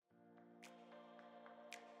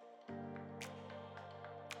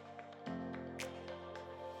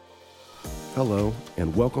Hello,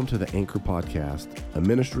 and welcome to the Anchor Podcast, a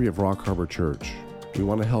ministry of Rock Harbor Church. We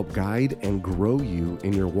want to help guide and grow you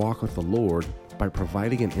in your walk with the Lord by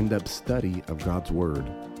providing an in-depth study of God's Word.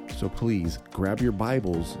 So please grab your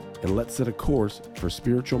Bibles and let's set a course for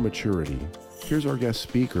spiritual maturity. Here's our guest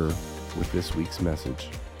speaker with this week's message.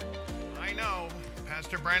 I know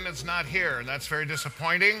Pastor Brandon's not here, and that's very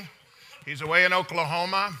disappointing. He's away in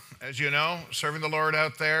Oklahoma, as you know, serving the Lord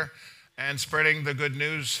out there and spreading the good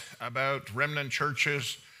news about remnant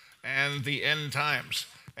churches and the end times.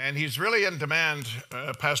 And he's really in demand,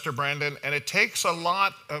 Pastor Brandon, and it takes a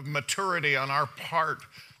lot of maturity on our part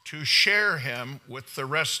to share him with the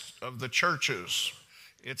rest of the churches.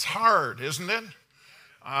 It's hard, isn't it?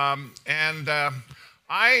 I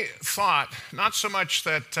thought not so much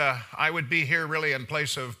that I would be here really in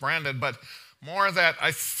place of Brandon, but more that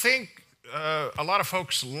I think a lot of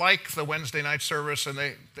folks like the Wednesday night service, and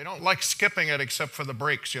they don't like skipping it except for the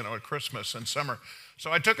breaks, at Christmas and summer.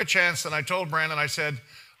 So I took a chance and I told Brandon, I said,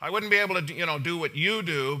 I wouldn't be able to, do what you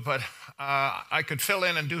do, but I could fill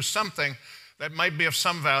in and do something that might be of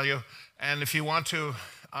some value. And if you want to,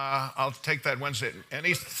 I'll take that Wednesday. And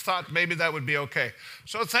he thought maybe that would be okay.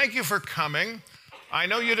 So thank you for coming. I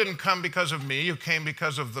know you didn't come because of me. You came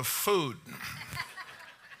because of the food.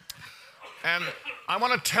 And I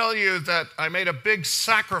want to tell you that I made a big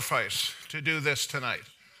sacrifice to do this tonight.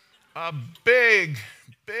 A big,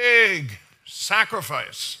 big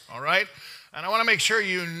sacrifice, all right? And I want to make sure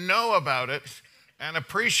you know about it and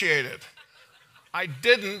appreciate it. I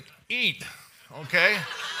didn't eat, okay?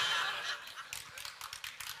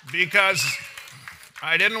 Because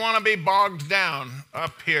I didn't want to be bogged down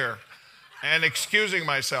up here and excusing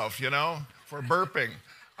myself, for burping.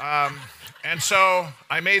 And so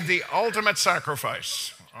I made the ultimate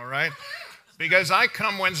sacrifice, all right? Because I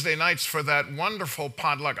come Wednesday nights for that wonderful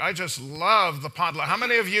potluck. I just love the potluck. How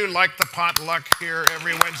many of you like the potluck here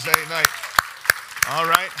every Wednesday night? All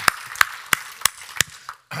right?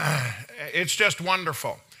 It's just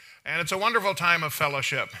wonderful. And it's a wonderful time of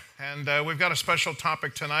fellowship. And we've got a special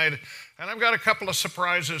topic tonight. And I've got a couple of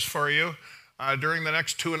surprises for you during the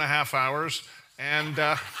next 2.5 hours.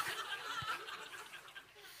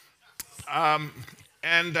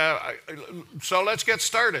 So let's get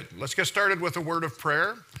started. Let's get started with a word of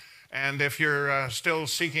prayer. And if you're still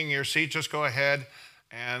seeking your seat, just go ahead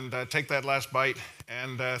and take that last bite.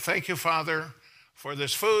 And thank you, Father, for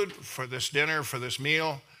this food, for this dinner, for this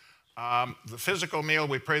meal. The physical meal,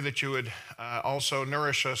 we pray that you would also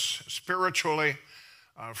nourish us spiritually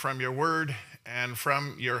from your word and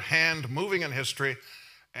from your hand moving in history.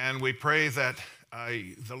 And we pray that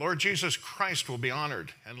the Lord Jesus Christ will be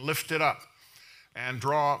honored and lifted up and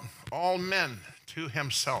draw all men to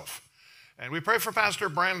himself. And we pray for Pastor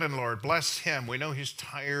Brandon, Lord. Bless him. We know he's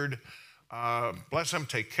tired. Bless him.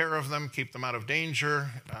 Take care of them. Keep them out of danger.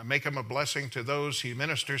 Make him a blessing to those he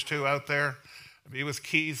ministers to out there. Be with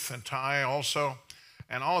Keith and Ty also,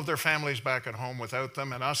 and all of their families back at home without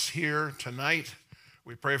them, and us here tonight.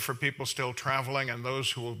 We pray for people still traveling and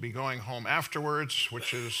those who will be going home afterwards,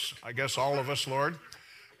 which is, I guess, all of us, Lord.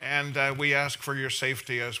 And we ask for your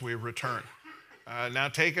safety as we return. Now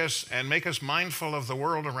take us and make us mindful of the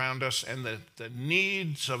world around us and the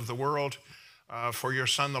needs of the world for your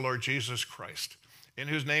Son, the Lord Jesus Christ, in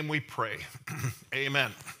whose name we pray.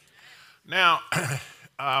 Amen. Now,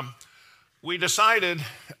 we decided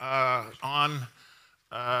on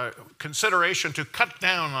consideration to cut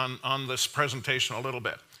down on this presentation a little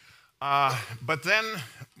bit. But then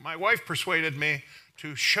my wife persuaded me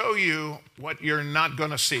to show you what you're not going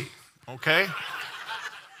to see, okay?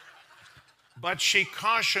 But she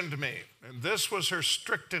cautioned me, and this was her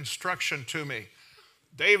strict instruction to me.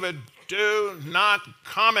 David, do not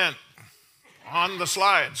comment on the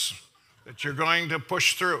slides that you're going to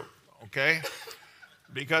push through, okay?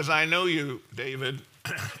 Because I know you, David,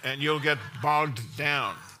 and you'll get bogged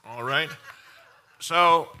down, all right?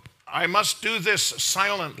 So I must do this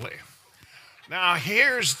silently. Now,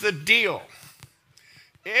 here's the deal.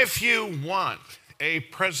 If you want a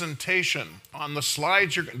presentation on the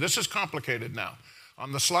slides, this is complicated now,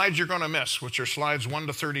 on the slides you're going to miss, which are slides 1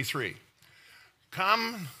 to 33,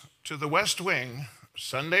 come to the West Wing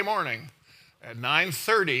Sunday morning at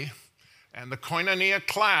 9:30, and the Koinonia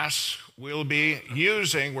class we'll be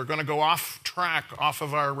using, we're going to go off track, off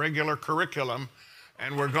of our regular curriculum,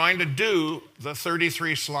 and we're going to do the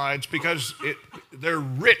 33 slides because they're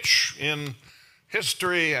rich in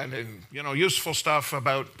history and in, useful stuff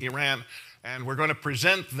about Iran. And we're going to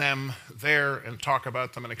present them there and talk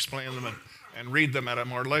about them and explain them and read them at a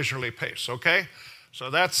more leisurely pace, okay? So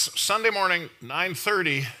that's Sunday morning,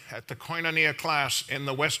 9:30 at the Koinonia class in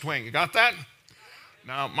the West Wing. You got that?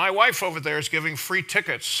 Now, my wife over there is giving free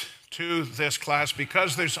tickets to this class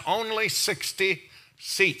because there's only 60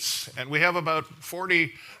 seats, and we have about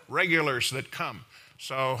 40 regulars that come.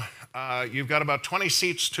 So you've got about 20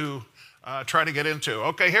 seats to try to get into.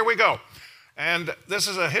 Okay, here we go. And this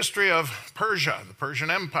is a history of Persia, the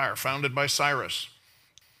Persian Empire, founded by Cyrus.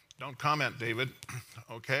 Don't comment, David.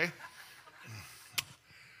 Okay.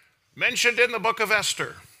 Mentioned in the book of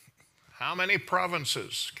Esther. How many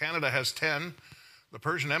provinces? Canada has 10. The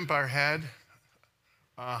Persian Empire had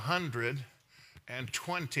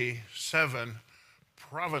 127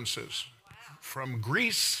 provinces, from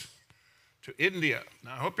Greece to India.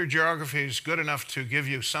 Now, I hope your geography is good enough to give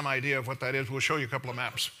you some idea of what that is. We'll show you a couple of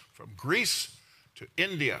maps. From Greece to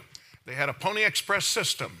India. They had a Pony Express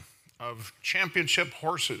system of championship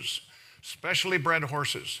horses, specially bred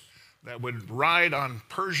horses, that would ride on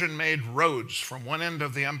Persian-made roads from one end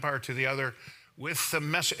of the empire to the other with the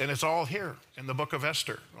message, and it's all here in the book of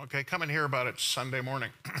Esther. Okay, come and hear about it Sunday morning.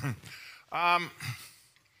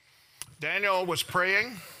 Daniel was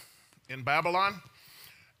praying in Babylon,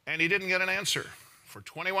 and he didn't get an answer for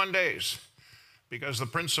 21 days because the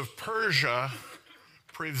prince of Persia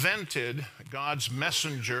prevented God's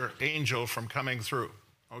messenger angel from coming through,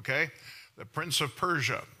 okay? The prince of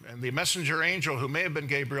Persia, and the messenger angel, who may have been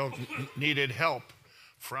Gabriel, needed help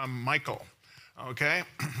from Michael, okay?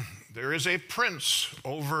 There is a prince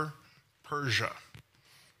over Persia.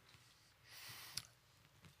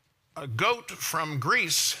 A goat from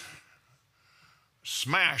Greece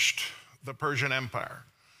smashed the Persian Empire,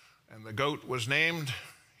 and the goat was named,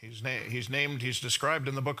 he's described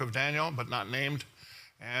in the book of Daniel, but not named,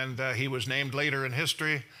 and he was named later in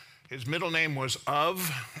history. His middle name was okay?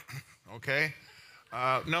 Okay?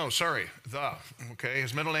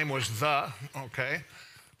 His middle name was okay?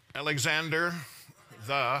 Alexander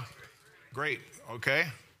the Great, okay?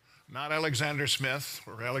 Not Alexander Smith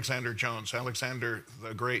or Alexander Jones, Alexander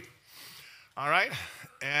the Great. All right?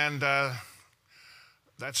 And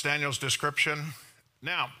that's Daniel's description.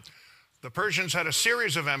 Now, the Persians had a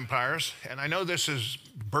series of empires, and I know this is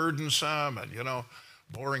burdensome and,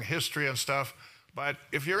 boring history and stuff, but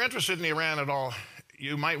if you're interested in Iran at all,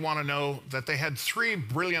 you might want to know that they had 3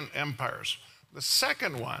 brilliant empires. The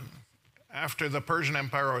second one, after the Persian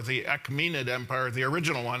Empire, or the Achaemenid Empire, the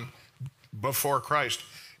original one before Christ,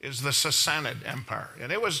 is the Sassanid Empire.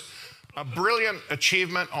 And it was a brilliant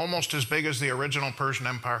achievement, almost as big as the original Persian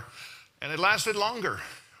Empire. And it lasted longer,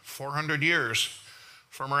 400 years,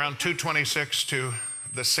 from around 226 to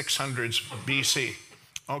the 600s BC.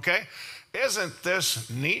 Okay? Isn't this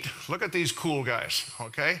neat? Look at these cool guys,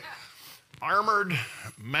 okay? Armored,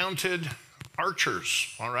 mounted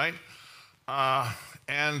archers, all right?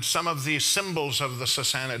 And some of the symbols of the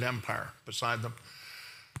Sassanid Empire beside them.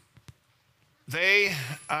 They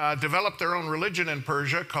developed their own religion in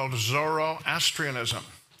Persia called Zoroastrianism.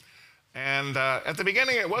 And at the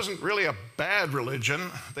beginning, it wasn't really a bad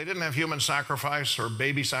religion. They didn't have human sacrifice or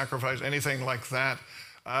baby sacrifice, anything like that.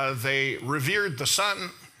 They revered the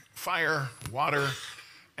sun, fire, water,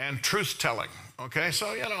 and truth-telling. Okay,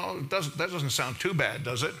 so, that doesn't sound too bad,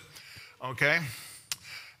 does it? Okay.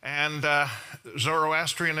 And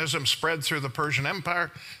Zoroastrianism spread through the Persian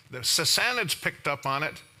Empire. The Sassanids picked up on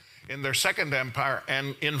it in their second empire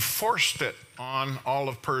and enforced it on all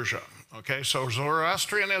of Persia. Okay, so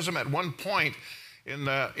Zoroastrianism at one point in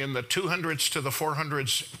the 200s to the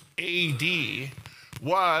 400s AD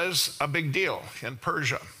was a big deal in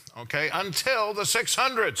Persia, okay, until the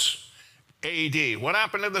 600s AD. What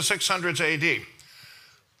happened in the 600s AD?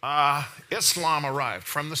 Islam arrived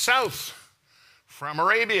from the south, from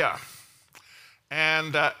Arabia,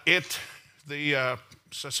 and the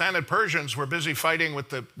Sassanid Persians were busy fighting with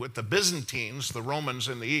the Byzantines, the Romans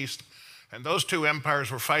in the east, and those two empires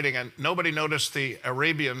were fighting, and nobody noticed the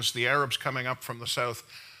Arabians, the Arabs coming up from the south,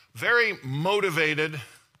 very motivated,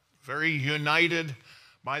 very united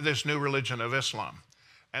by this new religion of Islam.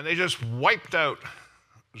 And they just wiped out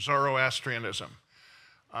Zoroastrianism.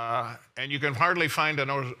 And you can hardly find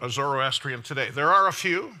a Zoroastrian today. There are a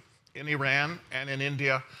few in Iran and in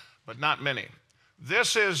India, but not many.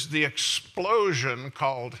 This is the explosion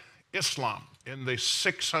called Islam in the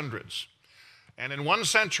 600s. And in 1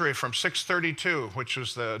 century, from 632, which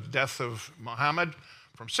was the death of Muhammad,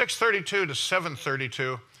 from 632 to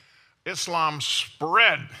 732, Islam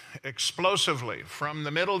spread explosively from the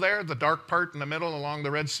middle there, the dark part in the middle along the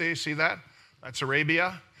Red Sea. See that? That's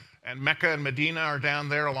Arabia. And Mecca and Medina are down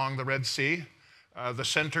there along the Red Sea, the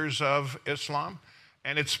centers of Islam.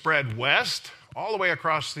 And it spread west, all the way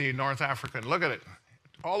across the North African, look at it,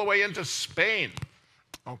 all the way into Spain,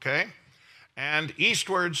 okay? and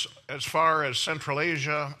eastwards as far as Central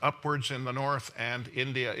Asia, upwards in the north, and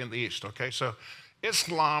India in the east. Okay, so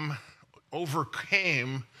Islam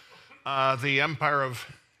overcame the empire of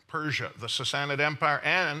Persia, the Sassanid Empire,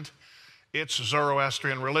 and its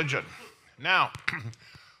Zoroastrian religion. Now,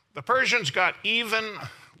 the Persians got even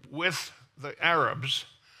with the Arabs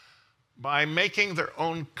by making their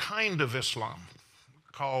own kind of Islam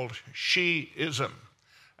called Shi'ism,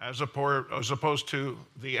 as opposed to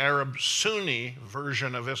the Arab Sunni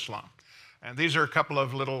version of Islam. And these are a couple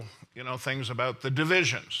of little, things about the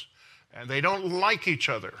divisions. And they don't like each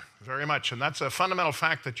other very much. And that's a fundamental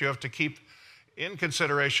fact that you have to keep in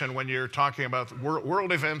consideration when you're talking about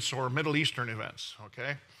world events or Middle Eastern events,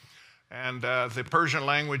 okay? And the Persian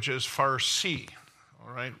language is Farsi,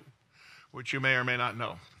 all right, which you may or may not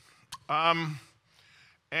know.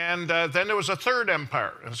 Then there was a third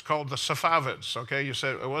empire. It's called the Safavids, okay? You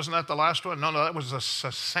said, wasn't that the last one? No, that was the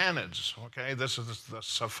Sassanids, okay? This is the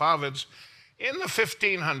Safavids. In the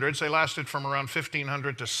 1500s, they lasted from around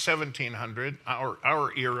 1500 to 1700,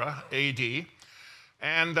 our era, AD.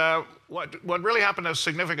 And what really happened of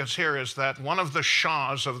significance here is that one of the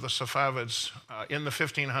Shahs of the Safavids in the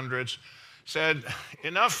 1500s said,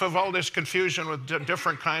 enough of all this confusion with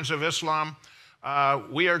different kinds of Islam.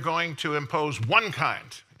 We are going to impose one kind.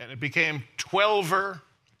 And it became Twelver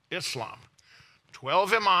Islam.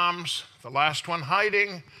 12 imams, the last one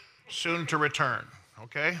hiding, soon to return,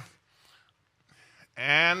 okay?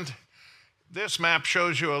 And this map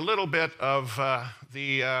shows you a little bit of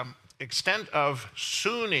the extent of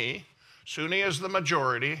Sunni. Sunni is the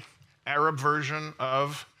majority, Arab version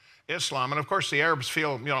of Islam. And of course, the Arabs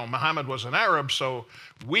feel, Muhammad was an Arab, so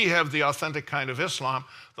we have the authentic kind of Islam.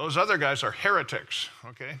 Those other guys are heretics,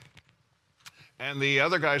 okay? And the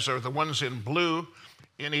other guys are the ones in blue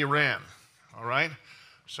in Iran, all right?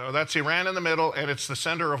 So that's Iran in the middle, and it's the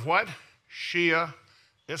center of what? Shia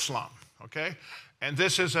Islam, okay? And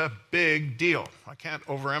this is a big deal. I can't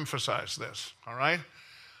overemphasize this, all right?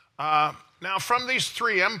 Now, from these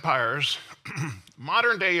three empires,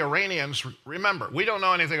 modern-day Iranians, remember, we don't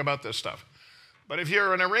know anything about this stuff. But if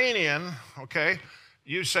you're an Iranian, okay,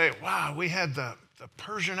 you say, wow, we had the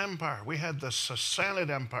Persian Empire, we had the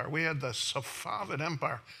Sassanid Empire, we had the Safavid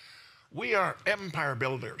Empire. We are empire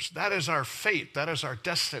builders. That is our fate. That is our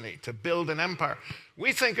destiny, to build an empire.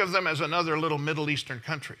 We think of them as another little Middle Eastern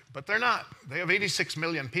country, but they're not. They have 86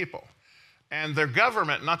 million people. And their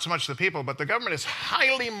government, not so much the people, but the government is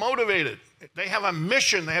highly motivated. They have a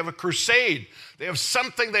mission. They have a crusade. They have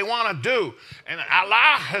something they want to do. And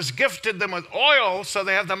Allah has gifted them with oil, so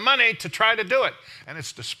they have the money to try to do it. And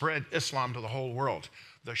it's to spread Islam to the whole world,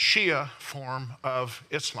 the Shia form of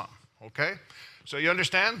Islam, okay? So you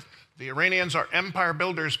understand? The Iranians are empire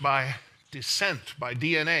builders by descent, by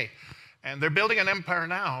DNA. And they're building an empire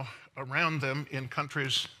now around them in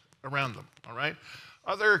countries around them, all right?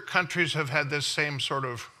 Other countries have had this same sort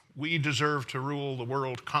of we deserve to rule the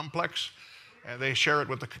world complex. And they share it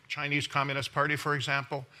with the Chinese Communist Party, for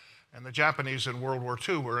example. And the Japanese in World War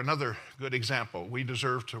II were another good example. We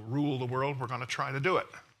deserve to rule the world. We're going to try to do it.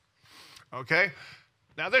 Okay?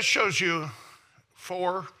 Now this shows you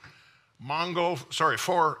four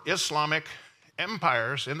Islamic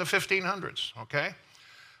empires in the 1500s, okay?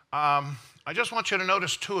 I just want you to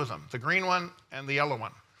notice two of them, the green one and the yellow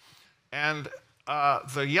one. And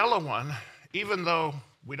the yellow one, even though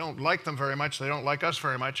we don't like them very much, they don't like us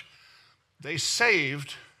very much, they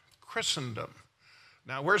saved Christendom.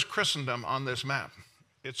 Now, where's Christendom on this map?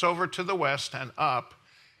 It's over to the west and up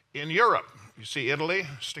in Europe. You see Italy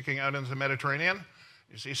sticking out into the Mediterranean.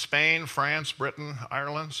 You see Spain, France, Britain,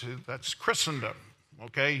 Ireland. See, that's Christendom,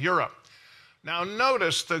 okay, Europe. Now,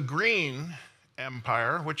 notice the green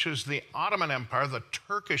empire, which is the Ottoman Empire, the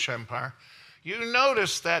Turkish Empire. You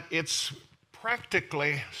notice that it's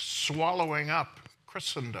practically swallowing up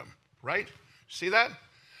Christendom, right? See that?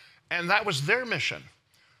 And that was their mission.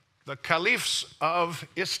 The caliphs of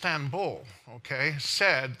Istanbul, okay,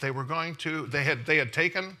 said they were going to, they had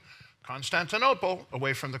taken Constantinople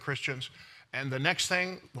away from the Christians, and the next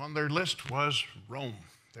thing on their list was Rome.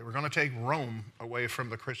 They were going to take Rome away from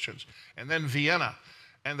the Christians, and then Vienna,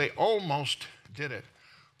 and they almost did it.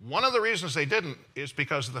 One of the reasons they didn't is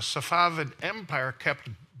because the Safavid Empire kept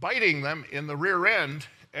biting them in the rear end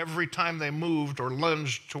every time they moved or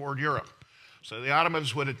lunged toward Europe. So the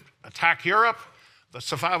Ottomans would attack Europe. The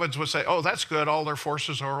Safavids would say, oh, that's good. All their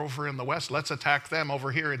forces are over in the west. Let's attack them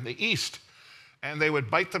over here in the east. And they would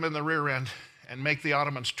bite them in the rear end and make the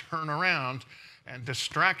Ottomans turn around and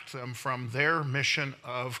distract them from their mission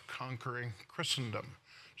of conquering Christendom.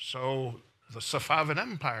 So the Safavid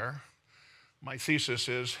Empire, my thesis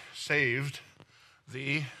is, saved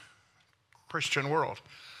the Christian world.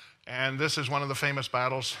 And this is one of the famous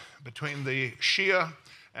battles between the Shia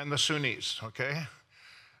and the Sunnis, okay?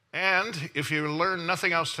 And if you learn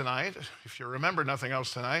nothing else tonight, if you remember nothing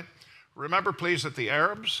else tonight, remember please that the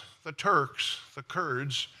Arabs, the Turks, the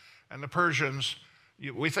Kurds, and the Persians,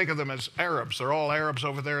 we think of them as Arabs. They're all Arabs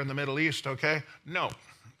over there in the Middle East, okay? No,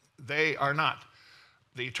 they are not.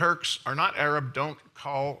 The Turks are not Arab. Don't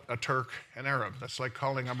call a Turk an Arab. That's like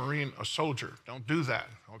calling a Marine a soldier. Don't do that,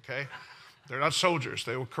 okay? They're not soldiers.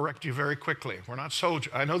 They will correct you very quickly. We're not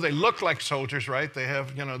soldiers. I know they look like soldiers, right? They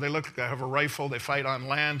have, they have a rifle. They fight on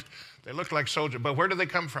land. They look like soldiers. But where do they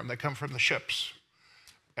come from? They come from the ships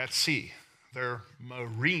at sea. They're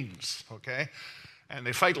Marines, okay? And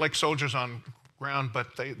they fight like soldiers on ground, but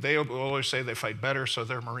they always say they fight better, so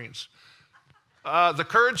they're Marines. The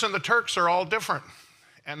Kurds and the Turks are all different,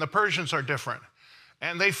 and the Persians are different.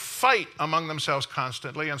 And they fight among themselves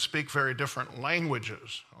constantly and speak very different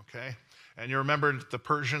languages, okay? And you remember the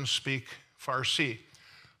Persians speak Farsi.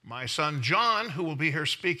 My son John, who will be here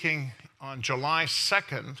speaking on July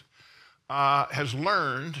 2nd, has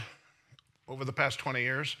learned over the past 20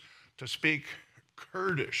 years to speak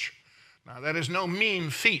Kurdish. Now, that is no mean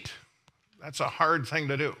feat. That's a hard thing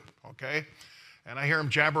to do, okay? And I hear him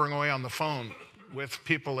jabbering away on the phone with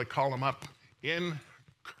people that call him up in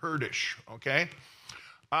Kurdish, okay?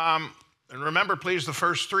 And remember, please, the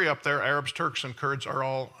first three up there, Arabs, Turks, and Kurds, are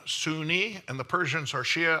all Sunni, and the Persians are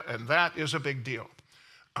Shia, and that is a big deal,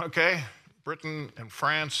 okay? Britain and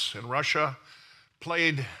France and Russia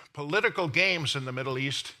played political games in the Middle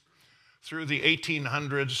East through the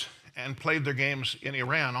 1800s and played their games in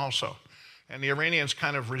Iran also. And the Iranians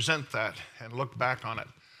kind of resent that and look back on it.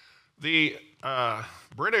 The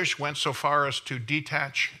British went so far as to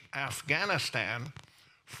detach Afghanistan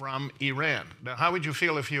from Iran. Now, how would you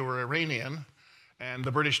feel if you were Iranian and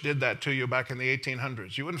the British did that to you back in the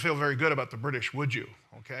 1800s? You wouldn't feel very good about the British, would you?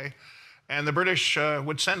 Okay? And the British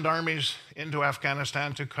would send armies into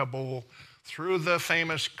Afghanistan to Kabul through the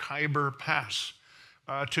famous Khyber Pass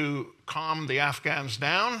to calm the Afghans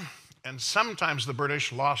down. And sometimes the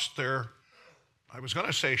British lost their, I was going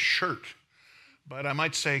to say shirt, but I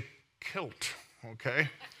might say kilt, okay?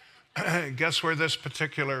 Guess where this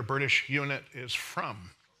particular British unit is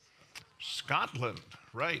from? Scotland,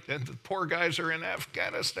 right? And the poor guys are in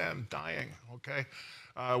Afghanistan dying, okay?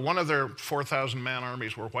 One of their 4,000-man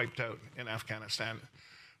armies were wiped out in Afghanistan.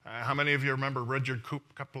 How many of you remember Rudyard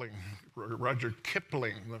Kipling,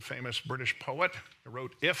 the famous British poet who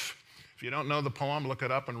wrote If? If you don't know the poem, look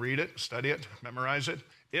it up and read it, study it, memorize it.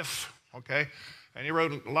 If, okay? And he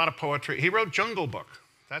wrote a lot of poetry. He wrote Jungle Book.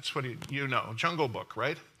 That's what Jungle Book,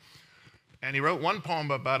 right? And he wrote one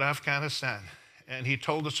poem about Afghanistan. And he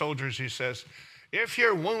told the soldiers, he says, if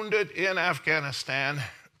you're wounded in Afghanistan,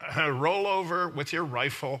 roll over with your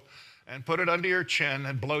rifle and put it under your chin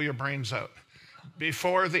and blow your brains out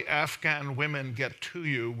before the Afghan women get to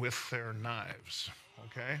you with their knives,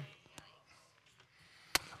 okay?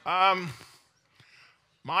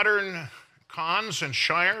 Modern Khans and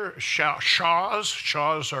Shahs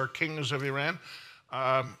are kings of Iran,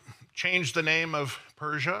 changed the name of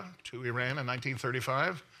Persia to Iran in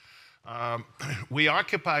 1935. We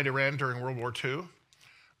occupied Iran during World War II.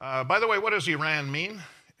 By the way, what does Iran mean?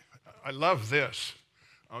 I love this,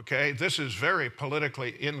 okay? This is very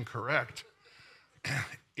politically incorrect.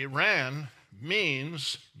 Iran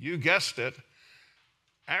means, you guessed it,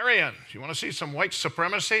 Aryan. You want to see some white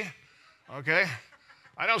supremacy? Okay?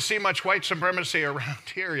 I don't see much white supremacy around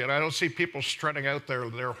here yet. I don't see people strutting out their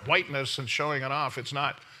whiteness and showing it off. It's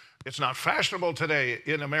not fashionable today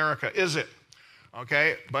in America, is it?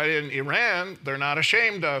 Okay? But in Iran, they're not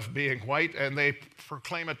ashamed of being white, and they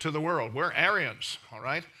proclaim it to the world. We're Aryans, all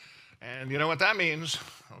right? And you know what that means,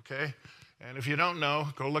 okay? And if you don't know,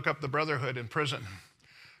 go look up the Brotherhood in prison.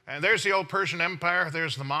 And there's the old Persian Empire.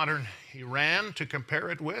 There's the modern Iran to compare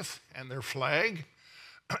it with, and their flag.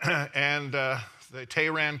 And the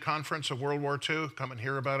Tehran Conference of World War II. Come and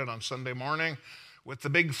hear about it on Sunday morning with the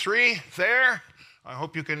big three there. I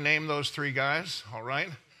hope you can name those three guys, all right?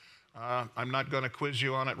 I'm not going to quiz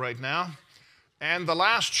you on it right now. And the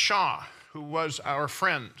last Shah, who was our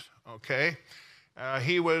friend, okay?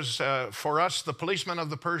 He was, for us, the policeman of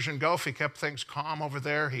the Persian Gulf. He kept things calm over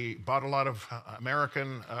there. He bought a lot of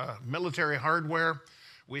American military hardware.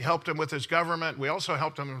 We helped him with his government. We also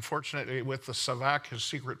helped him, unfortunately, with the Savak, his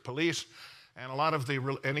secret police, and a lot of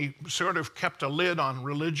and he sort of kept a lid on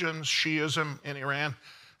religion, Shiism in Iran.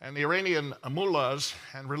 And the Iranian mullahs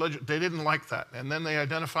and religion, they didn't like that. And then they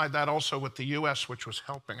identified that also with the U.S., which was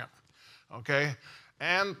helping it, okay?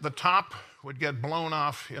 And the top would get blown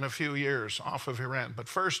off in a few years off of Iran. But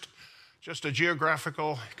first, just a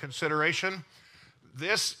geographical consideration.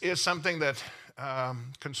 This is something that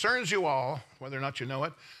concerns you all, whether or not you know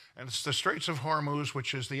it, and it's the Straits of Hormuz,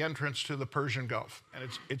 which is the entrance to the Persian Gulf. And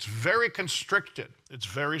it's very constricted. It's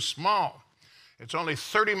very small. It's only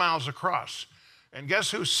 30 miles across. And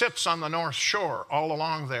guess who sits on the North Shore all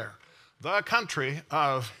along there? The country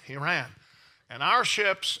of Iran. And our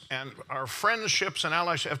ships and our friends' ships and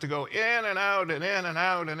allies have to go in and out and in and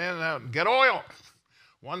out and in and out and get oil.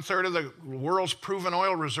 1/3 of the world's proven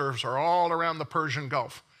oil reserves are all around the Persian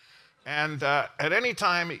Gulf. And at any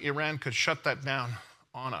time, Iran could shut that down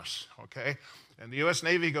on us, okay? And the U.S.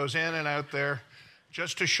 Navy goes in and out there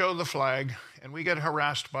just to show the flag, and we get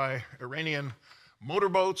harassed by Iranian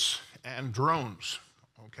motorboats and drones,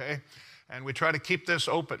 okay? And we try to keep this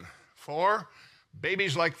open for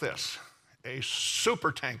babies like this, a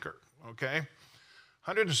super tanker, okay?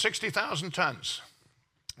 160,000 tons.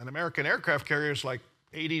 An American aircraft carrier is like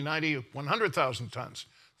 80, 90, 100,000 tons.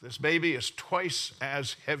 This baby is twice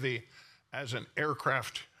as heavy as an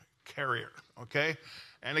aircraft carrier, okay?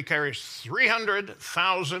 And it carries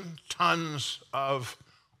 300,000 tons of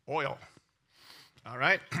oil, all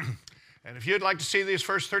right? And if you'd like to see these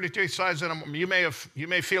first 32 slides, you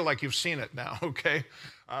may feel like you've seen it now, okay?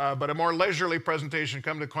 But a more leisurely presentation,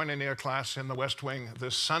 come to Koinonia class in the West Wing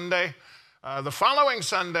this Sunday. The following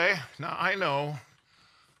Sunday, now I know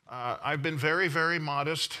I've been very, very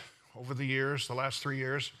modest over the years, the last 3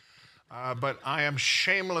 years, but I am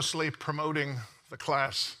shamelessly promoting the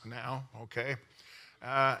class now, okay?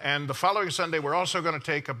 And the following Sunday, we're also going to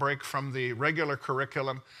take a break from the regular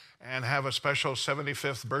curriculum and have a special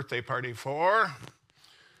 75th birthday party for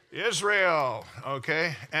Israel,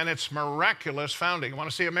 okay? And its miraculous founding. You want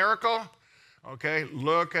to see a miracle? Okay,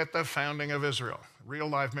 look at the founding of Israel. Real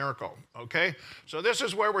life miracle, okay? So this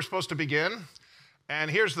is where we're supposed to begin.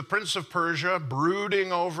 And here's the Prince of Persia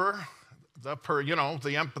brooding over the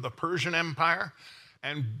Persian Empire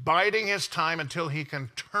and biding his time until he can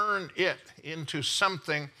turn it into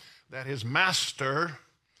something that his master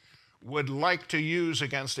would like to use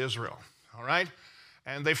against Israel, all right?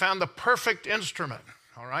 And they found the perfect instrument,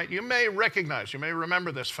 all right? You may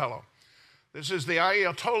remember this fellow. This is the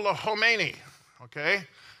Ayatollah Khomeini, okay?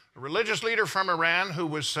 A religious leader from Iran who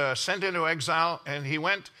was sent into exile, and he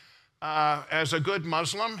went as a good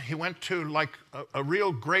Muslim. He went to like a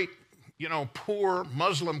real great, poor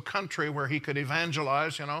Muslim country where he could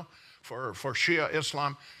evangelize, for Shia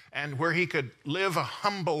Islam, and where he could live a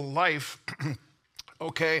humble life,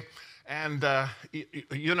 okay? And,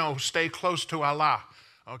 stay close to Allah,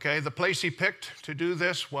 okay? The place he picked to do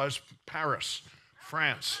this was Paris,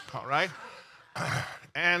 France, all right?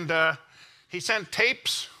 And he sent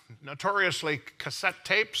tapes, notoriously cassette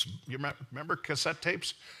tapes, you remember cassette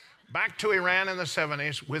tapes? Back to Iran in the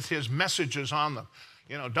 70s with his messages on them.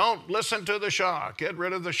 Don't listen to the Shah, get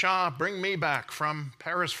rid of the Shah, bring me back from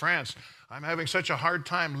Paris, France. I'm having such a hard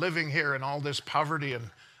time living here in all this poverty and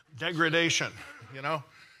degradation,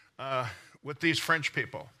 with these French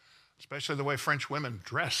people, especially the way French women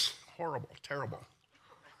dress. Horrible, terrible.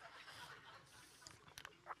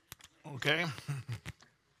 Okay?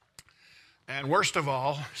 And worst of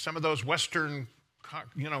all, some of those Western,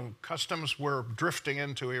 customs were drifting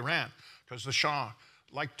into Iran because the Shah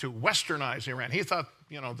liked to westernize Iran. He thought,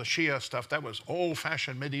 the Shia stuff, that was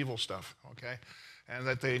old-fashioned medieval stuff, okay? And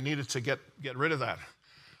that they needed to get rid of that.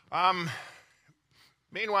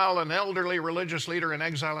 Meanwhile, an elderly religious leader in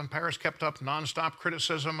exile in Paris kept up nonstop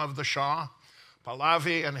criticism of the Shah.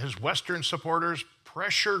 Pahlavi and his Western supporters,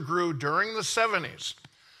 pressure grew during the 70s.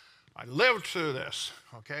 I lived through this,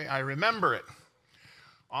 okay? I remember it.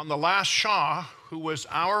 On the last Shah, who was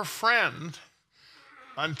our friend,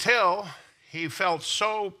 until he felt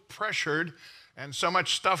so pressured and so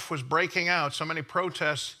much stuff was breaking out, so many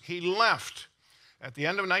protests, he left at the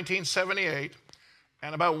end of 1978.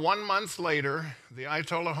 And about 1 month later, the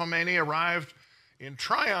Ayatollah Khomeini arrived in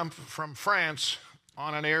triumph from France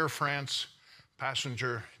on an Air France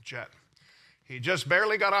passenger jet. He just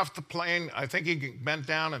barely got off the plane. I think he bent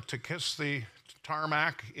down to kiss the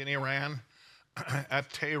tarmac in Iran, at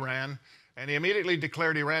Tehran, and he immediately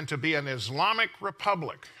declared Iran to be an Islamic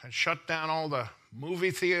republic and shut down all the movie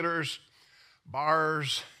theaters,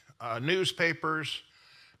 bars, newspapers,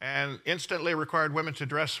 and instantly required women to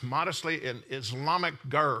dress modestly in Islamic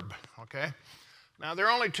garb, okay? Now, there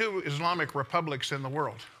are only 2 Islamic republics in the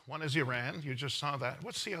world. One is Iran, you just saw that.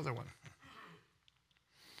 What's the other one?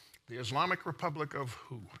 The Islamic Republic of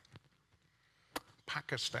who?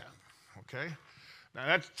 Pakistan, okay? Now,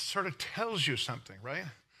 that sort of tells you something, right?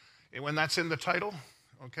 When that's in the title,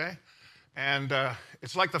 okay? And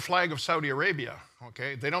it's like the flag of Saudi Arabia,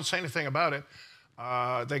 okay? They don't say anything about it.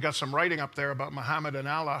 They got some writing up there about Muhammad and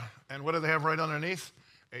Allah, and what do they have right underneath?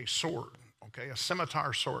 A sword, okay, a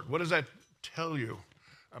scimitar sword. What does that tell you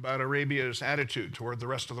about Arabia's attitude toward the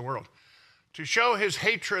rest of the world? To show his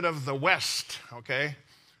hatred of the West, okay,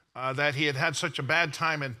 that he had had such a bad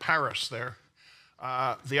time in Paris there,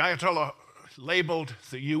 the Ayatollah labeled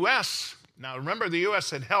the U.S. Now, remember, the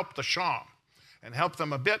U.S. had helped the Shah and helped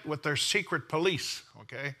them a bit with their secret police,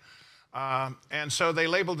 okay? And so they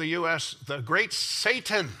labeled the U.S. the Great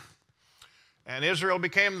Satan. And Israel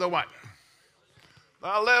became the what?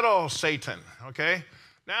 The Little Satan, okay?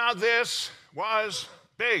 Now, this was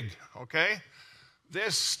big, okay?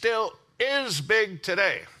 This still is big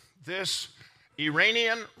today. This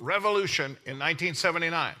Iranian Revolution in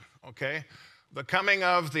 1979, okay? The coming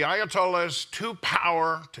of the Ayatollahs to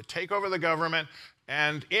power to take over the government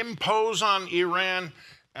and impose on Iran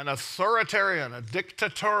an authoritarian, a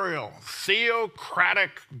dictatorial,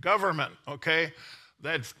 theocratic government, okay,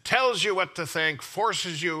 that tells you what to think,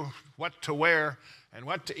 forces you what to wear and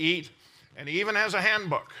what to eat, and he even has a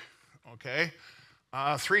handbook, okay?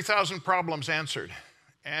 3,000 problems answered.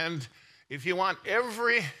 And if you want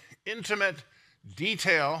every intimate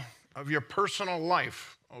detail of your personal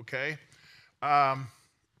life, okay,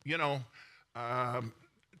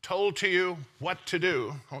 told to you what to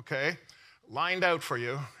do, okay, lined out for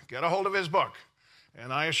you, get a hold of his book.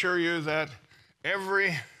 And I assure you that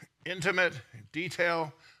every intimate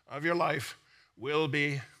detail of your life will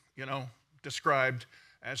be, described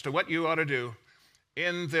as to what you ought to do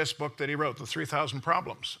in this book that he wrote, The 3,000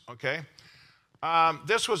 Problems, okay?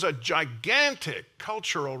 This was a gigantic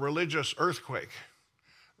cultural, religious earthquake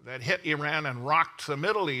that hit Iran and rocked the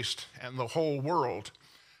Middle East and the whole world.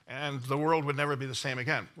 And the world would never be the same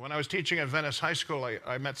again. When I was teaching at Venice High School,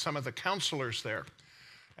 I met some of the counselors there.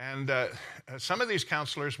 And some of these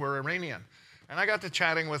counselors were Iranian. And I got to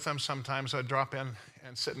chatting with them sometimes. I'd drop in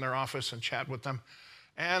and sit in their office and chat with them.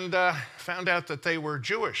 And found out that they were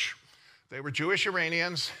Jewish. They were Jewish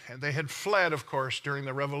Iranians, and they had fled, of course, during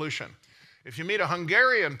the revolution. If you meet a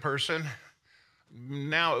Hungarian person,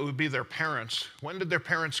 now it would be their parents. When did their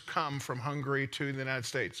parents come from Hungary to the United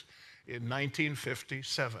States? In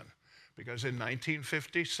 1957, because in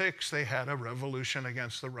 1956 they had a revolution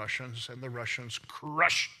against the Russians, and the Russians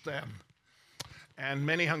crushed them. And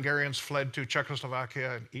many Hungarians fled to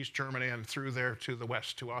Czechoslovakia and East Germany and through there to the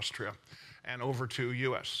west, to Austria, and over to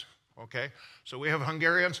US, okay? So we have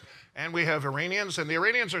Hungarians and we have Iranians, and the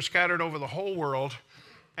Iranians are scattered over the whole world,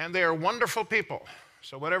 and they are wonderful people.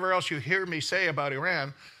 So whatever else you hear me say about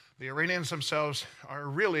Iran, the Iranians themselves are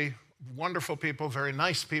really wonderful people, very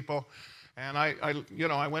nice people. And I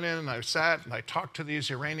went in and I sat and I talked to these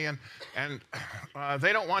Iranian, and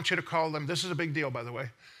they don't want you to call them, this is a big deal, by the way.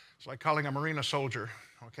 It's like calling a Marine a soldier,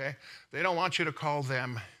 okay? They don't want you to call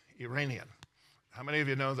them Iranian. How many of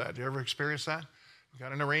you know that? Do you ever experience that? You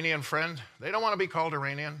got an Iranian friend? They don't want to be called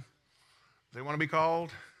Iranian. They want to be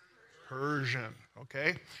called Persian,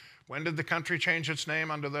 okay? When did the country change its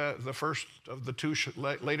name under the first of the two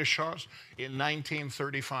latest shahs? In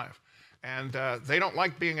 1935. And they don't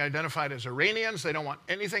like being identified as Iranians. They don't want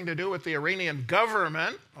anything to do with the Iranian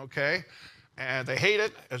government, okay? And they hate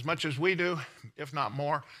it as much as we do, if not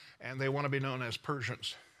more. And they want to be known as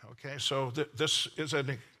Persians, okay? So this is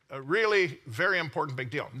a really very important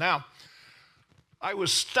big deal. Now, I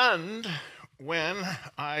was stunned when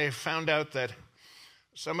I found out that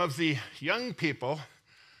some of the young people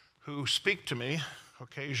who speak to me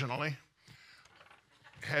occasionally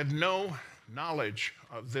had no knowledge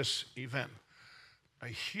of this event. A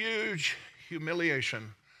huge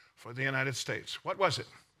humiliation for the United States. What was it?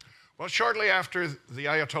 Well, shortly after the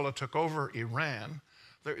Ayatollah took over Iran,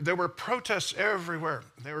 there were protests everywhere.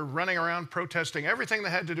 They were running around protesting everything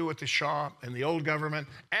that had to do with the Shah and the old government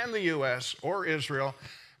and the US or Israel,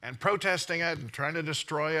 and protesting it and trying to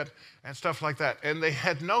destroy it and stuff like that. And they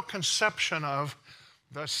had no conception of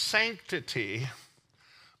the sanctity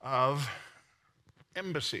of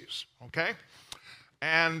embassies, okay?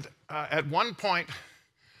 And at one point,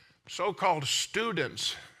 so-called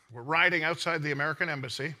students were riding outside the American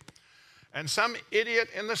embassy, and some idiot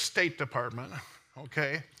in the State Department,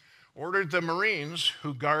 okay, ordered the Marines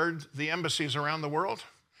who guard the embassies around the world.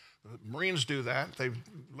 The Marines do that.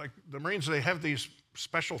 The Marines, they have these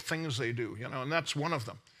special things they do, and that's one of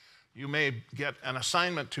them. You may get an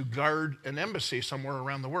assignment to guard an embassy somewhere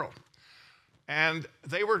around the world. And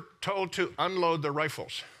they were told to unload their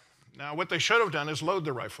rifles. Now, what they should have done is load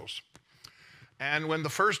the rifles. And when the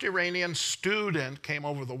first Iranian student came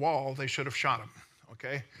over the wall, they should have shot him,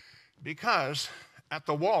 okay? Because at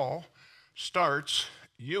the wall starts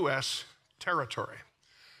U.S. territory.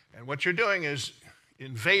 And what you're doing is,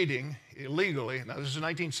 invading illegally. Now, this is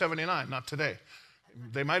 1979, not today.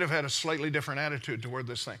 They might have had a slightly different attitude toward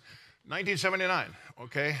this thing. 1979,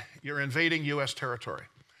 okay, you're invading U.S. territory,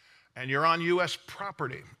 and you're on U.S.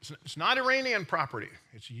 property. It's not Iranian property,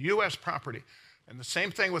 it's U.S. property. And the same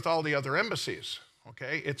thing with all the other embassies,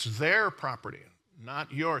 okay? It's their property,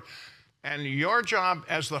 not yours. And your job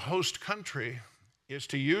as the host country is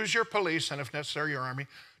to use your police, and if necessary, your army,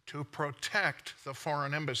 to protect the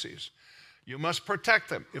foreign embassies. You must protect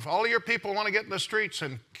them. If all of your people want to get in the streets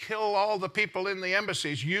and kill all the people in the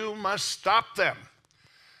embassies, you must stop them,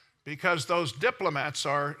 because those diplomats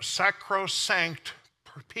are sacrosanct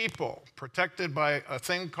people protected by a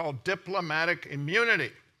thing called diplomatic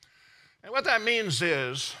immunity. And what that means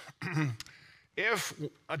is, if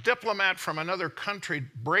a diplomat from another country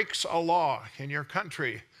breaks a law in your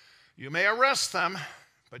country, you may arrest them,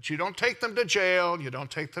 but you don't take them to jail, you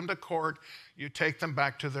don't take them to court, you take them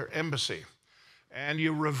back to their embassy. And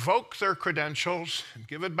you revoke their credentials and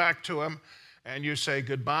give it back to them, and you say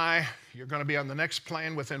goodbye. You're going to be on the next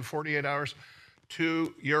plane within 48 hours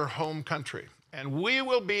to your home country. And we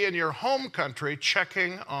will be in your home country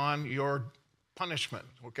checking on your punishment,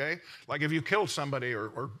 okay? Like if you killed somebody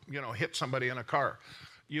or hit somebody in a car,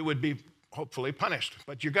 you would be hopefully punished.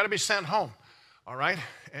 But you've got to be sent home, all right?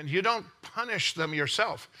 And you don't punish them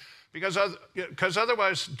yourself, because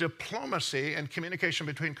otherwise diplomacy and communication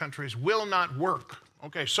between countries will not work.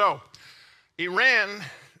 Okay, so Iran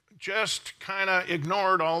just kind of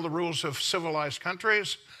ignored all the rules of civilized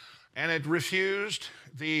countries, and it refused.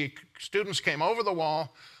 The students came over the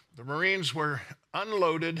wall. The Marines were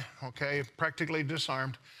unloaded, okay, practically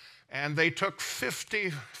disarmed, and they took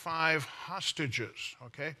 55 hostages,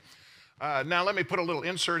 okay? Now let me put a little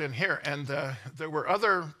insert in here, and there were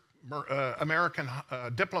other American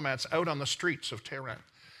diplomats out on the streets of Tehran.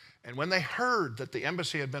 And when they heard that the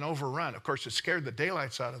embassy had been overrun, of course, it scared the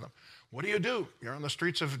daylights out of them. What do? You're on the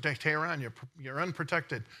streets of Tehran, you're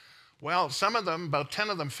unprotected. Well, some of them, about 10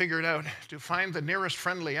 of them, figured out to find the nearest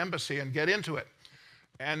friendly embassy and get into it.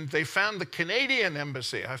 And they found the Canadian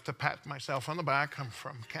embassy. I have to pat myself on the back. I'm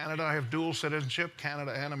from Canada. I have dual citizenship,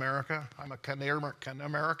 Canada and America. I'm a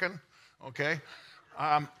Canadian-American, okay?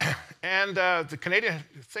 The Canadian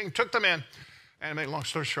thing took them in, and made a long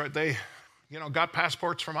story short, they got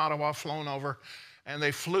passports from Ottawa, flown over, and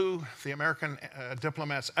they flew the American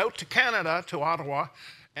diplomats out to Canada, to Ottawa,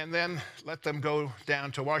 and then let them go down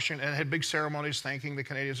to Washington, and had big ceremonies thanking the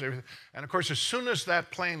Canadians and everything. And of course, as soon as that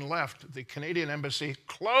plane left, the Canadian embassy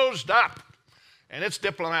closed up, and its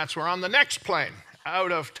diplomats were on the next plane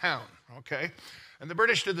out of town, okay? And the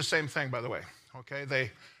British did the same thing, by the way, okay?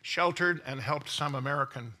 They sheltered and helped some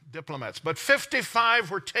American diplomats, but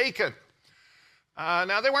 55 were taken.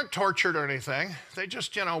 Now, they weren't tortured or anything. They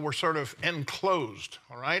just, were sort of enclosed,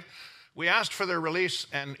 all right? We asked for their release,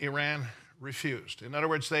 and Iran refused. In other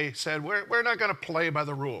words, they said, we're not going to play by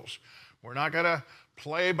the rules. We're not going to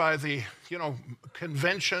play by the,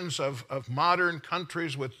 conventions of modern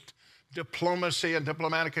countries with diplomacy and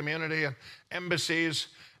diplomatic immunity and embassies,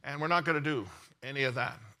 and we're not going to do any of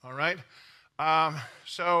that, all right?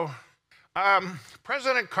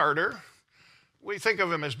 President Carter, we think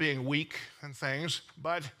of him as being weak and things,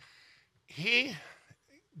 but he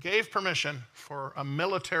gave permission for a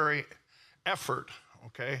military effort,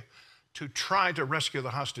 okay, to try to rescue the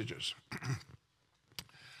hostages.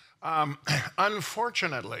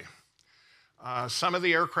 Unfortunately, some of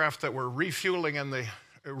the aircraft that were refueling in the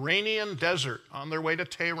Iranian desert on their way to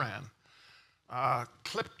Tehran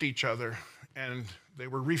clipped each other, and they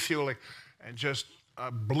were refueling and just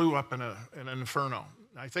blew up in an inferno.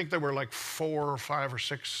 I think there were like 4 or 5 or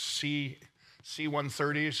 6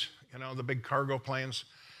 C-130s, the big cargo planes,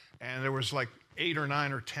 and there was like 8 or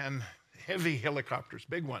 9 or 10 heavy helicopters,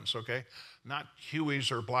 big ones, okay? Not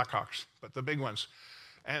Hueys or Blackhawks, but the big ones.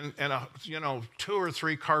 And 2 or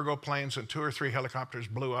 3 cargo planes and 2 or 3 helicopters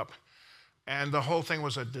blew up. And the whole thing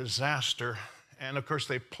was a disaster. And of course,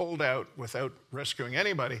 they pulled out without rescuing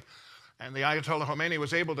anybody. And the Ayatollah Khomeini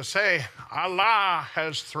was able to say, Allah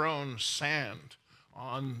has thrown sand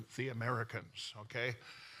on the Americans, okay?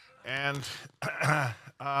 And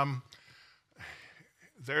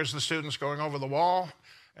there's the students going over the wall.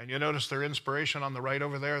 And you notice their inspiration on the right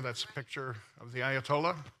over there. That's a picture of the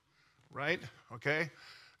Ayatollah, right? Okay,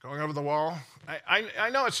 going over the wall. I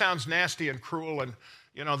know it sounds nasty and cruel, and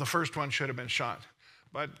the first one should have been shot.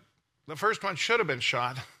 But the first one should have been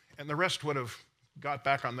shot, and the rest would have got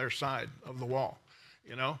back on their side of the wall,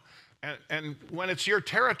 And when it's your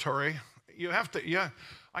territory, you have to,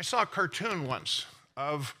 I saw a cartoon once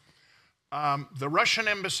of the Russian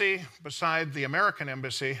embassy beside the American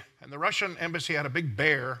embassy, and the Russian embassy had a big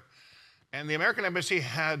bear, And the American embassy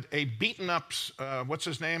had a beaten up, what's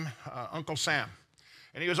his name? Uncle Sam.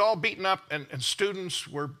 And he was all beaten up, and students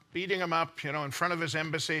were beating him up, in front of his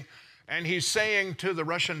embassy. And he's saying to the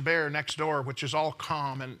Russian bear next door, which is all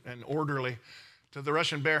calm and orderly, to the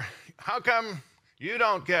Russian bear, how come you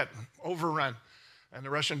don't get overrun? And the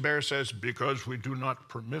Russian bear says, because we do not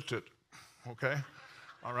permit it. Okay?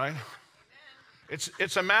 All right?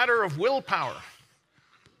 It's a matter of willpower.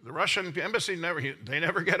 The Russian embassy never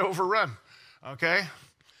get overrun. Okay?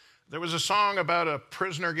 There was a song about a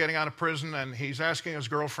prisoner getting out of prison, and he's asking his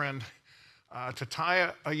girlfriend to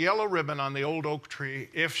tie a yellow ribbon on the old oak tree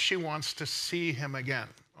if she wants to see him again.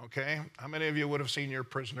 Okay? How many of you would have seen your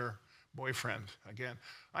prisoner boyfriend again?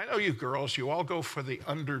 I know you girls, you all go for the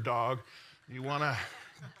underdog. You want to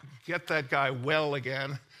get that guy well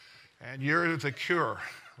again, and you're the cure,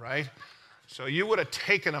 right? So you would have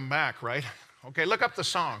taken him back, right? Okay, look up the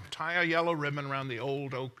song, Tie a Yellow Ribbon Around the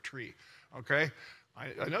Old Oak Tree, okay?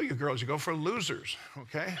 I know you girls, you go for losers,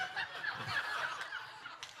 okay?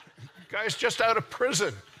 Guy's just out of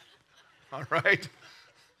prison, all right?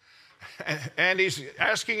 And he's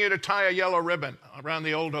asking you to tie a yellow ribbon around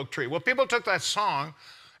the old oak tree. Well, people took that song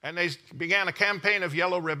and they began a campaign of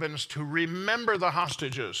yellow ribbons to remember the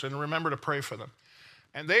hostages and remember to pray for them.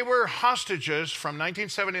 And they were hostages from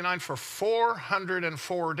 1979 for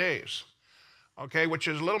 404 days, okay, which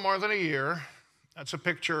is a little more than a year. That's a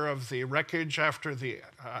picture of the wreckage after the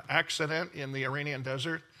accident in the Iranian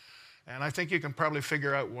desert. And I think you can probably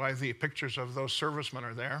figure out why the pictures of those servicemen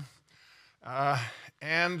are there.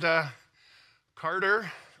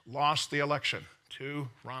 Carter lost the election to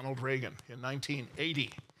Ronald Reagan in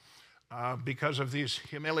 1980 because of these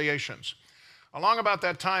humiliations. Along about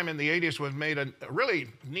that time in the 80s was made a really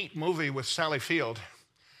neat movie with Sally Field.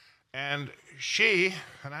 And she,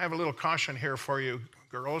 and I have a little caution here for you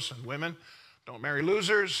girls and women, don't marry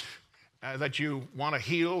losers that you want to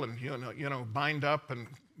heal and bind up and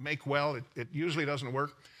make well. It usually doesn't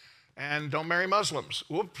work. And don't marry Muslims.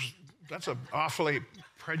 Whoops, that's an awfully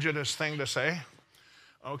prejudiced thing to say.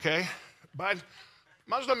 Okay, but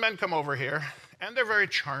Muslim men come over here and they're very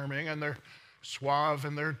charming and they're suave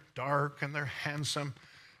and they're dark and they're handsome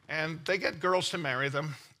and they get girls to marry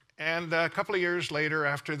them. And a couple of years later,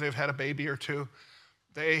 after they've had a baby or two,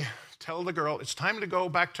 they tell the girl, it's time to go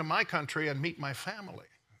back to my country and meet my family,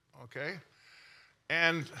 okay?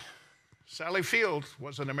 And Sally Field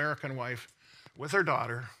was an American wife with her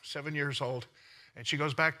daughter, 7 years old, and she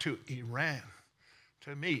goes back to Iran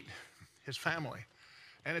to meet his family.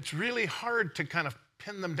 And it's really hard to kind of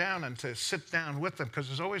pin them down and to sit down with them because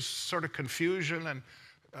there's always sort of confusion and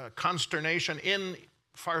consternation in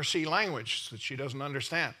Farsi language that she doesn't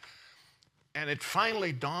understand. And it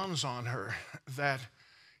finally dawns on her that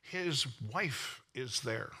his wife is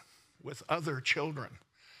there with other children,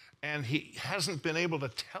 and he hasn't been able to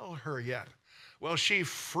tell her yet. Well, she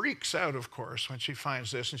freaks out, of course, when she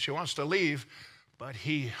finds this, and she wants to leave, but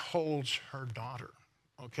he holds her daughter,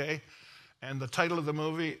 okay? And the title of the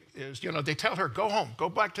movie is, they tell her, go home, go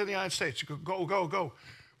back to the United States, go,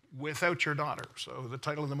 without your daughter. So the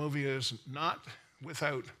title of the movie is Not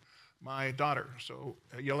Without My Daughter. So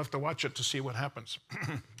you'll have to watch it to see what happens,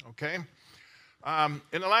 okay?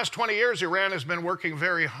 In the last 20 years, Iran has been working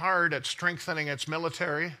very hard at strengthening its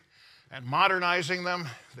military and modernizing them.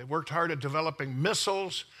 They worked hard at developing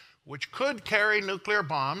missiles, which could carry nuclear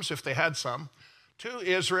bombs, if they had some, to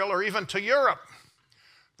Israel or even to Europe.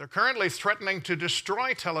 They're currently threatening to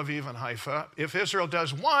destroy Tel Aviv and Haifa if Israel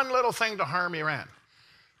does one little thing to harm Iran,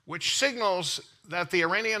 which signals that the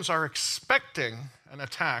Iranians are expecting an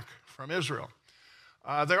attack from Israel.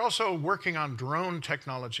 They're also working on drone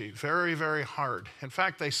technology very, very hard. In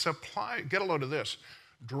fact, they supply, get a load of this,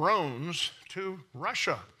 drones to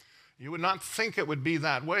Russia. You would not think it would be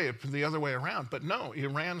that way, the other way around, but no,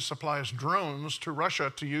 Iran supplies drones to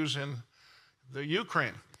Russia to use in the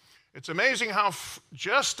Ukraine. It's amazing how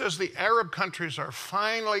just as the Arab countries are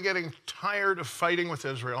finally getting tired of fighting with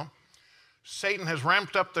Israel, Satan has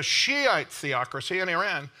ramped up the Shiite theocracy in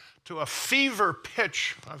Iran to a fever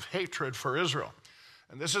pitch of hatred for Israel.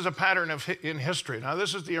 And this is a pattern in history. Now,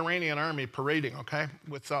 this is the Iranian army parading, okay,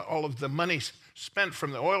 with all of the money spent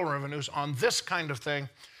from the oil revenues on this kind of thing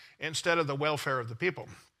instead of the welfare of the people.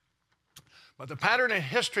 But the pattern in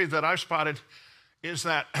history that I've spotted is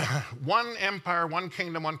that one empire, one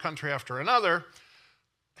kingdom, one country after another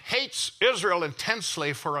hates Israel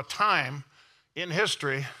intensely for a time in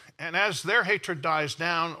history, and as their hatred dies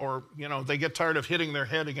down, or they get tired of hitting their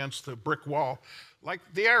head against the brick wall, like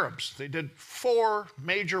the Arabs, they did 4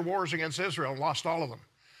 major wars against Israel and lost all of them.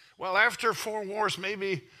 Well, after 4 wars,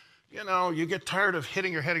 maybe you get tired of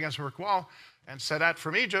hitting your head against a brick wall, And Sadat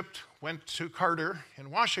from Egypt went to Carter in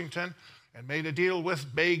Washington and made a deal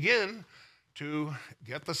with Begin to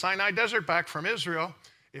get the Sinai Desert back from Israel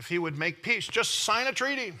if he would make peace. Just sign a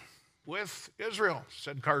treaty with Israel,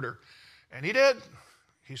 said Carter. And he did.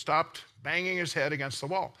 He stopped banging his head against the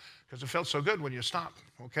wall because it felt so good when you stop,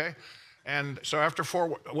 okay? And so after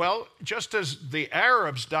just as the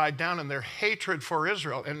Arabs died down in their hatred for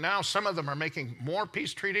Israel, and now some of them are making more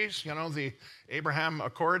peace treaties, the Abraham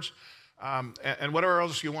Accords, and whatever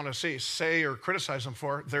else you want to say or criticize them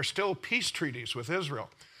for, they're still peace treaties with Israel,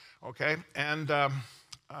 okay? And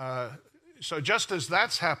so just as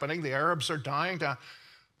that's happening, the Arabs are dying down.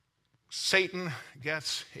 Satan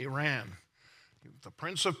gets Iran. The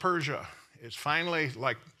Prince of Persia is finally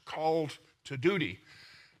called to duty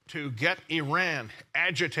to get Iran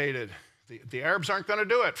agitated. The Arabs aren't going to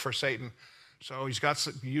do it for Satan. So he's got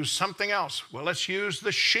to use something else. Well, let's use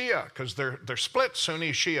the Shia, because they're split,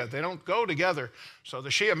 Sunni, Shia. They don't go together. So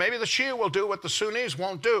maybe the Shia will do what the Sunnis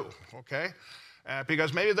won't do, okay?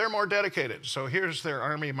 Because maybe they're more dedicated. So here's their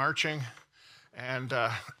army marching. And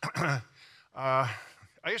I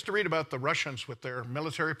used to read about the Russians with their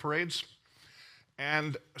military parades.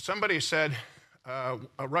 And somebody said,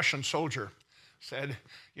 a Russian soldier said,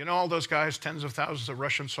 all those guys, tens of thousands of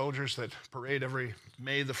Russian soldiers that parade every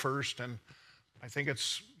May the 1st, and I think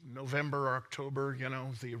it's November or October,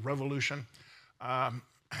 the revolution.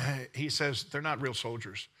 He says, they're not real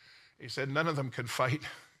soldiers. He said, none of them can fight.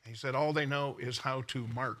 He said, all they know is how to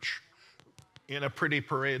march in a pretty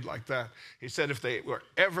parade like that. He said, if they were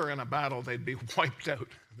ever in a battle, they'd be wiped out.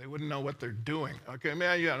 They wouldn't know what they're doing. Okay,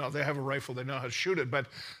 they have a rifle, they know how to shoot it, but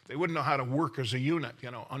they wouldn't know how to work as a unit,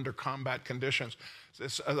 under combat conditions.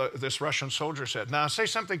 This Russian soldier said, now say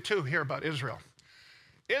something too here about Israel.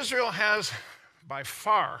 Israel has by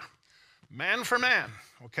far, man for man,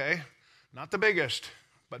 okay, not the biggest,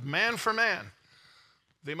 but man for man,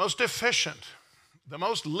 the most efficient, the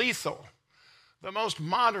most lethal, the most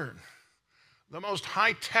modern, the most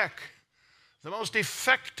high-tech, the most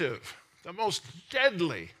effective, the most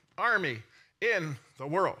deadly army in the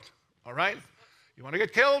world, all right? You want to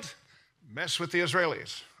get killed? Mess with the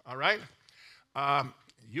Israelis, all right?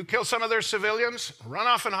 You kill some of their civilians, run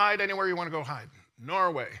off and hide anywhere you want to go hide.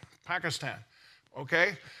 Norway, Pakistan,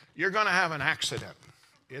 okay? You're going to have an accident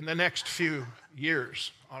in the next few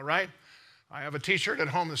years, all right? I have a t-shirt at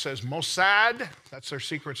home that says Mossad, that's their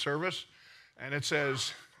secret service, and it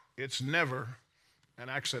says, it's never an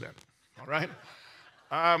accident, all right?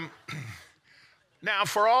 Now,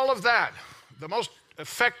 for all of that, the most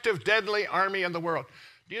effective, deadly army in the world,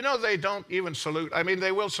 do you know they don't even salute? I mean,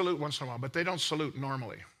 they will salute once in a while, but they don't salute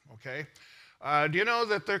normally, okay? Do you know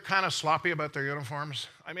that they're kind of sloppy about their uniforms?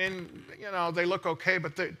 I mean, they look okay,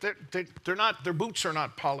 but they're not, their boots are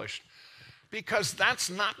not polished because that's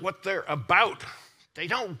not what they're about. They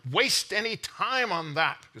don't waste any time on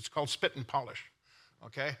that. It's called spit and polish,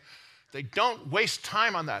 okay? They don't waste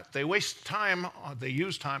time on that. They waste time, they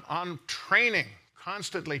use time on training,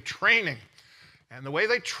 constantly training. And the way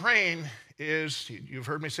they train is, you've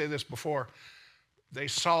heard me say this before, they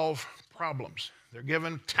solve problems. They're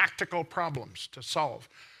given tactical problems to solve.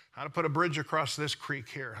 How to put a bridge across this creek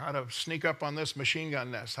here, how to sneak up on this machine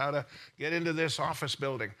gun nest, how to get into this office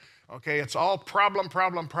building. Okay, it's all problem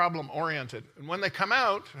oriented. And when they come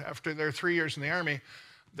out, after their 3 years in the Army,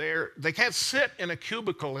 they can't sit in a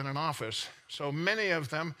cubicle in an office. So many of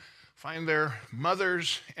them find their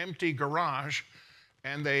mother's empty garage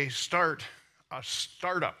and they start a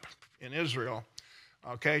startup in Israel,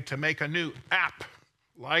 okay, to make a new app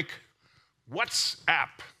like WhatsApp,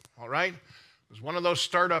 all right? It was one of those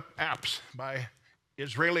startup apps by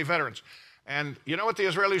Israeli veterans. And you know what the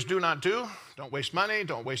Israelis do not do? Don't waste money,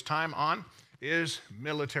 don't waste time on, is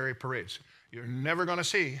military parades. You're never going to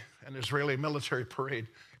see an Israeli military parade,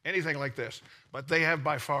 anything like this. But they have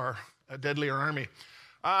by far a deadlier army.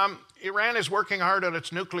 Iran is working hard on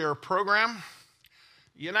its nuclear program.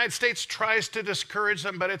 The United States tries to discourage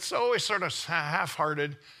them, but it's always sort of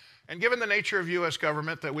half-hearted. And given the nature of U.S.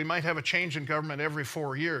 government, that we might have a change in government every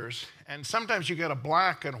 4 years, and sometimes you get a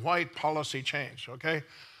black and white policy change, okay?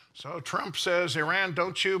 So Trump says, Iran,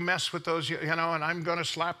 don't you mess with those, and I'm going to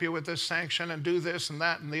slap you with this sanction and do this and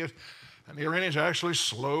that, and the Iranians actually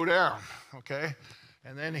slow down, okay?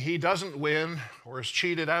 And then he doesn't win or is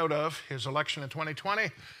cheated out of his election in 2020.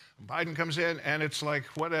 Biden comes in and it's like,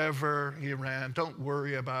 whatever, Iran, don't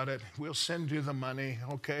worry about it. We'll send you the money,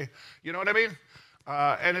 okay? You know what I mean?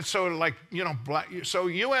 And it's so like, so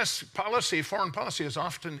U.S. policy, foreign policy is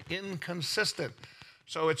often inconsistent.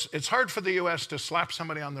 So it's hard for the U.S. to slap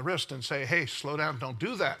somebody on the wrist and say, hey, slow down, don't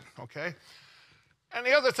do that, okay? And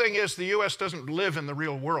the other thing is the U.S. doesn't live in the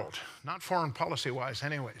real world, not foreign policy-wise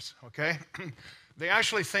anyways, okay? They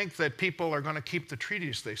actually think that people are going to keep the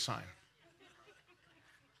treaties they sign.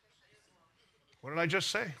 What did I just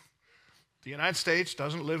say? The United States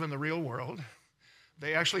doesn't live in the real world.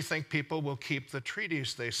 They actually think people will keep the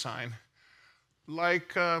treaties they sign.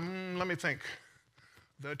 Like, let me think.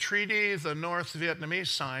 The treaty the North Vietnamese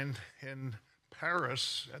signed in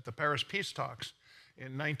Paris at the Paris peace talks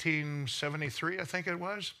in 1973, I think it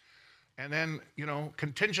was. And then,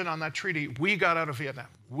 contingent on that treaty, we got out of Vietnam.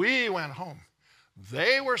 We went home.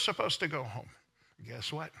 They were supposed to go home.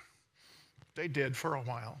 Guess what? They did for a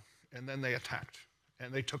while, and then they attacked,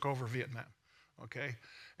 and they took over Vietnam, okay?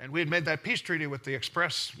 And we had made that peace treaty with the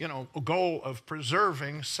express, goal of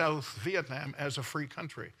preserving South Vietnam as a free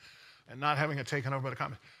country and not having it taken over by the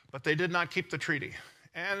communists. But they did not keep the treaty.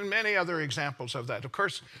 And many other examples of that. Of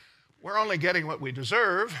course, we're only getting what we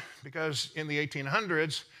deserve because in the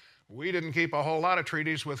 1800s, we didn't keep a whole lot of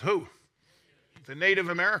treaties with who? The Native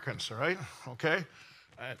Americans, right? Okay?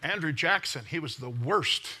 Andrew Jackson, he was the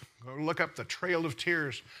worst. Go look up the Trail of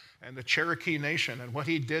Tears and the Cherokee Nation and what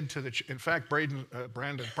he did to in fact,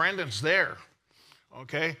 Brandon's there,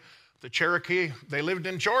 okay? The Cherokee, they lived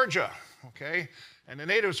in Georgia, okay? And the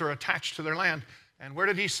natives were attached to their land. And where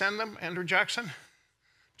did he send them, Andrew Jackson?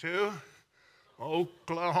 To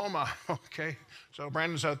Oklahoma, okay? So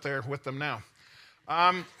Brandon's out there with them now.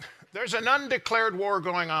 There's an undeclared war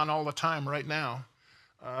going on all the time right now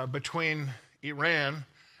between Iran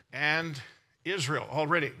and Israel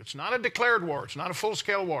already. It's not a declared war. It's not a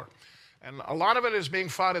full-scale war. And a lot of it is being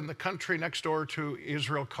fought in the country next door to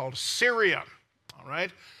Israel called Syria, all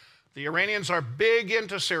right? The Iranians are big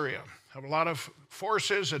into Syria, have a lot of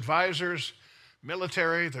forces, advisors,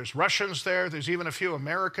 military. There's Russians there. There's even a few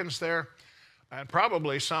Americans there, and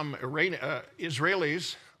probably some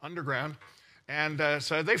Israelis underground. And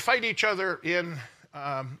so they fight each other in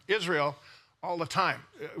Israel all the time.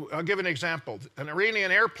 I'll give an example. An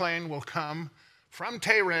Iranian airplane will come from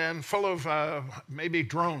Tehran full of maybe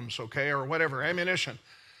drones, okay, or whatever, ammunition.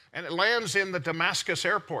 And it lands in the Damascus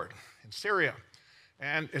airport in Syria.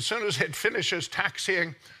 And as soon as it finishes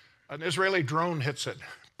taxiing, an Israeli drone hits it.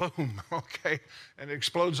 Boom, okay, and it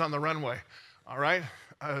explodes on the runway, all right?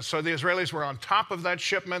 So the Israelis were on top of that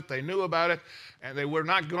shipment. They knew about it, and they were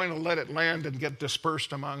not going to let it land and get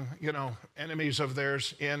dispersed among, enemies of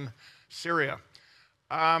theirs in Syria.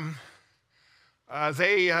 Now,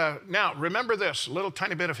 remember this, a little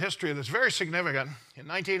tiny bit of history that's very significant. In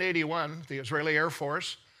 1981, the Israeli Air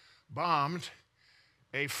Force bombed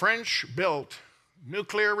a French-built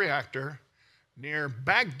nuclear reactor near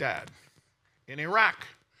Baghdad in Iraq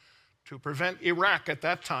to prevent Iraq at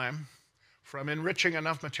that time from enriching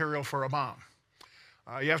enough material for a bomb.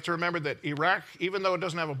 You have to remember that Iraq, even though it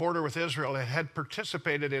doesn't have a border with Israel, it had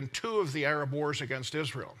participated in 2 of the Arab wars against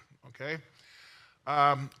Israel, okay?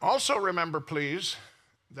 Also remember, please,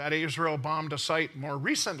 that Israel bombed a site more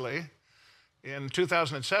recently in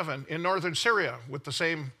 2007 in northern Syria with the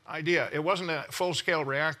same idea. It wasn't a full-scale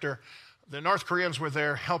reactor. The North Koreans were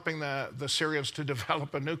there helping the Syrians to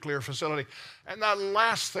develop a nuclear facility. And the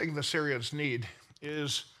last thing the Syrians need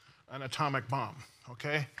is an atomic bomb,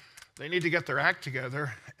 okay? They need to get their act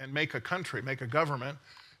together and make a country, make a government,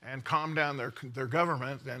 and calm down their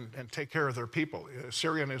government and take care of their people.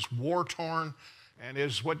 Syria is war-torn and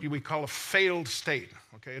is what we call a failed state,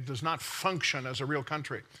 okay? It does not function as a real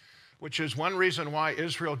country, which is one reason why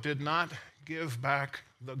Israel did not give back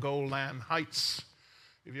the Golan Heights.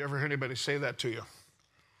 Have you ever heard anybody say that to you?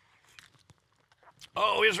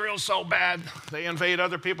 Oh, Israel's so bad. They invade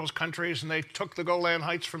other people's countries, and they took the Golan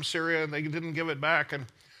Heights from Syria, and they didn't give it back, and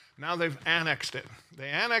now they've annexed it. They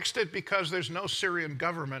annexed it because there's no Syrian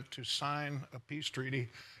government to sign a peace treaty,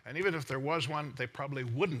 and even if there was one, they probably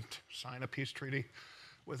wouldn't sign a peace treaty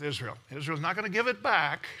with Israel. Israel's not going to give it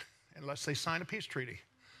back unless they sign a peace treaty,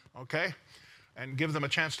 okay? And give them a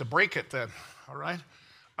chance to break it then, all right?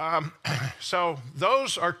 So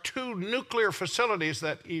those are 2 nuclear facilities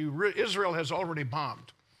that Israel has already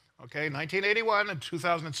bombed, okay? 1981 and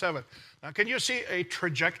 2007. Now, can you see a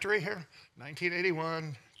trajectory here?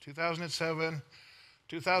 1981, 2007,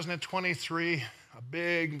 2023, a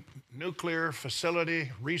big nuclear facility,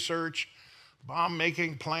 research,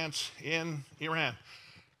 bomb-making plants in Iran.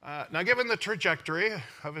 Now, given the trajectory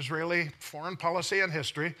of Israeli foreign policy and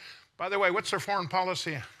history, by the way, what's their foreign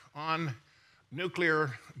policy on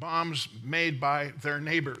nuclear bombs made by their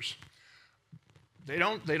neighbors? They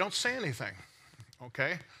don't say anything,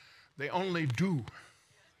 okay? They only do.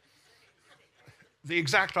 The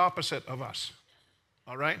exact opposite of us,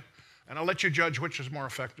 all right? And I'll let you judge which is more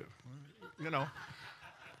effective.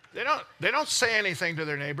 They don't say anything to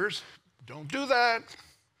their neighbors. Don't do that.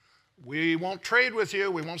 We won't trade with you.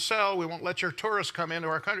 We won't sell. We won't let your tourists come into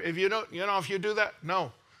our country. If you don't, if you do that,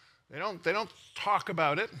 no. They don't talk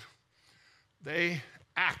about it. They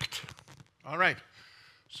act. All right.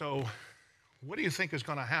 So what do you think is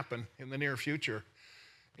going to happen in the near future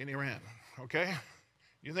in Iran? Okay?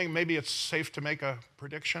 You think maybe it's safe to make a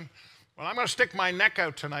prediction? Well, I'm going to stick my neck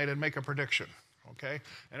out tonight and make a prediction. Okay?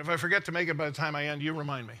 And if I forget to make it by the time I end, you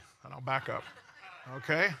remind me, and I'll back up.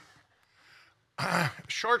 Okay?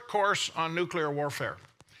 Short course on nuclear warfare.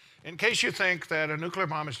 In case you think that a nuclear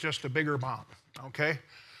bomb is just a bigger bomb, okay?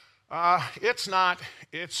 It's not.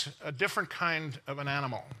 It's a different kind of an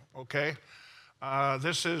animal, okay?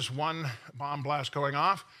 This is one bomb blast going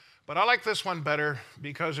off, but I like this one better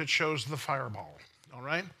because it shows the fireball, all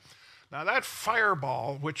right? Now that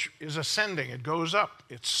fireball, which is ascending, it goes up.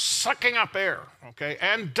 It's sucking up air, okay,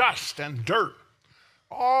 and dust and dirt,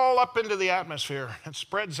 all up into the atmosphere and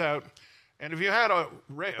spreads out. And if you had a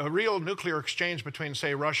real nuclear exchange between,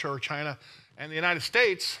 say, Russia or China and the United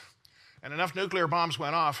States, and enough nuclear bombs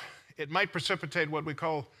went off, it might precipitate what we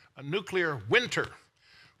call a nuclear winter,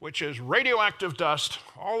 which is radioactive dust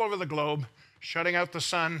all over the globe, shutting out the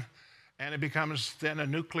sun, and it becomes then a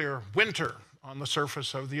nuclear winter on the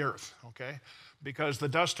surface of the earth, okay? Because the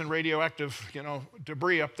dust and radioactive,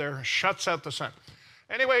 debris up there shuts out the sun.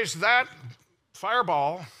 Anyways, that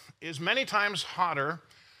fireball is many times hotter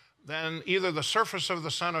than either the surface of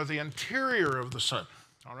the sun or the interior of the sun,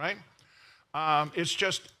 all right? It's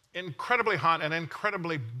just incredibly hot and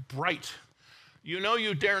incredibly bright.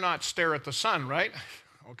 You dare not stare at the sun, right?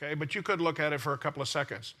 Okay, but you could look at it for a couple of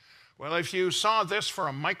seconds. Well, if you saw this for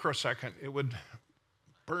a microsecond, it would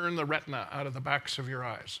burn the retina out of the backs of your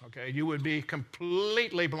eyes, okay? You would be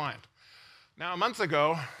completely blind. Now, a month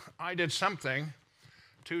ago, I did something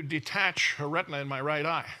to detach a retina in my right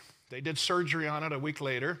eye. They did surgery on it a week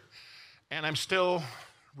later, and I'm still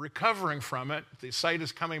recovering from it. The sight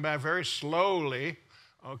is coming back very slowly,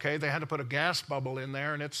 okay? They had to put a gas bubble in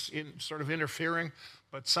there, and it's sort of interfering,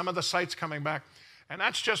 but some of the sight's coming back. And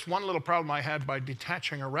that's just one little problem I had by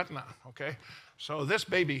detaching a retina, okay? So this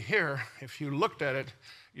baby here, if you looked at it,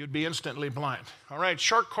 you'd be instantly blind. All right,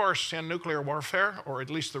 short course in nuclear warfare, or at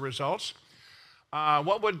least the results.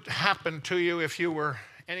 What would happen to you if you were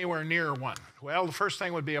anywhere near one? Well, the first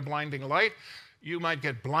thing would be a blinding light. You might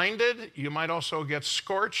get blinded. You might also get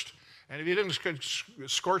scorched. And if you didn't get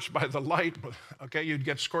scorched by the light, okay, you'd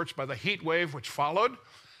get scorched by the heat wave, which followed,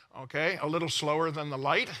 okay, a little slower than the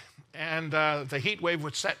light. And the heat wave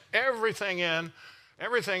would set everything in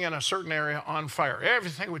a certain area on fire.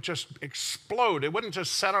 Everything would just explode. It wouldn't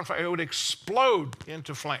just set on fire. It would explode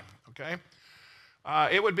into flame, okay?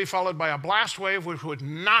 It would be followed by a blast wave, which would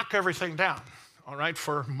knock everything down, all right,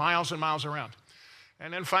 for miles and miles around.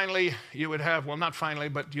 And then finally, you would have, well, not finally,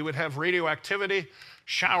 but you would have radioactivity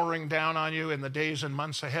showering down on you in the days and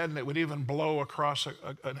months ahead, and it would even blow across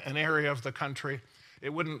an area of the country. It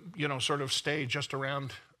wouldn't, sort of stay just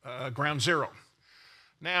around ground zero.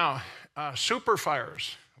 Now, super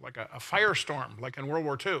fires, like a firestorm, like in World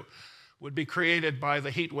War II, would be created by the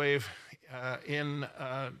heat wave in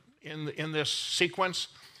this sequence,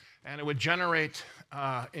 and it would generate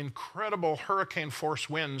incredible hurricane-force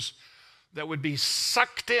winds that would be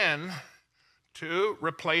sucked in to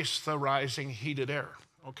replace the rising heated air,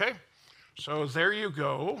 okay? So there you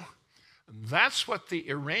go. That's what the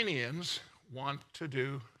Iranians want to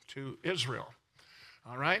do to Israel,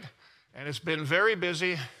 all right? And it's been very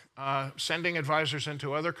busy sending advisors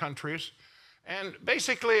into other countries. And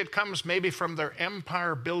basically it comes maybe from their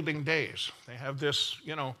empire building days. They have this,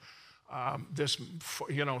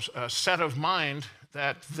 set of mind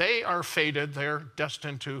that they are fated, they're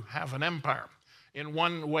destined to have an empire in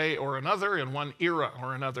one way or another, in one era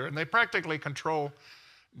or another. And they practically control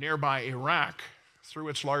nearby Iraq through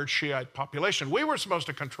its large Shiite population. We were supposed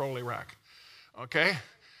to control Iraq, okay?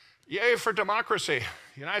 Yay for democracy.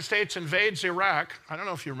 The United States invades Iraq. I don't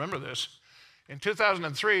know if you remember this. In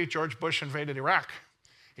 2003, George Bush invaded Iraq.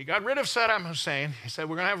 He got rid of Saddam Hussein. He said,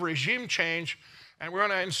 we're going to have regime change, and we're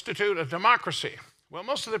going to institute a democracy. Well,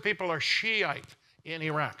 most of the people are Shiite in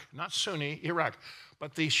Iraq, not Sunni, Iraq.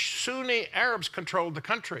 But the Sunni Arabs controlled the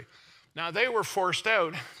country. Now, they were forced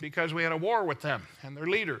out because we had a war with them and their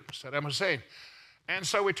leader, Saddam Hussein. And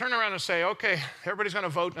so we turn around and say, okay, everybody's going to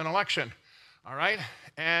vote in an election, all right?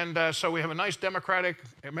 And so we have a nice democratic,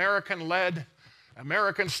 American-led,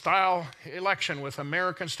 American-style election with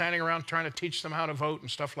Americans standing around trying to teach them how to vote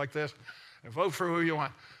and stuff like this. And vote for who you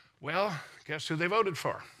want. Well, guess who they voted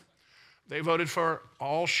for? They voted for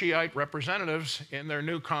all Shiite representatives in their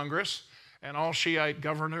new Congress, and all Shiite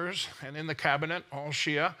governors, and in the cabinet, all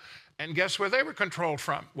Shia. And guess where they were controlled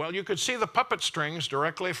from? Well, you could see the puppet strings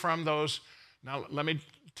directly from those. Now, let me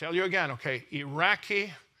tell you again, okay?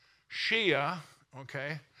 Iraqi Shia,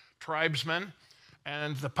 okay, tribesmen,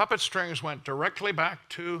 and the puppet strings went directly back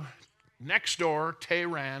to next door,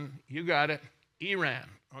 Tehran, you got it, Iran,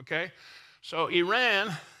 okay? So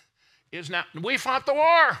Iran is now, we fought the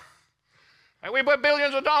war, and we put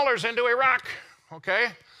billions of dollars into Iraq, okay?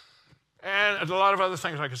 And a lot of other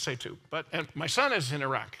things I could say too. And my son is in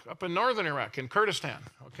Iraq, up in northern Iraq, in Kurdistan,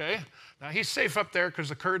 okay? Now he's safe up there because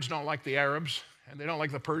the Kurds don't like the Arabs, and they don't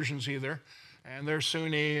like the Persians either, and they're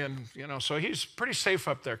Sunni, and so he's pretty safe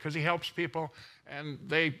up there because he helps people, and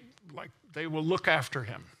they will look after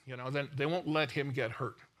him, then they won't let him get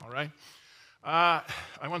hurt, all right? I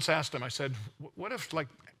once asked him, I said, what if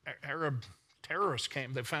Arab terrorists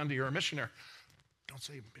came, they found you're a missionary? Don't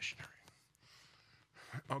say missionary.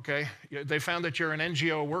 Okay, they found that you're an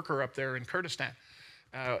NGO worker up there in Kurdistan,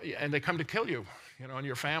 and they come to kill you, and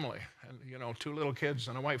your family, and 2 little kids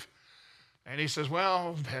and a wife. And he says,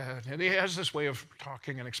 well, Dad, and he has this way of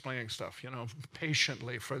talking and explaining stuff,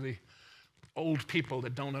 patiently for the old people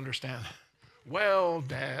that don't understand. Well,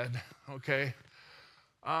 Dad, okay,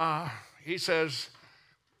 he says,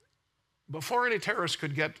 before any terrorists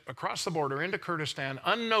could get across the border into Kurdistan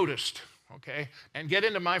unnoticed, okay, and get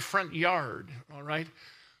into my front yard, all right,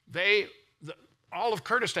 all of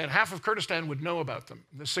Kurdistan, half of Kurdistan would know about them.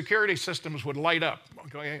 The security systems would light up,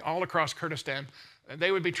 okay, all across Kurdistan, and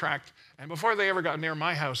they would be tracked. And before they ever got near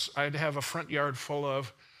my house, I'd have a front yard full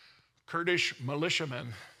of Kurdish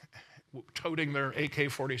militiamen toting their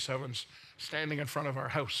AK-47s, standing in front of our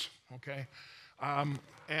house, okay?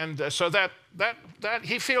 So that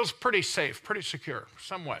he feels pretty safe, pretty secure,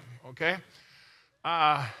 somewhat, okay?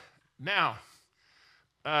 Now,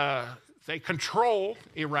 they control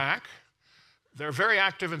Iraq. They're very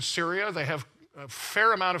active in Syria. They have a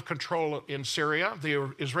fair amount of control in Syria. The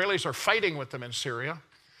Israelis are fighting with them in Syria.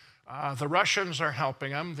 The Russians are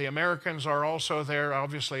helping them. The Americans are also there,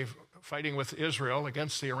 obviously, fighting with Israel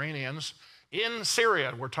against the Iranians. In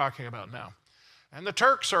Syria, we're talking about now. And the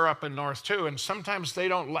Turks are up in north, too, and sometimes they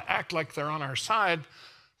don't act like they're on our side,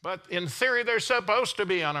 but in theory, they're supposed to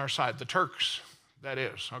be on our side, the Turks, that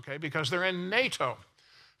is, okay, because they're in NATO.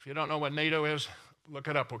 If you don't know what NATO is, look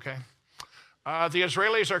it up, okay? The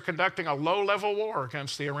Israelis are conducting a low-level war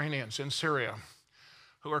against the Iranians in Syria,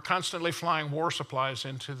 who are constantly flying war supplies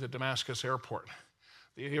into the Damascus airport.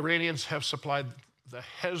 The Iranians have supplied the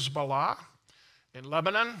Hezbollah in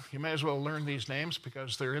Lebanon. You may as well learn these names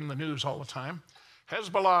because they're in the news all the time.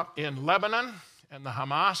 Hezbollah in Lebanon and the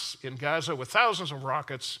Hamas in Gaza with thousands of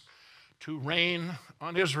rockets to rain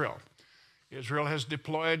on Israel. Israel has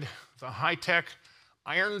deployed the high-tech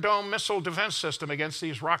Iron Dome missile defense system against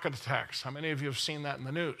these rocket attacks. How many of you have seen that in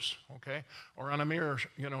the news, okay? Or on Amir,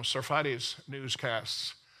 Sarfati's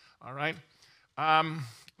newscasts, all right?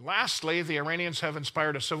 Lastly, the Iranians have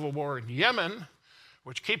inspired a civil war in Yemen,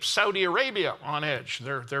 which keeps Saudi Arabia on edge,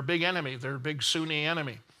 their big enemy, their big Sunni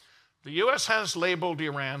enemy. The U.S. has labeled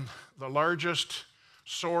Iran the largest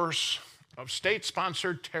source of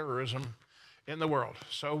state-sponsored terrorism in the world.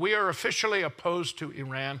 So we are officially opposed to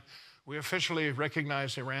Iran. We officially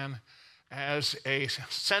recognize Iran as a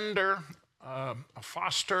sender, a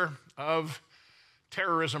foster of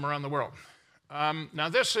terrorism around the world. Now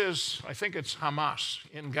this is, I think it's Hamas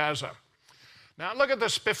in Gaza. Now look at the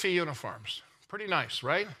spiffy uniforms. Pretty nice,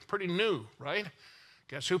 right? Pretty new, right?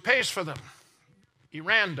 Guess who pays for them?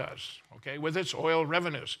 Iran does, okay, with its oil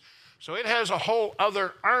revenues. So it has a whole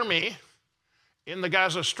other army in the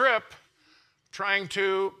Gaza Strip trying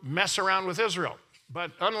to mess around with Israel.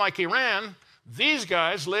 But unlike Iran, these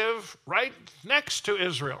guys live right next to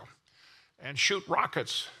Israel and shoot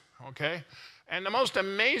rockets, okay? And the most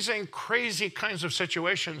amazing, crazy kinds of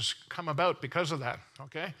situations come about because of that,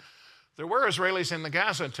 okay? There were Israelis in the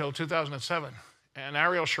Gaza until 2007, and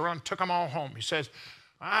Ariel Sharon took them all home. He said,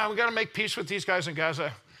 we got to make peace with these guys in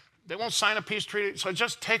Gaza. They won't sign a peace treaty, so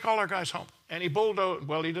just take all our guys home. And he bulldozed,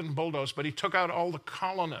 well, he didn't bulldoze, but he took out all the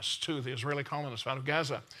colonists, too, the Israeli colonists out of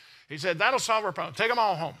Gaza. He said, that'll solve our problem. Take them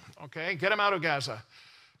all home, okay? Get them out of Gaza.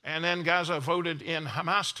 And then Gaza voted in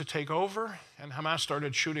Hamas to take over, and Hamas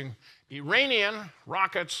started shooting Iranian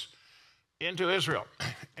rockets into Israel.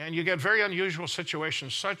 And you get very unusual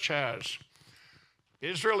situations, such as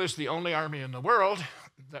Israel is the only army in the world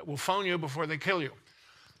that will phone you before they kill you.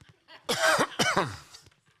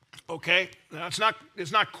 Okay, now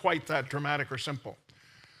it's not quite that dramatic or simple.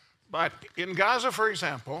 But in Gaza, for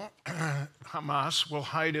example, Hamas will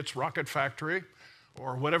hide its rocket factory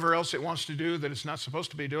or whatever else it wants to do that it's not supposed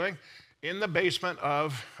to be doing in the basement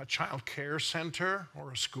of a child care center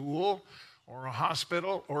or a school or a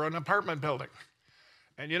hospital or an apartment building.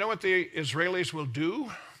 And you know what the Israelis will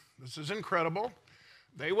do? This is incredible.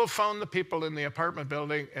 They will phone the people in the apartment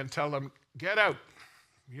building and tell them, get out.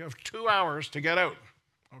 You have 2 hours to get out,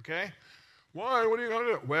 okay? Why? What are you going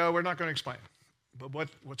to do? Well, we're not going to explain. But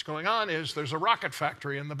what's going on is there's a rocket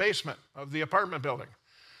factory in the basement of the apartment building.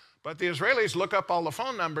 But the Israelis look up all the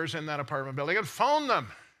phone numbers in that apartment building and phone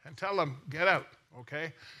them and tell them, get out,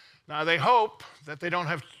 okay? Now, they hope that they don't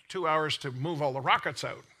have 2 hours to move all the rockets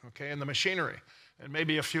out, okay, and the machinery, and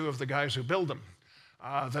maybe a few of the guys who build them,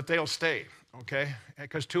 that they'll stay, okay?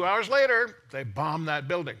 Because 2 hours later, they bomb that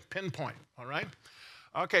building, pinpoint, all right?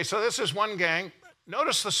 Okay, so this is one gang.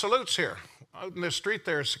 Notice the salutes here. Out in the street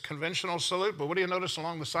there, it's a conventional salute, but what do you notice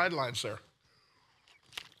along the sidelines there?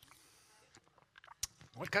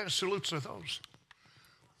 What kind of salutes are those?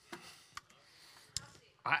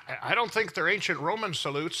 I don't think they're ancient Roman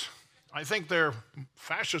salutes. I think they're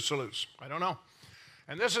fascist salutes. I don't know.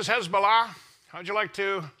 And this is Hezbollah. How'd you like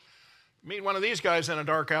to meet one of these guys in a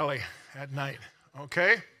dark alley at night?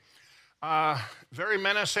 Okay? Very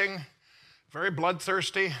menacing, very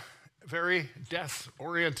bloodthirsty, very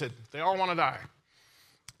death-oriented. They all want to die.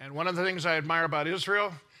 And one of the things I admire about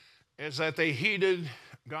Israel is that they heeded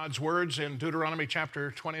God's words in Deuteronomy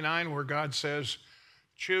chapter 29, where God says,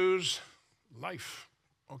 choose life,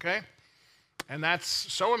 okay? And that's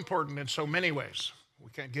so important in so many ways.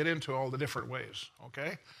 We can't get into all the different ways,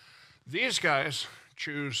 okay? These guys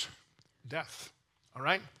choose death, all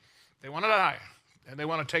right? They want to die, and they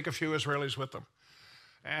want to take a few Israelis with them.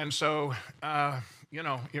 And so,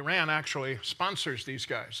 Iran actually sponsors these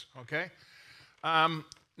guys, okay?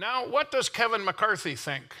 Now, what does Kevin McCarthy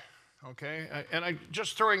think? Okay, and I'm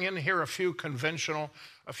just throwing in here a few conventional,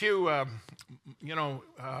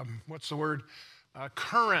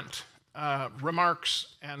 current remarks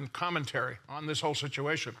and commentary on this whole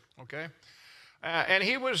situation, okay? And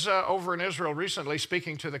he was over in Israel recently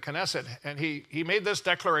speaking to the Knesset, and he made this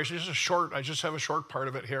declaration. I just have a short part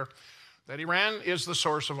of it here, that Iran is the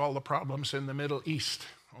source of all the problems in the Middle East,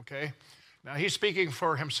 okay? Now, he's speaking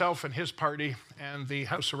for himself and his party and the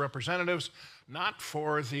House of Representatives, not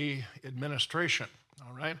for the administration,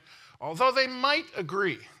 all right? Although they might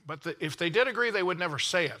agree, but if they did agree, they would never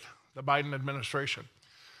say it, the Biden administration.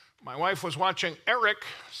 My wife was watching Eric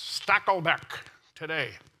Stakelbeck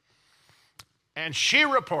today, and he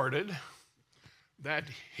reported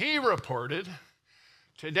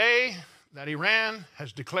today that Iran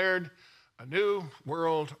has declared a new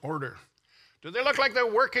world order. Do they look like they're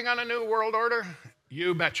working on a new world order?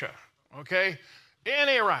 You betcha, okay? In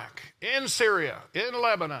Iraq, in Syria, in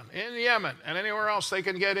Lebanon, in Yemen, and anywhere else they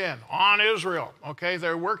can get in, on Israel, okay?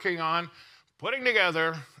 They're working on putting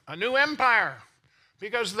together a new empire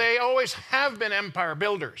because they always have been empire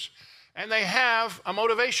builders. And they have a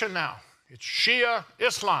motivation now. It's Shia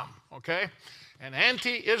Islam, okay? And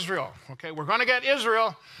anti-Israel, okay? We're going to get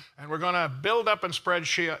Israel, and we're going to build up and spread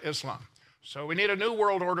Shia Islam. So we need a new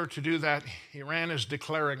world order to do that. Iran is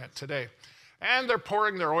declaring it today. And they're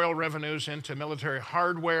pouring their oil revenues into military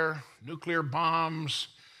hardware, nuclear bombs,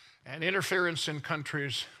 and interference in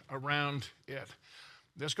countries around it.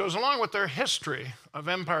 This goes along with their history of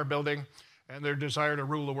empire building and their desire to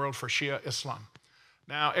rule the world for Shia Islam.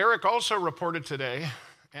 Now, Eric also reported today,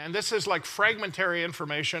 and this is like fragmentary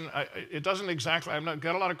information. It doesn't exactly, I've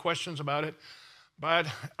got a lot of questions about it, but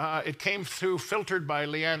it came through, filtered by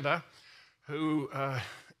Leanda, who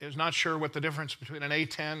is not sure what the difference between an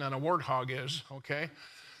A10 and a warthog is, okay?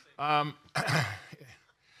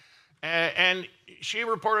 And he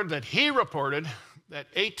reported that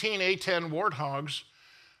 18 A10 warthogs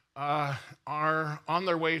are on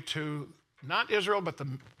their way to not Israel, but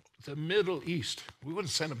the Middle East. We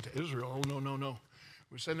wouldn't send them to Israel. Oh, no.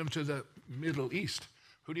 We send them to the Middle East.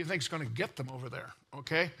 Who do you think is going to get them over there,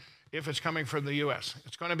 okay? If it's coming from the U.S.,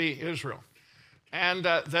 it's going to be Israel. And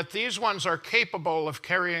that these ones are capable of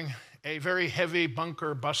carrying a very heavy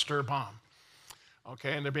bunker buster bomb.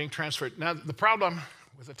 Okay, and they're being transferred. Now, the problem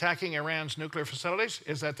with attacking Iran's nuclear facilities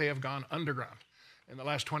is that they have gone underground in the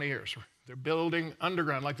last 20 years. They're building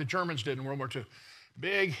underground like the Germans did in World War II.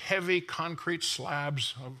 Big, heavy concrete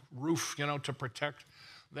slabs of roof, to protect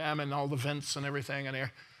them and all the vents and everything in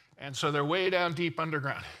there. And so they're way down deep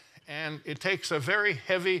underground. And it takes a very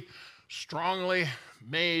heavy, strongly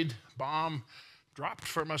made bomb dropped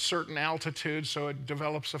from a certain altitude, so it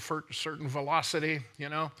develops a certain velocity,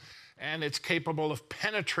 and it's capable of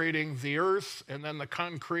penetrating the earth and then the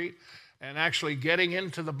concrete and actually getting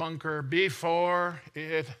into the bunker before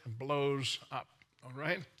it blows up, all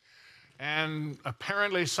right? And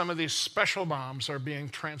apparently some of these special bombs are being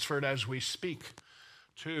transferred as we speak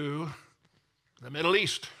to the Middle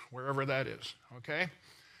East, wherever that is, okay?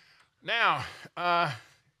 Now,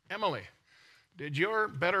 Emily, did your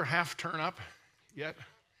better half turn up yet?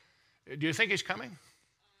 Do you think he's coming?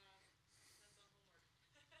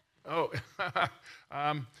 Oh,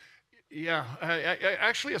 yeah.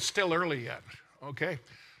 Actually, it's still early yet, okay?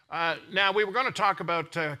 Now, we were going to talk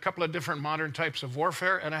about a couple of different modern types of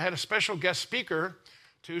warfare, and I had a special guest speaker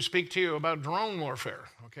to speak to you about drone warfare,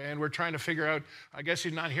 okay? And we're trying to figure out, I guess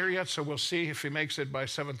he's not here yet, so we'll see if he makes it by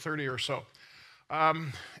 7:30 or so.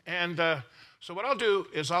 So what I'll do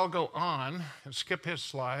is I'll go on and skip his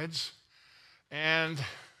slides, and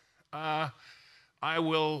I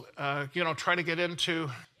will, try to get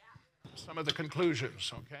into some of the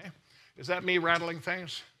conclusions, okay? Is that me rattling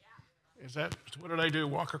things? Yeah. Is that, what did I do,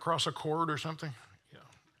 walk across a cord or something?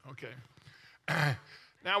 Yeah, okay.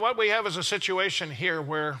 Now what we have is a situation here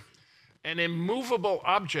where an immovable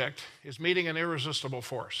object is meeting an irresistible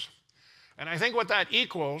force. And I think what that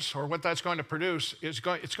equals, or what that's going to produce, is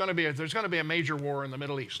there's going to be a major war in the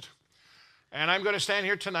Middle East. And I'm going to stand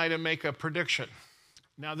here tonight and make a prediction.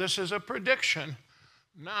 Now this is a prediction,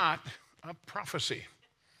 not a prophecy.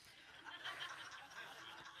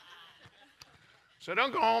 So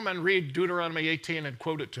don't go home and read Deuteronomy 18 and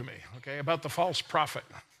quote it to me, okay, about the false prophet,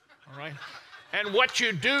 all right? And what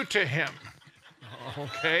you do to him,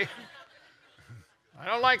 okay? I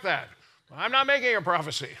don't like that. I'm not making a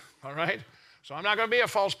prophecy, all right? So I'm not going to be a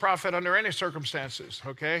false prophet under any circumstances,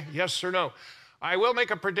 okay? Yes or no? I will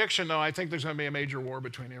make a prediction, though. I think there's going to be a major war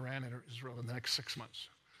between Iran and Israel in the next 6 months.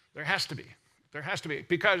 There has to be. There has to be,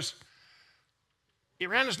 because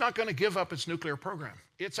Iran is not going to give up its nuclear program.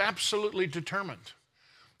 It's absolutely determined.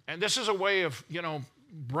 And this is a way of,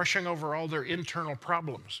 brushing over all their internal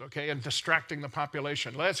problems, okay, and distracting the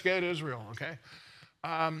population. Let's get Israel, okay?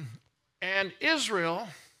 And Israel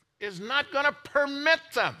is not going to permit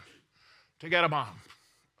them to get a bomb,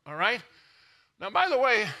 all right? Now, by the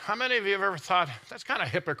way, how many of you have ever thought, that's kind of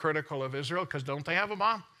hypocritical of Israel, because don't they have a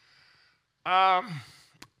bomb?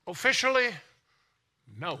 Officially,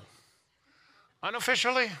 no.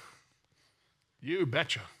 Unofficially, you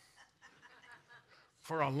betcha.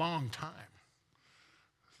 For a long time,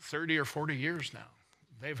 30 or 40 years now,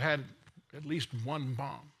 they've had at least one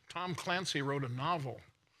bomb. Tom Clancy wrote a novel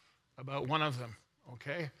about one of them,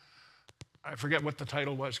 okay? I forget what the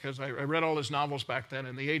title was, because I read all his novels back then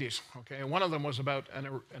in the 80s, okay? And one of them was about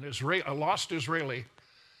a lost Israeli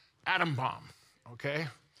atom bomb, okay?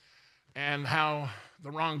 And how the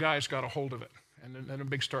wrong guys got a hold of it, and a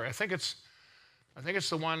big story. I think it's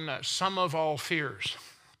the one, Sum of All Fears.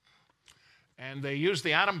 And they used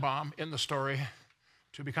the atom bomb in the story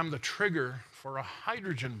to become the trigger for a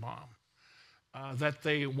hydrogen bomb that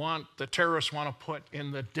the terrorists want to put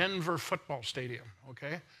in the Denver football stadium,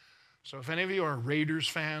 okay? So if any of you are Raiders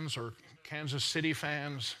fans or Kansas City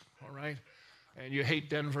fans, all right, and you hate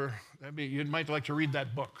Denver, you might like to read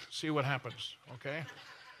that book, see what happens, okay?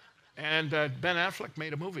 And Ben Affleck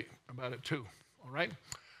made a movie about it too, all right?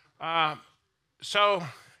 So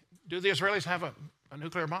do the Israelis have a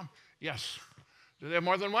nuclear bomb? Yes. Do they have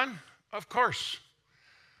more than one? Of course.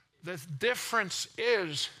 The difference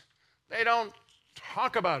is they don't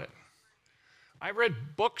talk about it. I read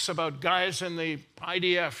books about guys in the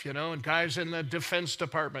IDF, and guys in the Defense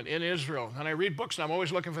Department in Israel. And I read books, and I'm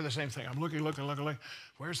always looking for the same thing. I'm looking.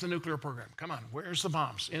 Where's the nuclear program? Come on, where's the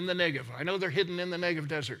bombs? In the Negev. I know they're hidden in the Negev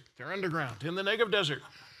desert. They're underground in the Negev desert.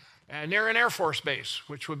 Near an Air Force base,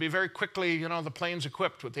 which would be very quickly, the planes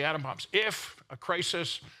equipped with the atom bombs, if a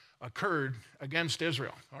crisis occurred against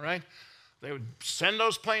Israel, all right? They would send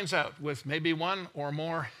those planes out with maybe one or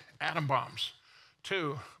more atom bombs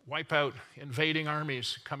to wipe out invading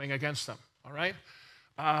armies coming against them, all right?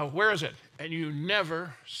 Where is it? And you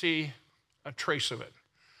never see a trace of it.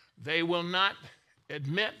 They will not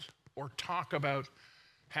admit or talk about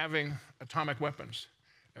having atomic weapons.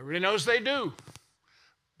 Everybody knows they do,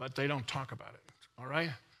 but they don't talk about it, all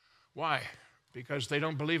right? Why? Because they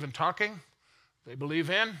don't believe in talking, they believe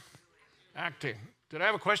in acting. Did I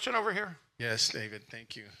have a question over here? Yes, David,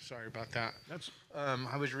 thank you. Sorry about that.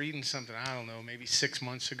 I was reading something, I don't know, maybe 6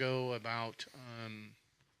 months ago about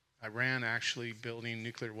Iran actually building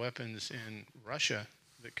nuclear weapons in Russia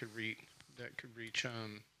that could reach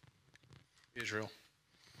Israel.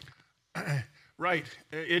 Right.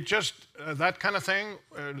 It just, that kind of thing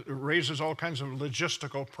raises all kinds of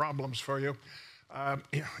logistical problems for you.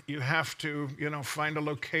 You have to, find a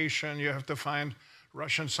location. You have to find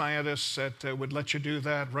Russian scientists that would let you do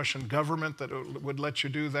that, Russian government that would let you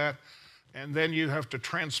do that. and then you have to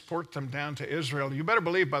transport them down to Israel. You better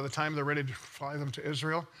believe by the time they're ready to fly them to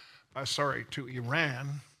to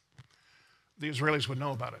Iran, the Israelis would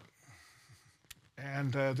know about it.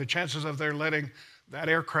 And the chances of their letting that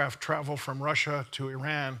aircraft travel from Russia to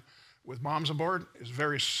Iran with bombs aboard is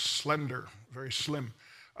very slender, very slim.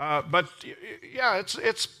 But yeah,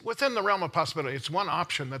 it's within the realm of possibility. It's one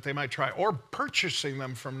option that they might try, or purchasing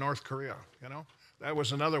them from North Korea, you know? That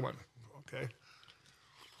was another one, okay?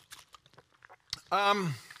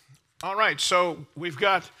 All right, so we've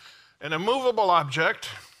got an immovable object,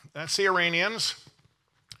 that's the Iranians,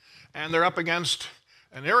 and they're up against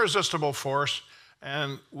an irresistible force,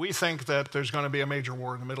 and we think that there's going to be a major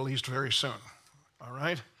war in the Middle East very soon, all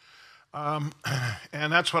right?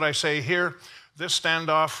 And that's what I say here. This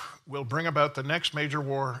standoff will bring about the next major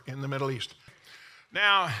war in the Middle East.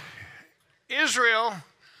 Now, Israel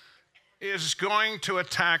is going to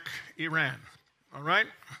attack Iran, all right?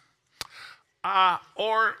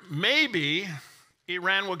 Or maybe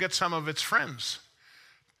Iran will get some of its friends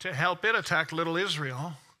to help it attack little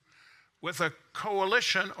Israel with a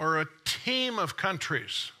coalition or a team of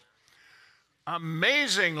countries.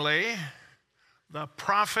 Amazingly, the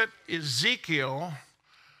prophet Ezekiel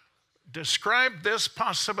described this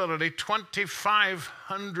possibility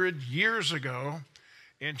 2,500 years ago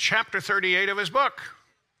in chapter 38 of his book.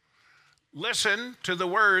 Listen to the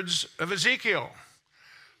words of Ezekiel.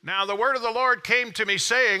 Now the word of the Lord came to me,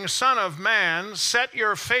 saying, Son of man, set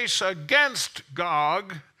your face against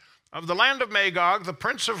Gog of the land of Magog, the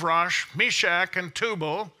prince of Rosh, Meshach, and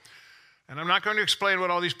Tubal. And I'm not going to explain what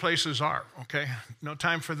all these places are, okay? No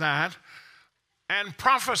time for that. And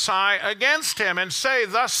prophesy against him, and say,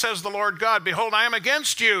 Thus says the Lord God, Behold, I am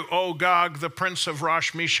against you, O Gog, the prince of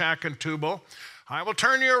Rosh, Meshach, and Tubal. I will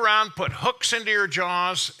turn you around, put hooks into your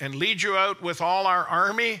jaws, and lead you out with all our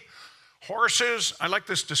army, horses, I like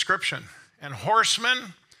this description, and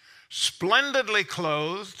horsemen, splendidly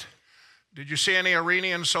clothed. Did you see any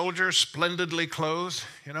Iranian soldiers splendidly clothed,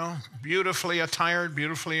 you know, beautifully attired,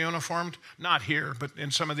 beautifully uniformed? Not here, but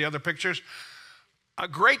in some of the other pictures. A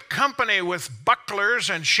great company with bucklers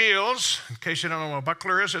and shields. In case you don't know what a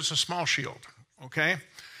buckler is, it's a small shield, okay?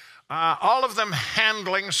 All of them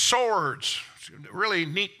handling swords. Really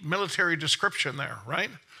neat military description there, right?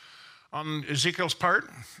 On Ezekiel's part.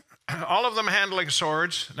 All of them handling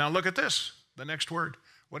swords. Now look at this, the next word.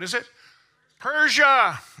 What is it?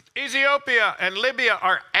 Persia, Ethiopia, and Libya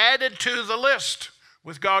are added to the list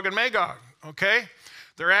with Gog and Magog, okay?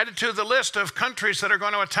 They're added to the list of countries that are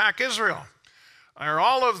going to attack Israel. Are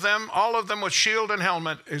all of them with shield and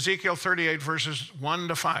helmet, Ezekiel 38, verses 1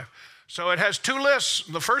 to 5. So it has two lists.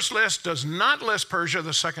 The first list does not list Persia,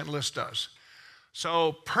 the second list does.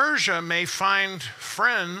 So Persia may find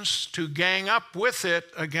friends to gang up with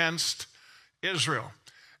it against Israel.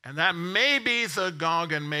 And that may be the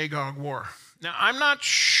Gog and Magog war. Now, I'm not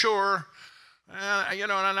sure,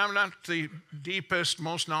 and I'm not the deepest,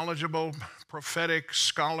 most knowledgeable prophetic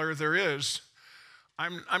scholar there is.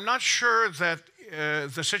 I'm not sure that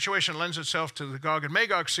the situation lends itself to the Gog and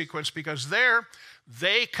Magog sequence, because there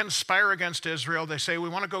they conspire against Israel. They say, we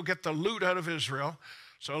want to go get the loot out of Israel.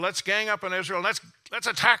 So let's gang up on Israel. Let's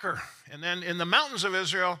attack her. And then in the mountains of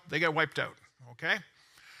Israel, they get wiped out, okay?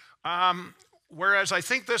 Whereas I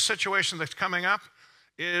think this situation that's coming up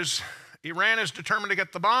is Iran is determined to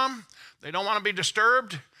get the bomb. They don't want to be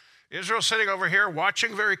disturbed. Israel's sitting over here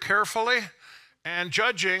watching very carefully and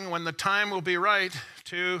judging when the time will be right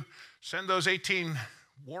to send those 18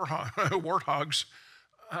 warthogs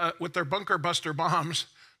with their bunker buster bombs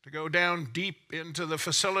to go down deep into the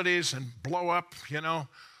facilities and blow up,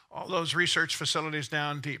 all those research facilities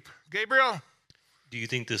down deep. Gabriel? Do you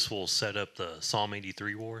think this will set up the Psalm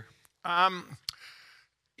 83 war?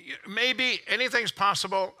 Maybe. Anything's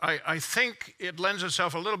possible. I think it lends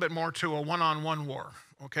itself a little bit more to a one-on-one war,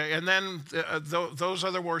 okay? And then those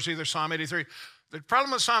other wars, either Psalm 83. The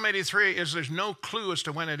problem with Psalm 83 is there's no clue as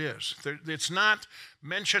to when it is. It's not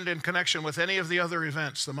mentioned in connection with any of the other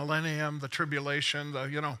events, the millennium, the tribulation,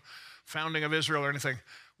 the founding of Israel or anything.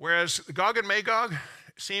 Whereas Gog and Magog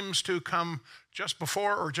seems to come just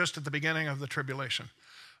before or just at the beginning of the tribulation.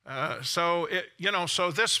 So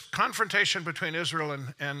this confrontation between Israel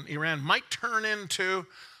and Iran might turn into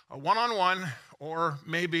a one-on-one or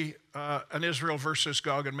maybe an Israel versus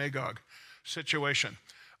Gog and Magog situation.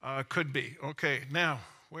 Could be. Okay, now,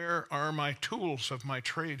 where are my tools of my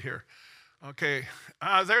trade here? Okay,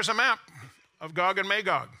 there's a map of Gog and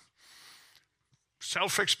Magog.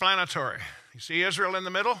 Self-explanatory. You see Israel in the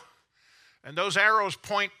middle? And those arrows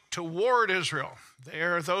point toward Israel. They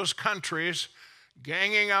are those countries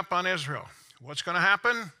ganging up on Israel. What's going to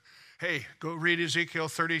happen? Hey, go read Ezekiel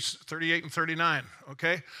 30, 38 and 39,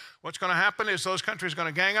 okay? What's going to happen is those countries are going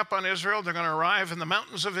to gang up on Israel. They're going to arrive in the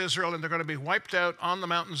mountains of Israel, and they're going to be wiped out on the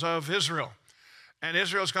mountains of Israel. And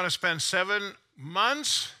Israel's going to spend 7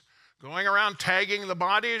 months going around tagging the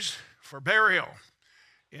bodies for burial.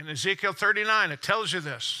 In Ezekiel 39, it tells you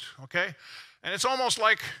this, okay? And it's almost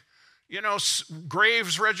like,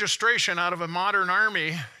 graves registration out of a modern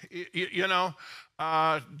army,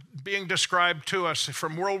 being described to us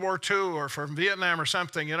from World War II or from Vietnam or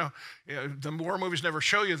something. The war movies never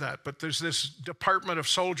show you that, but there's this department of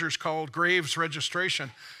soldiers called graves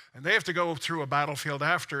registration, and they have to go through a battlefield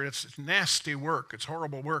after. It's nasty work. It's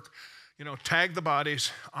horrible work. Tag the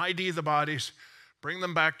bodies, ID the bodies, bring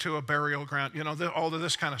them back to a burial ground, all of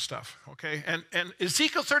this kind of stuff, okay? And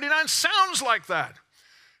Ezekiel 39 sounds like that.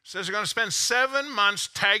 It says they're going to spend 7 months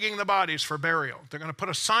tagging the bodies for burial. They're going to put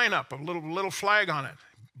a sign up, a little flag on it,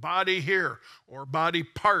 body here or body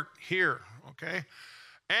part here, okay?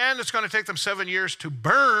 And it's going to take them 7 years to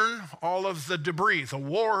burn all of the debris, the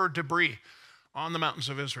war debris, on the mountains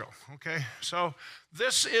of Israel, okay? So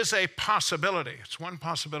this is a possibility. It's one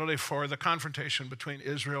possibility for the confrontation between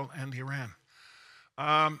Israel and Iran.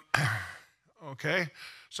 Okay,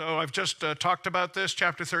 so I've just talked about this.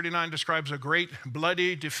 Chapter 39 describes a great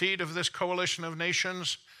bloody defeat of this coalition of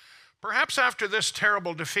nations. Perhaps after this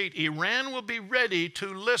terrible defeat, Iran will be ready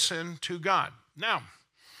to listen to God. Now,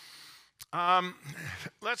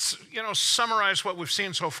 let's summarize what we've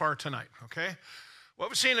seen so far tonight, okay? What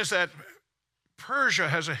we've seen is that Persia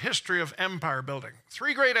has a history of empire building.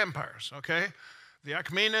 3 great empires, okay? The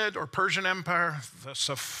Achaemenid or Persian Empire, the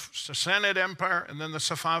Sassanid Empire, and then the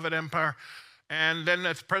Safavid Empire. And then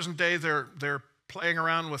at the present day, they're playing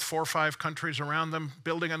around with 4 or 5 countries around them,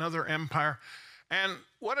 building another empire. And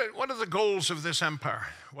what are the goals of this empire?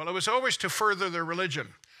 Well, it was always to further their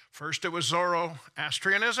religion. First, it was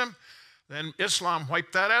Zoroastrianism. Then Islam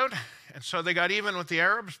wiped that out. And so they got even with the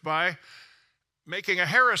Arabs by making a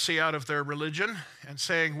heresy out of their religion and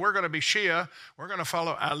saying, we're going to be Shia, we're going to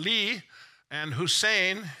follow Ali and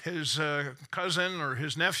Hussein, his cousin or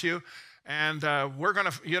his nephew, and we're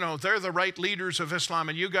going to, they're the right leaders of Islam,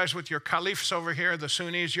 and you guys with your caliphs over here, the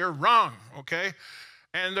Sunnis, you're wrong, okay?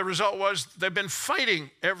 And the result was they've been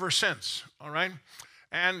fighting ever since, all right?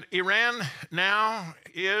 And Iran now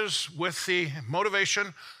is, with the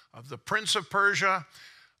motivation of the Prince of Persia,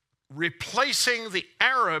 replacing the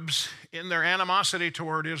Arabs in their animosity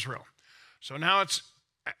toward Israel. So now it's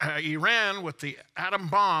Iran with the atom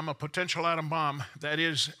bomb, a potential atom bomb, that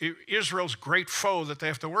is Israel's great foe that they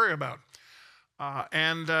have to worry about.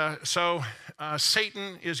 So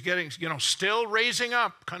Satan is getting, still raising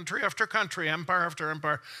up country after country, empire after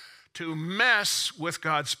empire, to mess with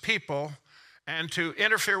God's people and to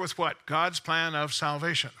interfere with what? God's plan of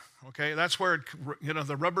salvation. Okay, that's where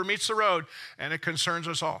the rubber meets the road, and it concerns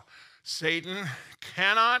us all. Satan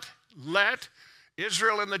cannot let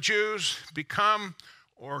Israel and the Jews become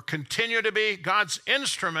or continue to be God's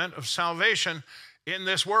instrument of salvation in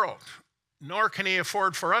this world, nor can he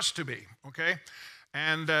afford for us to be, okay?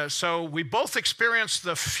 And so we both experienced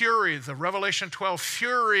the fury, the Revelation 12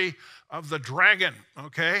 fury of the dragon,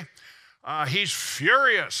 okay? He's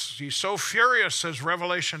furious. He's so furious, says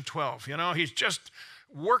Revelation 12. He's just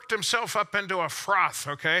worked himself up into a froth,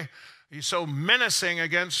 okay? He's so menacing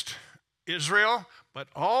against Israel, but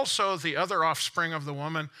also the other offspring of the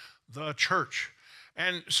woman, the church.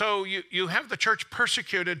 And so you have the church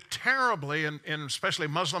persecuted terribly in especially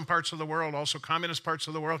Muslim parts of the world, also communist parts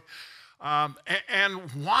of the world. And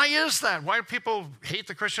why is that? Why do people hate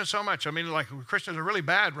the Christians so much? I mean, like, Christians are really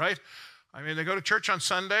bad, right? I mean, they go to church on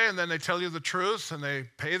Sunday and then they tell you the truth and they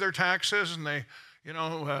pay their taxes and they,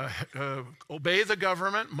 obey the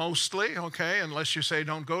government mostly, okay? Unless you say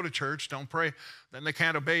don't go to church, don't pray, then they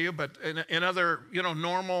can't obey you. But in other,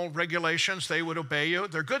 normal regulations, they would obey you.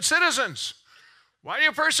 They're good citizens. Why are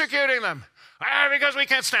you persecuting them? Because we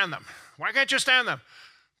can't stand them. Why can't you stand them?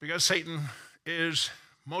 Because Satan is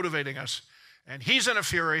motivating us, and he's in a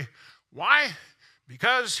fury. Why?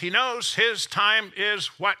 Because he knows his time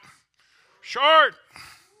is what? Short.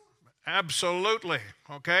 Absolutely,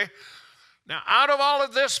 okay? Now, out of all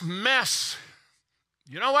of this mess,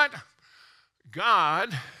 you know what?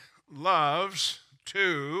 God loves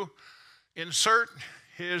to insert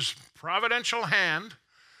his providential hand.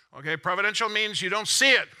 Okay, providential means you don't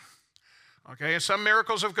see it. Okay, some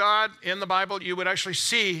miracles of God in the Bible, you would actually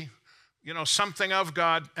see, something of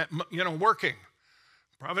God, working.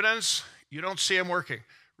 Providence, you don't see him working.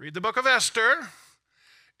 Read the book of Esther.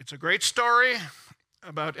 It's a great story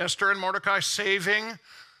about Esther and Mordecai saving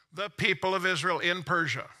the people of Israel in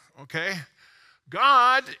Persia, okay?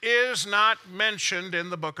 God is not mentioned in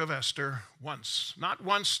the book of Esther once. Not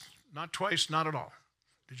once, not twice, not at all.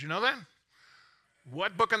 Did you know that?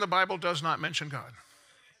 What book in the Bible does not mention God?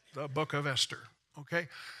 The book of Esther, okay?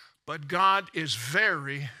 But God is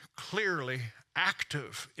very clearly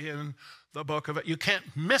active in the book of it. You can't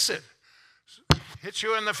miss it. Hits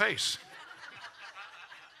you in the face.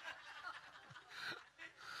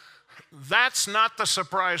 That's not the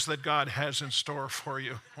surprise that God has in store for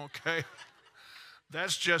you, okay?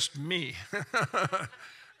 That's just me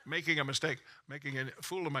making a mistake, making a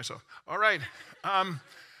fool of myself. All right.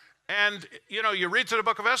 And, you read through the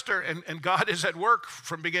book of Esther, and God is at work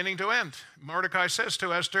from beginning to end. Mordecai says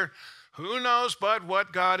to Esther, who knows but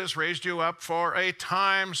what God has raised you up for a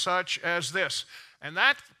time such as this? And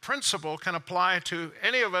that principle can apply to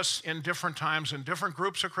any of us in different times, in different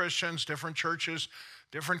groups of Christians, different churches,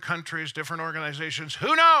 different countries, different organizations.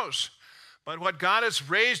 Who knows? But what God has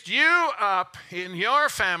raised you up in your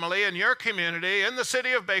family, in your community, in the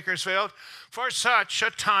city of Bakersfield for such a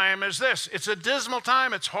time as this. It's a dismal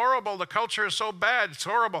time. It's horrible. The culture is so bad. It's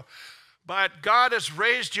horrible. But God has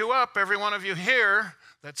raised you up, every one of you here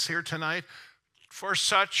that's here tonight, for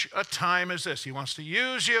such a time as this. He wants to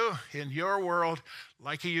use you in your world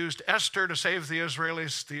like he used Esther to save the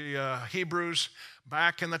Israelis, the Hebrews,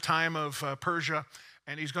 back in the time of Persia.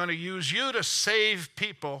 And he's going to use you to save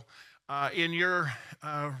people in your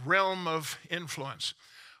realm of influence.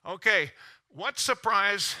 Okay, what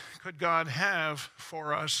surprise could God have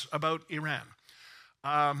for us about Iran?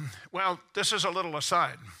 Well, this is a little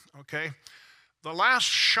aside, okay? The last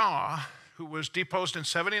Shah, who was deposed in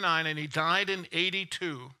 79 and he died in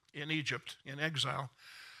 82 in Egypt in exile,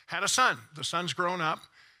 had a son. The son's grown up.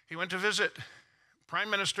 He went to visit Prime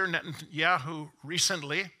Minister Netanyahu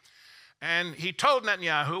recently, and he told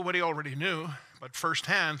Netanyahu what he already knew, but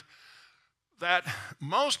firsthand, that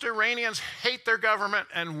most Iranians hate their government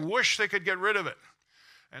and wish they could get rid of it.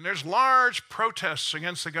 And there's large protests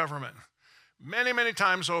against the government, many, many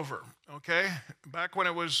times over, okay? Back when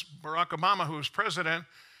it was Barack Obama who was president,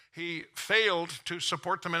 he failed to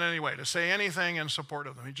support them in any way, to say anything in support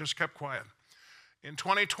of them. He just kept quiet. In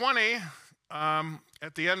 2020,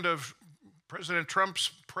 at the end of President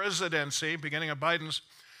Trump's presidency, beginning of Biden's,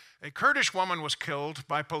 a Kurdish woman was killed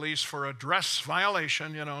by police for a dress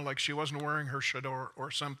violation, like she wasn't wearing her chador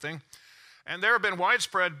or something. And there have been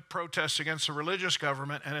widespread protests against the religious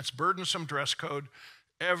government and its burdensome dress code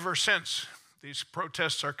ever since. These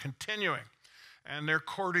protests are continuing, and they're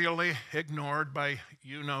cordially ignored by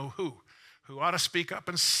you-know-who ought to speak up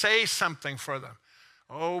and say something for them.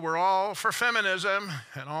 Oh, we're all for feminism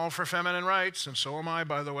and all for feminine rights, and so am I,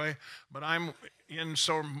 by the way, but I'm in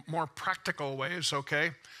some more practical ways,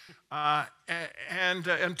 okay? And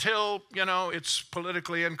until, it's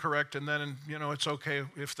politically incorrect, and then, it's okay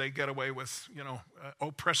if they get away with,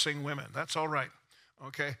 oppressing women. That's all right,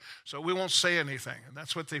 okay? So we won't say anything, and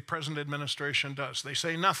that's what the present administration does. They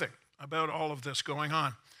say nothing about all of this going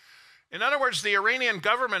on. In other words, the Iranian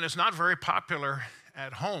government is not very popular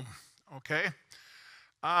at home, okay?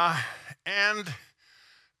 And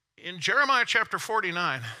in Jeremiah chapter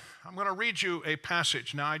 49, I'm going to read you a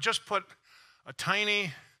passage. Now, I just put a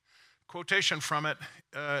tiny quotation from it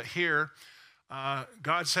here.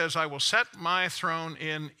 God says, I will set my throne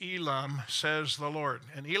in Elam, says the Lord.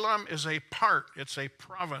 And Elam is it's a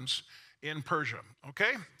province in Persia,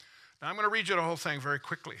 okay? Now, I'm going to read you the whole thing very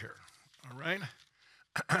quickly here, all right?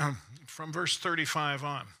 From verse 35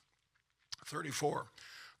 on, 34.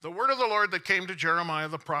 The word of the Lord that came to Jeremiah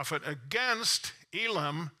the prophet against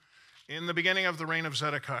Elam in the beginning of the reign of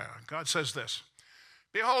Zedekiah. God says this,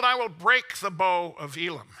 behold, I will break the bow of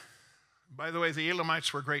Elam. By the way, the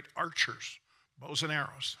Elamites were great archers, bows and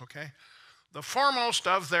arrows, okay? The foremost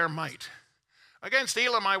of their might. Against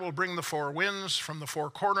Elam I will bring the four winds from the four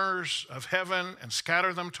corners of heaven and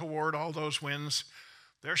scatter them toward all those winds.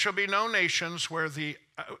 There shall be no nations where the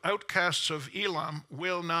outcasts of Elam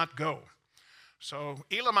will not go. So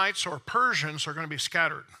Elamites or Persians are going to be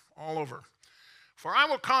scattered all over. For I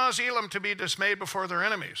will cause Elam to be dismayed before their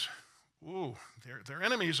enemies. Ooh, their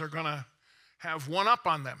enemies are going to have one up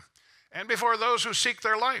on them. And before those who seek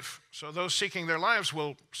their life. So those seeking their lives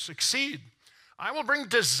will succeed. I will bring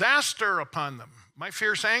disaster upon them, my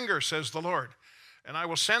fierce anger, says the Lord. And I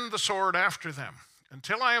will send the sword after them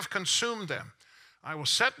until I have consumed them. I will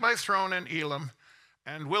set my throne in Elam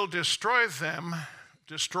and will destroy them,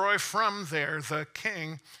 destroy from there the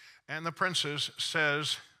king and the princes,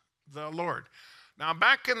 says the Lord. Now,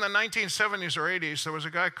 back in the 1970s or 80s, there was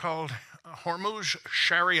a guy called Hormuz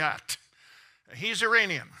Shariat. He's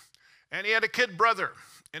Iranian, and he had a kid brother,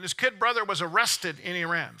 and his kid brother was arrested in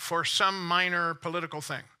Iran for some minor political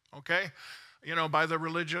thing, okay? by the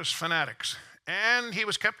religious fanatics. And he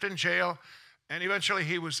was kept in jail, and eventually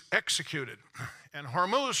he was executed. And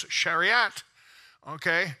Hormuz Shariat,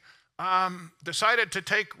 decided to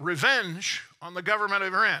take revenge on the government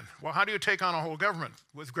of Iran. Well, how do you take on a whole government?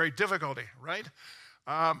 With great difficulty, right?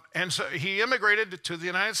 And so he immigrated to the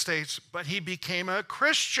United States, but he became a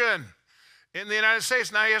Christian in the United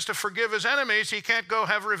States. Now he has to forgive his enemies. He can't go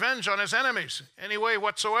have revenge on his enemies any way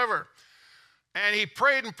whatsoever. And he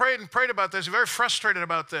prayed and prayed and prayed about this, very frustrated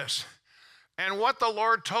about this. And what the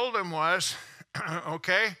Lord told him was,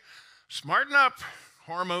 smarten up,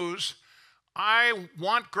 Hormuz. I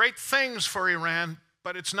want great things for Iran,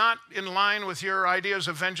 but it's not in line with your ideas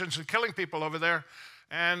of vengeance and killing people over there.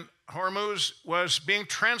 And Hormuz was being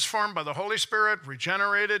transformed by the Holy Spirit,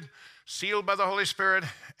 regenerated, sealed by the Holy Spirit,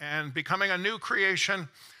 and becoming a new creation.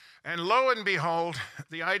 And lo and behold,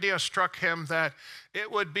 the idea struck him that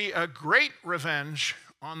it would be a great revenge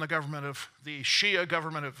on the government of the Shia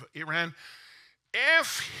government of Iran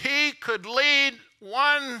if he could lead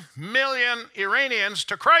 1 million Iranians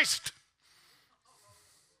to Christ.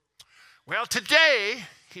 Well, today,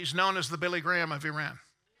 he's known as the Billy Graham of Iran.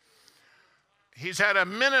 He's had a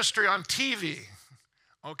ministry on TV,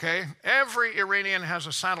 Every Iranian has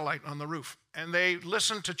a satellite on the roof, and they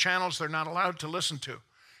listen to channels they're not allowed to listen to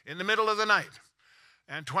in the middle of the night.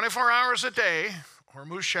 And 24 hours a day,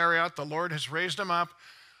 Hormuz Shariat, the Lord has raised him up.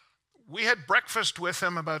 We had breakfast with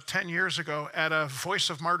him about 10 years ago at a Voice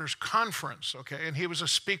of Martyrs conference, and he was a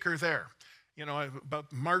speaker there,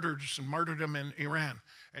 about martyrs and martyrdom in Iran.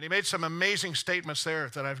 And he made some amazing statements there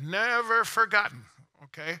that I've never forgotten,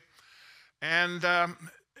 And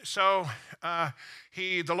so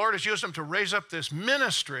the Lord has used him to raise up this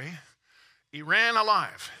ministry, Iran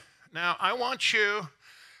Alive. Now, I want you,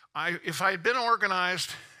 if I had been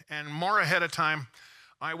organized and more ahead of time,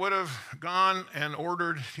 I would have gone and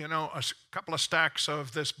ordered, a couple of stacks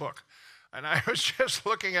of this book. And I was just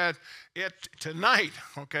looking at it tonight,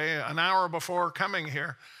 an hour before coming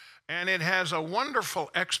here. And it has a wonderful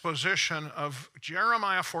exposition of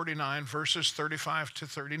Jeremiah 49, verses 35 to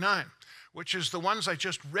 39, which is the ones I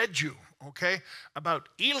just read you, about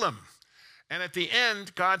Elam. And at the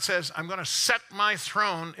end, God says, I'm going to set my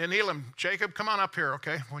throne in Elam. Jacob, come on up here,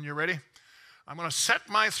 when you're ready. I'm going to set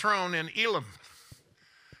my throne in Elam.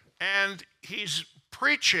 And he's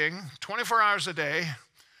preaching 24 hours a day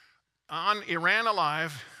on Iran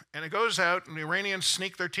Alive, and it goes out, and the Iranians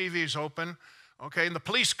sneak their TVs open, and the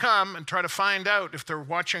police come and try to find out if they're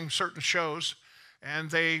watching certain shows,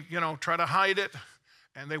 and they, try to hide it,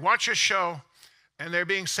 and they watch a show, and they're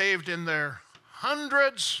being saved in their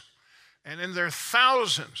hundreds and in their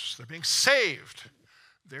thousands. They're being saved.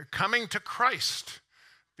 They're coming to Christ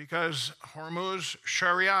because Hormuz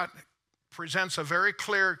Shariat presents a very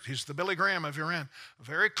clear, he's the Billy Graham of Iran, a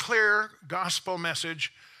very clear gospel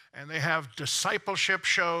message, and they have discipleship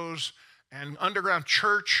shows and underground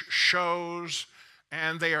church shows,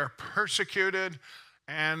 and they are persecuted,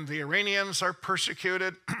 and the Iranians are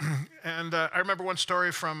persecuted. And I remember one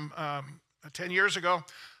story from 10 years ago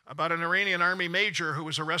about an Iranian army major who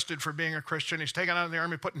was arrested for being a Christian. He's taken out of the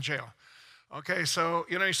army, put in jail. So,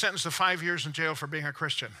 he's sentenced to 5 years in jail for being a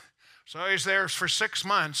Christian. So he's there for 6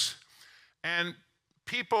 months, and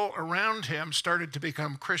people around him started to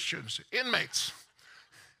become Christians, inmates.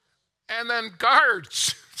 And then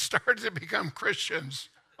guards started to become Christians,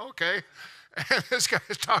 And this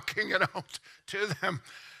guy's talking, to them.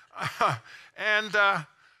 And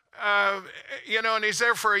he's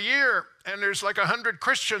there for a year, and there's like 100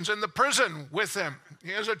 Christians in the prison with him.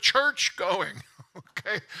 He has a church going,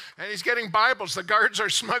 And he's getting Bibles. The guards are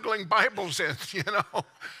smuggling Bibles in,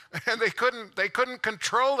 And they couldn't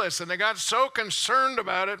control this, and they got so concerned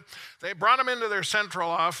about it, they brought him into their central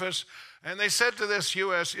office, and they said to this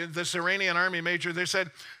Iranian army major, they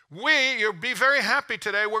said, you'll be very happy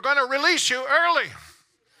today. We're going to release you early.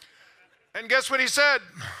 And guess what he said?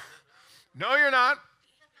 No, you're not.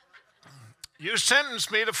 You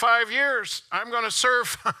sentenced me to 5 years. I'm going to serve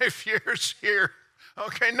 5 years here.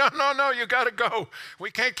 No, you got to go.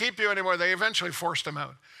 We can't keep you anymore. They eventually forced him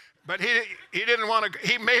out. But he didn't want to,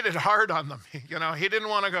 he made it hard on them. He didn't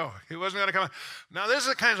want to go. He wasn't going to come. Now, this is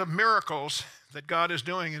the kinds of miracles that God is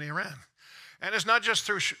doing in Iran. And it's not just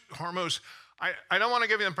through Hormuz. I don't want to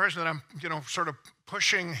give you the impression that I'm, sort of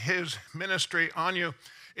pushing his ministry on you.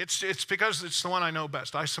 It's because it's the one I know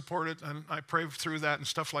best. I support it, and I pray through that and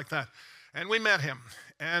stuff like that. And we met him.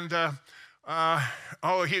 And,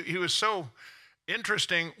 he was so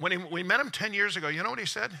interesting. When we met him 10 years ago, you know what he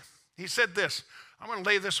said? He said this, I'm going to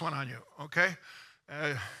lay this one on you,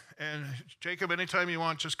 And Jacob, anytime you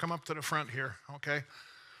want, just come up to the front here,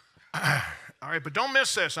 All right, but don't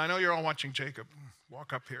miss this. I know you're all watching Jacob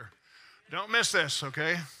walk up here. Don't miss this,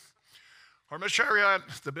 okay? Hormuz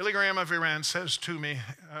Shariat, the Billy Graham of Iran, says to me,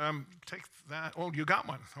 take that. Oh, you got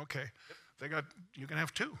one. Okay. Yep. You can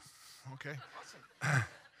have two. Okay. Awesome.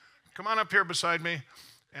 Come on up here beside me,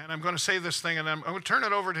 and I'm going to say this thing, and I'm going to turn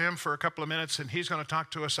it over to him for a couple of minutes, and he's going to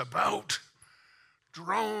talk to us about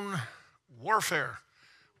drone warfare.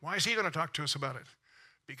 Why is he going to talk to us about it?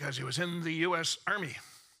 Because he was in the U.S. Army,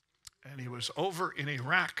 and he was over in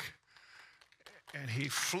Iraq, and he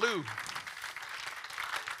flew.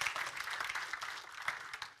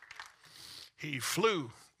 He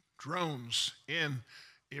flew drones in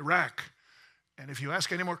Iraq. And if you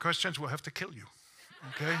ask any more questions, we'll have to kill you,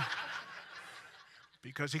 okay?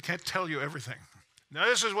 Because he can't tell you everything. Now,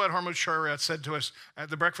 this is what Hormuz Shariat said to us at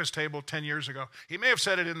the breakfast table 10 years ago. He may have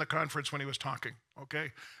said it in the conference when he was talking,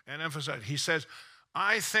 okay? And emphasized. He says,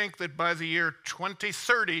 I think that by the year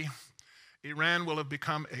 2030, Iran will have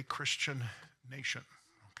become a Christian nation,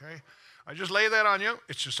 okay? I just lay that on you.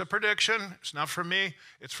 It's just a prediction. It's not from me.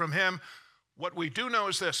 It's from him. What we do know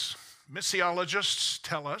is this. Missiologists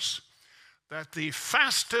tell us that the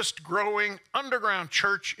fastest growing underground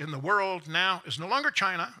church in the world now is no longer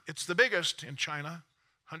China. It's the biggest in China,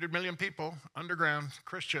 100 million people, underground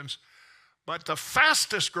Christians. But the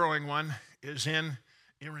fastest growing one is in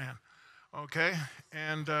Iran. Okay?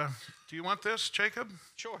 And do you want this, Jacob?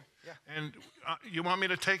 Sure, yeah. And you want me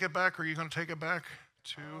to take it back, or are you going to take it back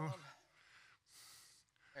to...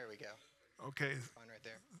 There we go. Okay. Fine right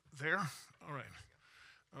there. There? All right.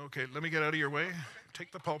 Okay, let me get out of your way.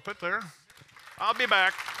 Take the pulpit there. I'll be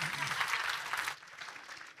back.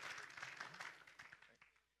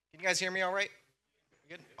 Can you guys hear me all right?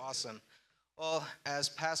 Good? Awesome. Well, as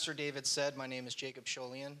Pastor David said, my name is Jacob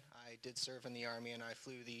Sholian. I did serve in the Army, and I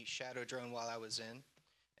flew the Shadow drone while I was in.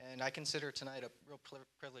 And I consider tonight a real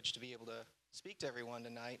privilege to be able to speak to everyone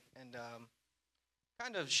tonight and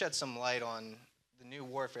kind of shed some light on the new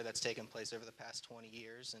warfare that's taken place over the past 20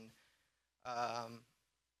 years. And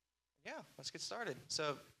yeah, let's get started.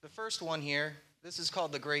 So the first one here, this is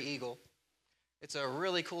called the Gray Eagle. It's a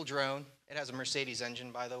really cool drone. It has a Mercedes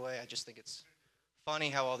engine, by the way. I just think it's funny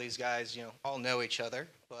how all these guys, all know each other.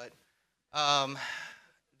 But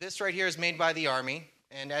this right here is made by the Army.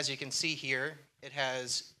 And as you can see here, it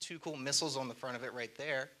has two cool missiles on the front of it right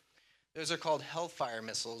there. Those are called Hellfire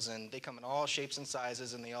missiles, and they come in all shapes and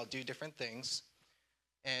sizes, and they all do different things.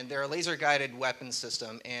 And they're a laser-guided weapon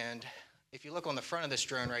system. And if you look on the front of this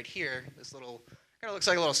drone right here, this little, kind of looks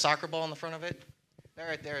like a little soccer ball on the front of it. That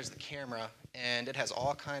right there is the camera, and it has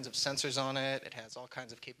all kinds of sensors on it. It has all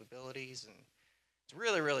kinds of capabilities, and it's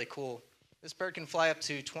really, really cool. This bird can fly up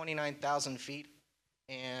to 29,000 feet,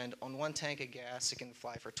 and on one tank of gas, it can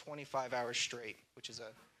fly for 25 hours straight, which is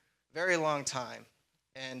a very long time.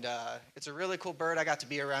 And it's a really cool bird. I got to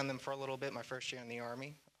be around them for a little bit my first year in the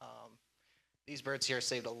Army. These birds here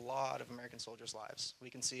saved a lot of American soldiers' lives. We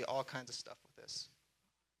can see all kinds of stuff with this.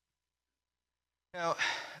 Now,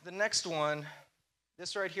 the next one,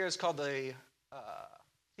 this right here is called the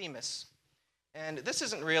Themis. And this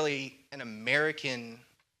isn't really an American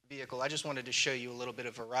vehicle. I just wanted to show you a little bit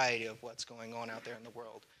of variety of what's going on out there in the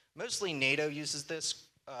world. Mostly NATO uses this,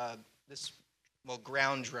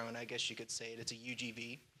 ground drone, I guess you could say it. It's a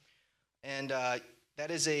UGV. And that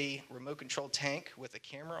is a remote-controlled tank with a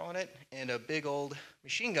camera on it and a big old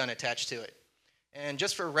machine gun attached to it. And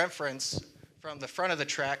just for reference, from the front of the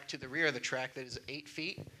track to the rear of the track, that is 8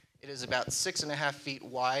 feet. It is about 6.5 feet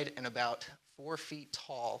wide and about 4 feet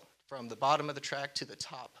tall from the bottom of the track to the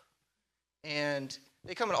top. And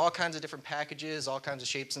they come in all kinds of different packages, all kinds of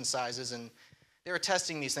shapes and sizes, and they were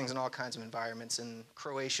testing these things in all kinds of environments. In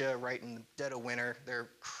Croatia, right in the dead of winter, they're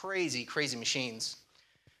crazy, crazy machines.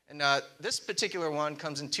 And this particular one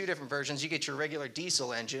comes in two different versions. You get your regular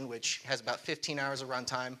diesel engine, which has about 15 hours of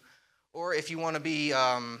runtime. Or if you want to be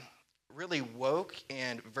really woke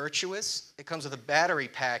and virtuous, it comes with a battery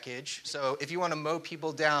package. So if you want to mow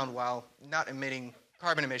people down while not emitting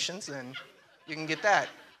carbon emissions, then you can get that.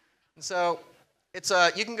 And so it's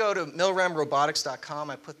you can go to milremrobotics.com.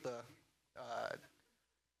 I put the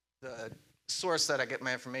source that I get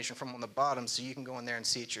my information from on the bottom, so you can go in there and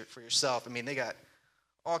see it for yourself. I mean, they got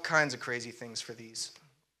all kinds of crazy things for these.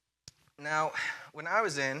 Now, when I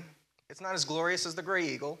was in, it's not as glorious as the Gray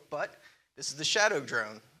Eagle, but this is the Shadow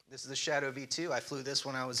drone. This is the Shadow V2. I flew this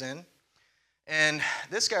when I was in. And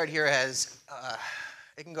this guy right here has,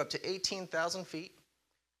 it can go up to 18,000 feet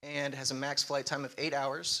and has a max flight time of 8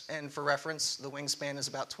 hours. And for reference, the wingspan is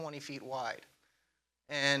about 20 feet wide.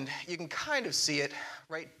 And you can kind of see it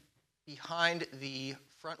right behind the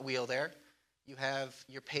front wheel there. You have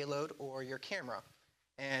your payload or your camera.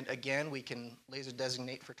 And again, we can laser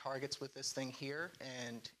designate for targets with this thing here,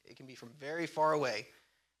 and it can be from very far away.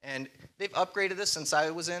 And they've upgraded this since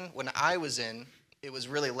I was in. When I was in, it was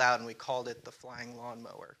really loud, and we called it the flying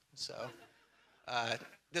lawnmower. So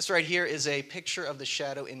this right here is a picture of the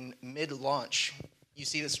Shadow in mid-launch. You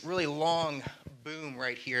see this really long boom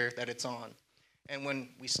right here that it's on. And when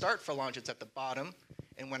we start for launch, it's at the bottom.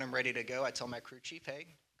 And when I'm ready to go, I tell my crew chief, hey,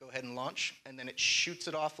 go ahead and launch. And then it shoots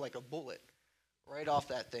it off like a bullet, right off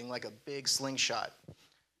that thing, like a big slingshot.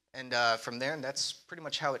 And from there, that's pretty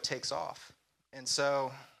much how it takes off. And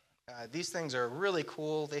so these things are really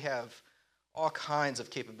cool. They have all kinds of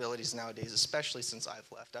capabilities nowadays, especially since I've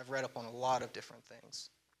left. I've read up on a lot of different things.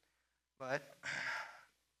 But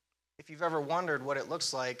if you've ever wondered what it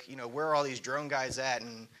looks like, where are all these drone guys at?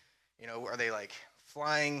 And, are they like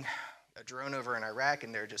flying a drone over in Iraq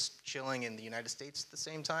and they're just chilling in the United States at the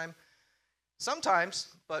same time? Sometimes,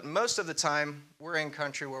 but most of the time, we're in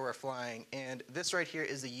country where we're flying. And this right here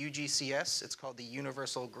is the UGCS. It's called the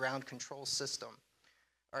Universal Ground Control System,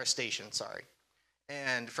 or Station, sorry.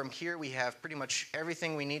 And from here, we have pretty much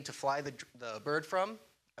everything we need to fly the bird from,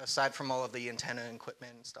 aside from all of the antenna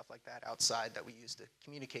equipment and stuff like that outside that we use to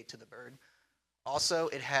communicate to the bird. Also,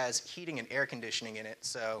 it has heating and air conditioning in it.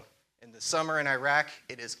 So in the summer in Iraq,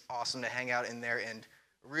 it is awesome to hang out in there and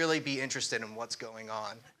really be interested in what's going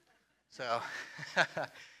on. So,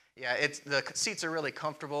 yeah, the seats are really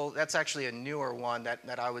comfortable. That's actually a newer one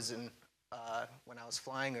that I was in when I was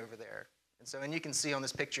flying over there. And you can see on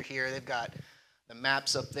this picture here, they've got the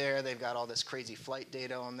maps up there. They've got all this crazy flight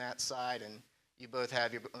data on that side, and you both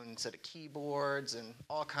have your own set of keyboards and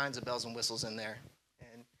all kinds of bells and whistles in there.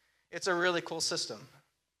 And it's a really cool system.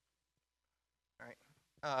 All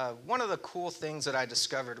right. One of the cool things that I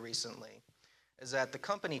discovered recently is that the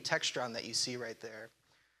company Textron that you see right there,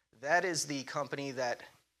 that is the company that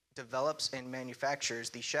develops and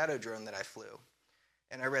manufactures the Shadow drone that I flew.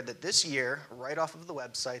 And I read that this year, right off of the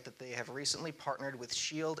website, that they have recently partnered with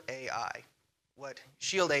Shield AI. What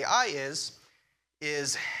Shield AI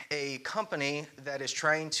is a company that is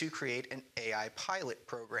trying to create an AI pilot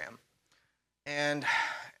program. And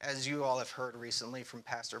as you all have heard recently from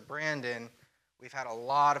Pastor Brandon, we've had a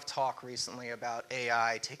lot of talk recently about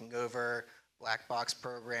AI taking over, black box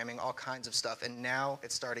programming, all kinds of stuff, and now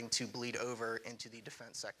it's starting to bleed over into the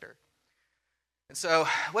defense sector. And so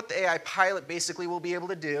what the AI pilot basically will be able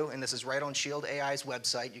to do, and this is right on Shield AI's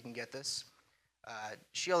website, you can get this.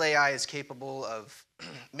 Shield AI is capable of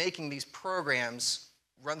making these programs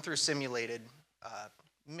run through simulated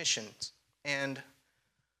missions. And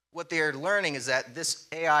what they're learning is that this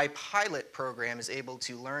AI pilot program is able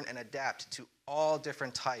to learn and adapt to all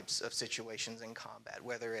different types of situations in combat,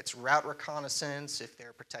 whether it's route reconnaissance, if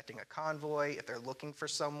they're protecting a convoy, if they're looking for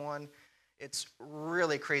someone. It's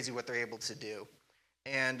really crazy what they're able to do.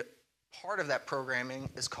 And part of that programming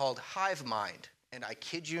is called Hive Mind. And I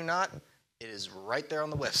kid you not, it is right there on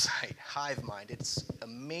the website, Hive Mind. It's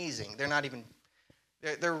amazing.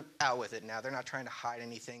 They're out with it now. They're not trying to hide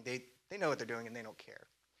anything. They know what they're doing and they don't care.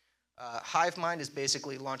 Hive Mind is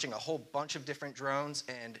basically launching a whole bunch of different drones,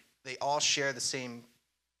 and they all share the same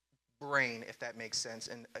brain, if that makes sense,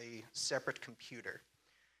 in a separate computer.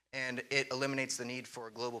 And it eliminates the need for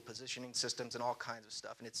global positioning systems and all kinds of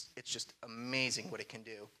stuff. And it's just amazing what it can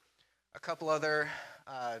do. A couple other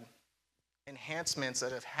enhancements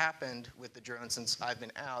that have happened with the drone since I've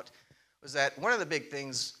been out was that one of the big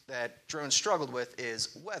things that drones struggled with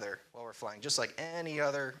is weather while we're flying. Just like any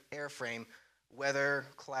other airframe, weather,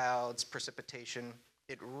 clouds, precipitation,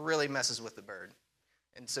 it really messes with the bird.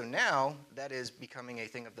 And so now that is becoming a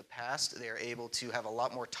thing of the past. They are able to have a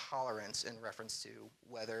lot more tolerance in reference to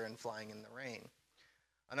weather and flying in the rain.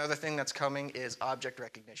 Another thing that's coming is object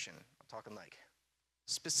recognition. I'm talking like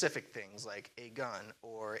specific things like a gun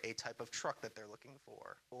or a type of truck that they're looking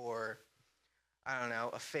for, or I don't know,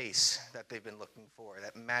 a face that they've been looking for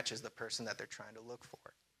that matches the person that they're trying to look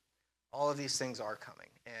for. All of these things are coming,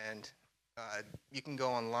 and you can go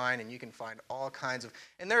online and you can find all kinds of,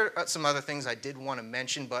 and there are some other things I did want to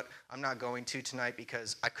mention, but I'm not going to tonight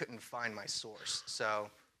because I couldn't find my source. So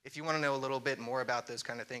if you want to know a little bit more about those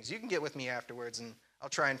kind of things, you can get with me afterwards and I'll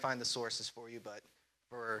try and find the sources for you, but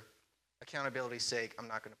for accountability's sake, I'm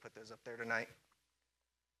not going to put those up there tonight.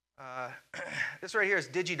 This right here is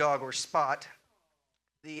DigiDog or Spot.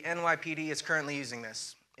 The NYPD is currently using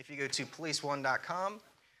this. If you go to police1.com,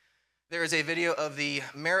 there is a video of the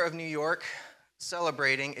mayor of New York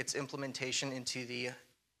celebrating its implementation into the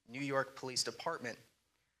New York Police Department.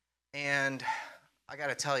 And I got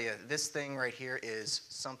to tell you, this thing right here is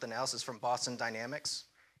something else. It's from Boston Dynamics.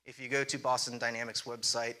 If you go to Boston Dynamics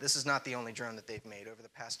website, this is not the only drone that they've made. Over the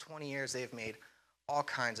past 20 years, they've made all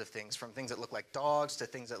kinds of things, from things that look like dogs to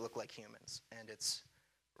things that look like humans. And it's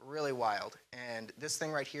really wild. And this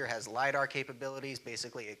thing right here has LiDAR capabilities.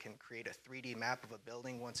 Basically, it can create a 3D map of a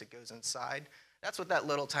building once it goes inside. That's what that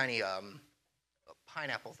little tiny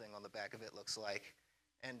pineapple thing on the back of it looks like.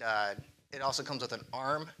 And it also comes with an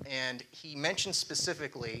arm. And he mentioned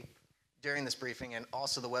specifically during this briefing, and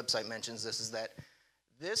also the website mentions this, is that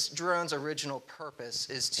this drone's original purpose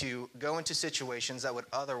is to go into situations that would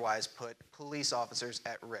otherwise put police officers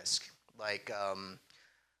at risk, like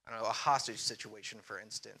I don't know, a hostage situation, for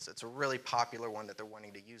instance. It's a really popular one that they're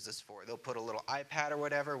wanting to use this for. They'll put a little iPad or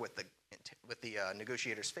whatever with the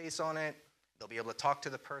negotiator's face on it. They'll be able to talk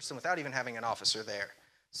to the person without even having an officer there.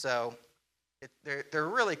 So they're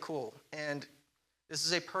really cool. And this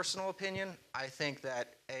is a personal opinion. I think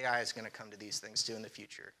that AI is going to come to these things too in the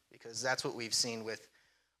future, because that's what we've seen with,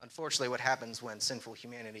 unfortunately, what happens when sinful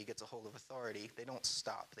humanity gets a hold of authority. They don't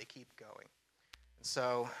stop. They keep going. And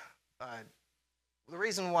so the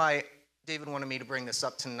reason why David wanted me to bring this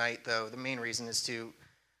up tonight, though, the main reason is to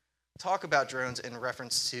talk about drones in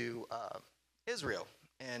reference to Israel.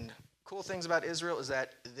 And cool things about Israel is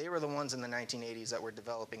that they were the ones in the 1980s that were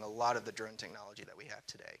developing a lot of the drone technology that we have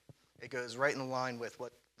today. It goes right in line with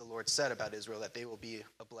what the Lord said about Israel, that they will be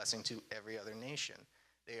a blessing to every other nation.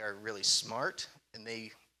 They are really smart, and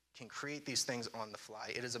they can create these things on the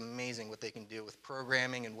fly. It is amazing what they can do with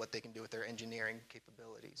programming and what they can do with their engineering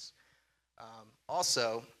capabilities.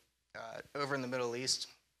 Also, over in the Middle East,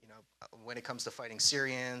 when it comes to fighting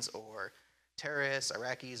Syrians or terrorists,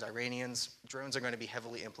 Iraqis, Iranians, drones are going to be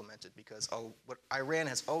heavily implemented, because what Iran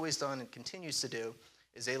has always done and continues to do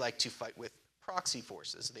is they like to fight with proxy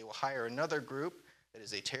forces. They will hire another group that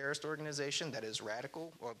is a terrorist organization that is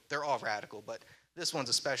radical. Well, they're all radical, but this one's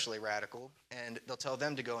especially radical, and they'll tell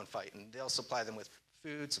them to go and fight, and they'll supply them with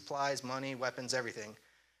food, supplies, money, weapons, everything.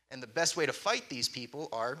 And the best way to fight these people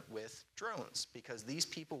are with drones, because these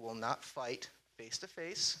people will not fight face to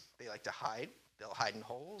face. They like to hide. They'll hide in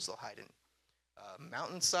holes. They'll hide in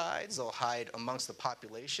mountainsides. They'll hide amongst the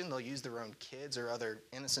population. They'll use their own kids or other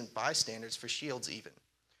innocent bystanders for shields even.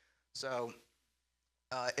 So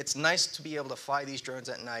it's nice to be able to fly these drones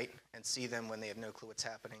at night and see them when they have no clue what's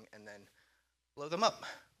happening, and then blow them up.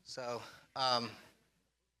 So,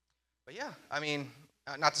 but yeah, I mean,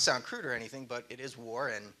 not to sound crude or anything, but it is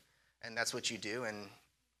war, and that's what you do. And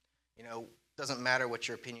doesn't matter what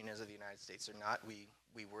your opinion is of the United States or not. We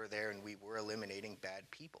were there, and we were eliminating bad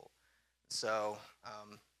people. So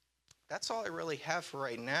that's all I really have for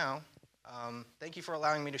right now. Thank you for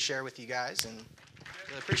allowing me to share with you guys, and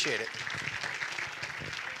really appreciate it.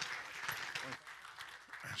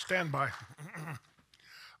 Stand by.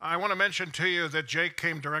 I want to mention to you that Jake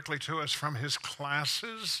came directly to us from his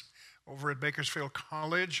classes over at Bakersfield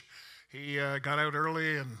College. He got out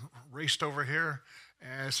early and raced over here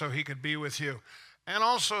so he could be with you. And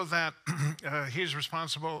also that he's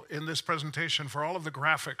responsible in this presentation for all of the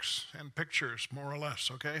graphics and pictures, more or less,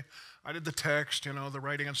 okay? I did the text, the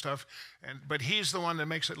writing and stuff, but he's the one that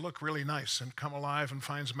makes it look really nice and come alive and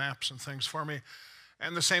finds maps and things for me.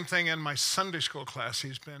 And the same thing in my Sunday school class.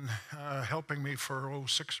 He's been helping me for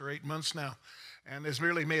 6 or 8 months now, and has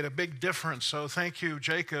really made a big difference. So thank you,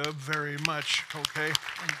 Jacob, very much, okay?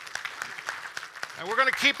 And we're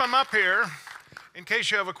going to keep him up here in case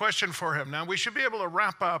you have a question for him. Now, we should be able to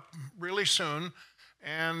wrap up really soon,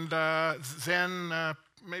 and then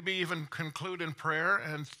maybe even conclude in prayer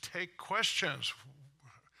and take questions.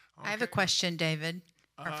 Okay. I have a question, David,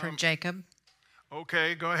 or for Jacob.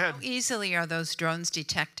 Okay, go ahead. How easily are those drones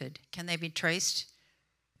detected? Can they be traced?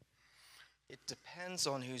 It depends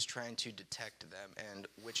on who's trying to detect them and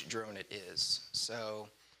which drone it is. So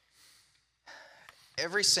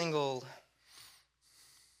every single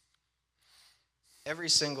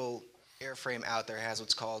airframe out there has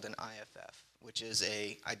what's called an IFF, which is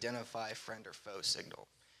a identify friend or foe signal.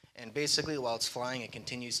 And basically, while it's flying, it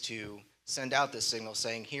continues to send out this signal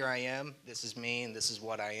saying, here I am, this is me, and this is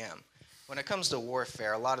what I am. When it comes to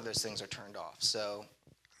warfare, a lot of those things are turned off. So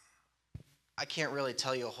I can't really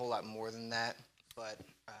tell you a whole lot more than that, but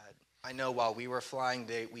I know while we were flying,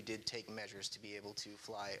 we did take measures to be able to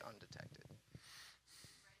fly undetected.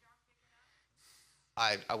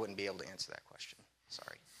 I wouldn't be able to answer that question.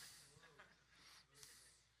 Sorry.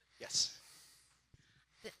 Yes.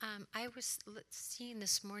 I was seeing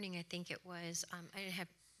this morning, I think it was, I didn't have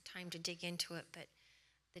time to dig into it, but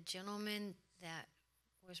the gentleman that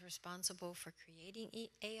was responsible for creating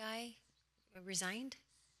AI resigned?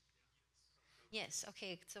 Yes,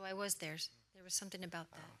 okay, so I was there. There was something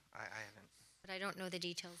about that. I haven't. But I don't know the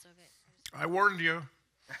details of it. I warned you.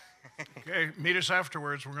 Okay, meet us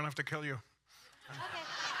afterwards. We're going to have to kill you. Okay.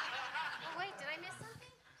 Oh, wait, did I miss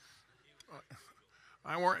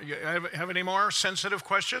Have any more sensitive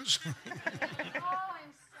questions?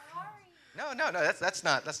 No, that's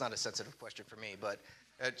not a sensitive question for me. But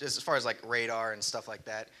just as far as like radar and stuff like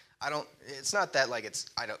that, it's not that like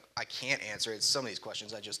I can't answer it. It's some of these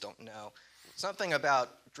questions I just don't know. Something about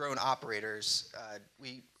drone operators,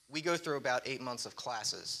 we go through about 8 months of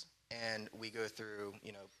classes, and we go through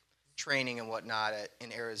training and whatnot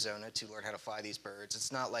in Arizona to learn how to fly these birds.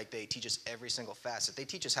 It's not like they teach us every single facet. They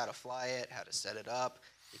teach us how to fly it, how to set it up.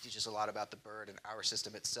 They teach us a lot about the bird and our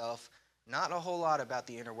system itself. Not a whole lot about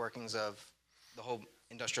the inner workings of the whole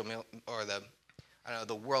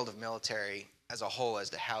the world of military as a whole, as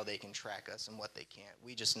to how they can track us and what they can't.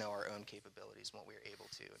 We just know our own capabilities and what we're able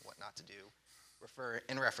to and what not to do,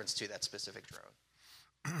 in reference to that specific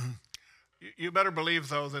drone. You better believe,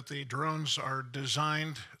 though, that the drones are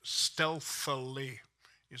designed stealthily.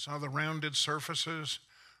 You saw the rounded surfaces,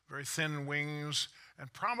 very thin wings,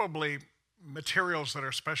 and probably materials that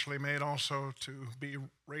are specially made also to be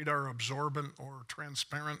radar absorbent or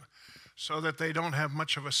transparent, so that they don't have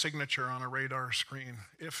much of a signature on a radar screen,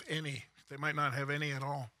 if any. They might not have any at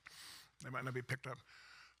all. They might not be picked up.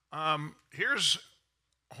 Here's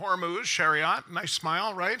Hormuz Shariat, nice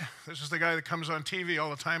smile, right? This is the guy that comes on TV all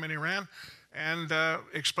the time in Iran and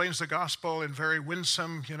explains the gospel in very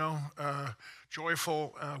winsome,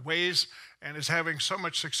 joyful ways, and is having so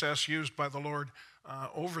much success used by the Lord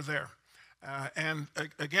over there. And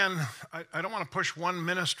again, I don't want to push one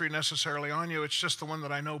ministry necessarily on you. It's just the one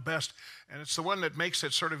that I know best, and it's the one that makes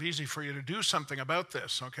it sort of easy for you to do something about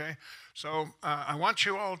this, okay? So I want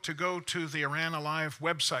you all to go to the Iran Alive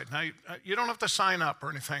website. Now, you don't have to sign up or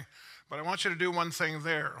anything, but I want you to do one thing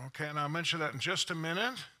there, okay? And I'll mention that in just a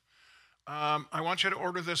minute. I want you to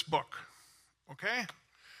order this book, okay?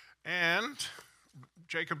 And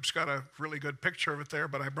Jacob's got a really good picture of it there,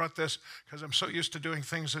 but I brought this because I'm so used to doing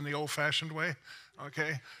things in the old-fashioned way,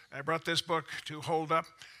 okay? I brought this book to hold up.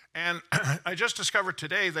 And I just discovered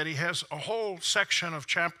today that he has a whole section of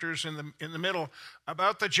chapters in the middle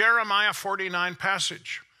about the Jeremiah 49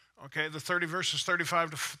 passage, okay? The 30 verses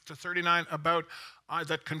 35 to 39 about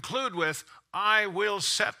that conclude with, I will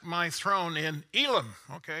set my throne in Elam,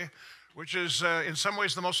 okay? Which is in some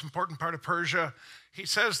ways the most important part of Persia. He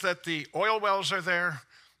says that the oil wells are there,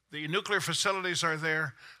 the nuclear facilities are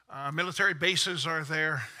there, military bases are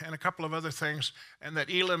there, and a couple of other things, and that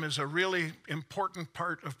Elam is a really important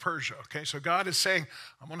part of Persia, okay? So God is saying,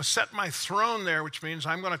 I'm going to set my throne there, which means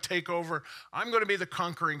I'm going to take over. I'm going to be the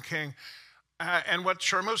conquering king. And what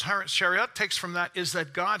Hormuz Shariat takes from that is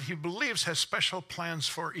that God, he believes, has special plans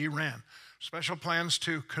for Iran. Special plans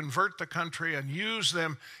to convert the country and use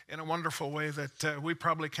them in a wonderful way that we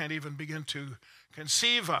probably can't even begin to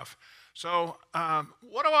conceive of. So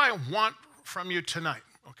what do I want from you tonight?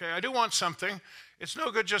 Okay, I do want something. It's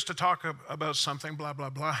no good just to talk about something, blah, blah,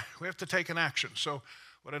 blah. We have to take an action. So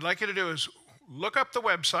what I'd like you to do is look up the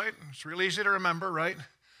website. It's real easy to remember, right?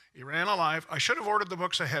 Iran Alive. I should have ordered the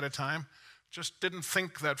books ahead of time. Just didn't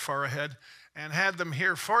think that far ahead and had them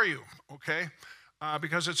here for you, okay?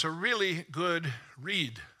 Because it's a really good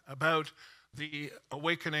read about the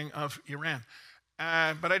awakening of Iran.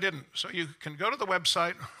 But I didn't. So you can go to the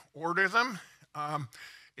website, order them.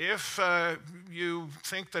 If you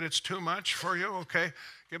think that it's too much for you, okay,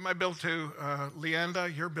 give my bill to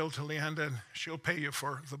Leanda, your bill to Leanda, and she'll pay you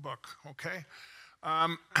for the book, okay?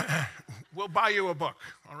 We'll buy you a book,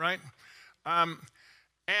 all right?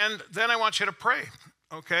 And then I want you to pray,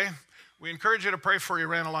 okay? We encourage you to pray for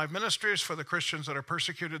Iran Alive Ministries, for the Christians that are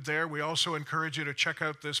persecuted there. We also encourage you to check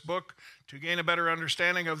out this book to gain a better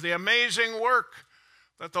understanding of the amazing work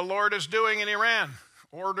that the Lord is doing in Iran.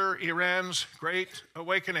 Order Iran's Great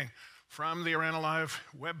Awakening from the Iran Alive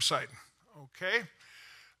website, okay?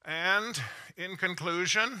 And in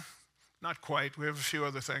conclusion, not quite, we have a few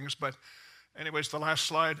other things, but anyways, the last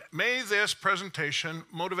slide. May this presentation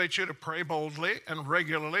motivate you to pray boldly and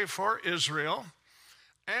regularly for Israel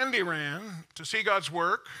and Iran to see God's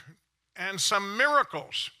work and some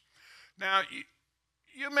miracles. Now,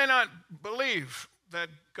 you may not believe that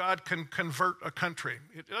God can convert a country.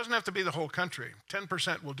 It doesn't have to be the whole country.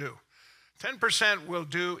 10% will do. 10% will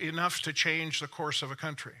do enough to change the course of a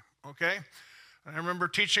country, okay? I remember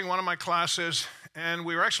teaching one of my classes, and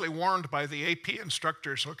we were actually warned by the AP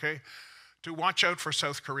instructors, okay, to watch out for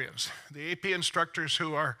South Koreans. The AP instructors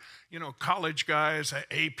who are, college guys,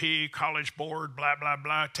 AP, college board, blah, blah,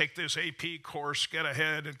 blah, take this AP course, get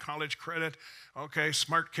ahead in college credit. Okay,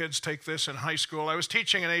 smart kids take this in high school. I was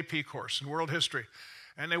teaching an AP course in world history,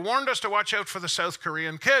 and they warned us to watch out for the South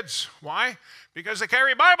Korean kids. Why? Because they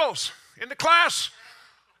carry Bibles into class.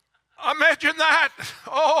 Imagine that.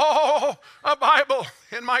 Oh, a Bible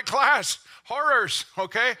in my class. horrors,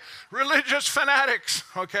 okay? Religious fanatics,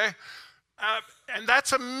 okay? And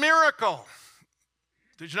that's a miracle.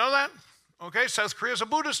 Did you know that? Okay, South Korea is a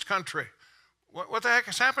Buddhist country. What the heck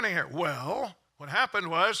is happening here? Well, what happened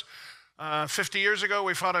was 50 years ago,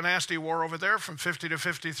 we fought a nasty war over there from 50 to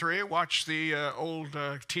 53. Watched the old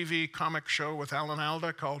TV comic show with Alan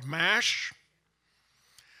Alda called MASH.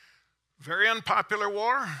 Very unpopular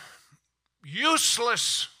war.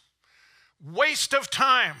 Useless. Waste of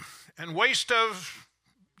time and waste of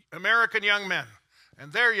American young men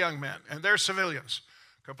and their young men and their civilians.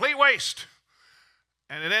 Complete waste.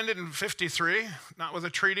 And it ended in 53, not with a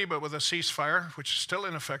treaty, but with a ceasefire, which is still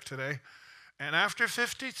in effect today. And after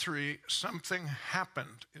 53, something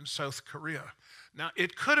happened in South Korea. Now,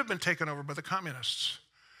 it could have been taken over by the communists.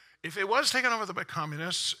 If it was taken over by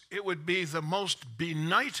communists, it would be the most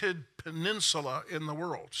benighted peninsula in the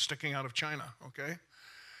world, sticking out of China, okay?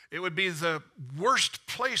 It would be the worst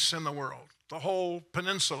place in the world, the whole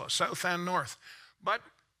peninsula, south and north. But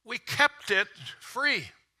we kept it free.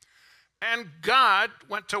 And God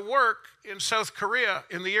went to work in South Korea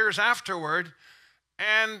in the years afterward,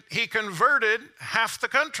 and he converted half the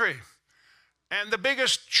country. And the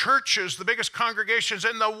biggest churches, the biggest congregations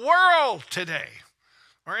in the world today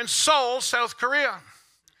are in Seoul, South Korea.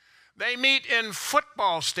 They meet in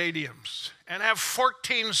football stadiums and have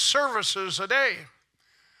 14 services a day.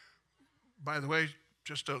 By the way,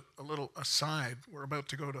 just a little aside, we're about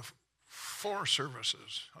to go to 4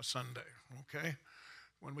 services a Sunday, okay,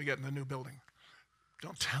 when we get in the new building.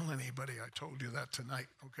 Don't tell anybody I told you that tonight,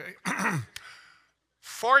 okay?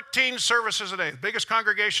 14 services a day, the biggest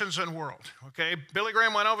congregations in the world, okay? Billy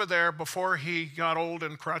Graham went over there before he got old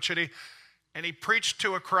and crotchety, and he preached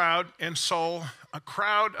to a crowd in Seoul,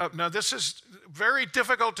 now this is very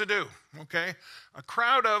difficult to do, okay? A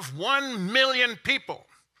crowd of 1 million people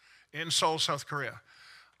in Seoul, South Korea.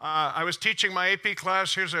 I was teaching my AP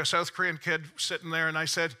class. Here's a South Korean kid sitting there, and I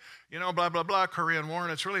said, you know, blah, blah, blah, Korean War.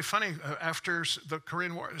 And it's really funny. After the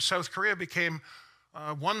Korean War, South Korea became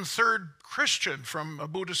 1/3 Christian from a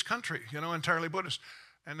Buddhist country, you know, entirely Buddhist.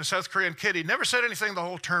 And the South Korean kid, he never said anything the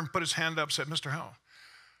whole term, put his hand up, said, Mr. Howell,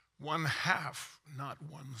 1/2, not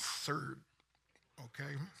 1/3,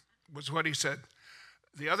 okay, was what he said.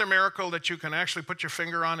 The other miracle that you can actually put your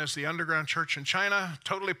finger on is the underground church in China,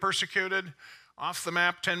 totally persecuted, off the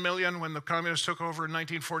map, 10 million when the communists took over in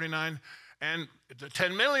 1949. And the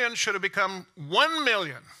 10 million should have become 1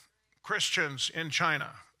 million Christians in China,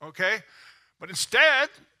 okay? But instead,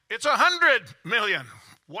 it's 100 million.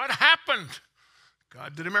 What happened?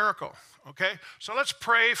 God did a miracle, okay? So let's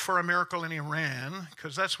pray for a miracle in Iran,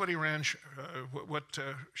 because that's what Iran,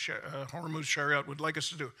 Hormuz Shariat would like us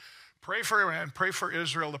to do. Pray for Iran, pray for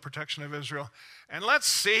Israel, the protection of Israel, and let's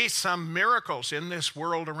see some miracles in this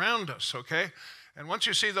world around us, okay? And once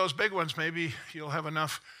you see those big ones, maybe you'll have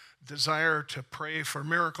enough desire to pray for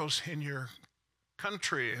miracles in your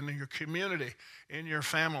country, in your community, in your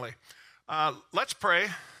family. Let's pray.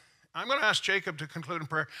 I'm going to ask Jacob to conclude in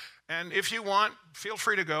prayer, and if you want, feel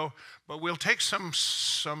free to go, but we'll take some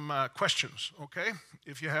questions, okay,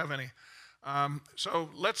 if you have any. So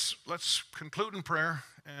let's conclude in prayer,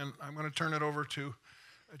 and I'm going to turn it over to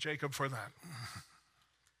Jacob for that.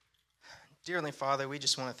 Dear Heavenly Father, we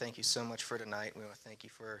just want to thank you so much for tonight. We want to thank you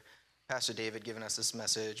for Pastor David giving us this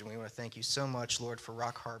message, and we want to thank you so much, Lord, for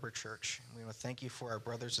Rock Harbor Church. We want to thank you for our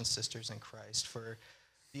brothers and sisters in Christ, for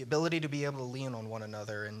the ability to be able to lean on one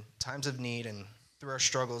another in times of need and through our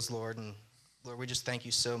struggles, Lord. And Lord, we just thank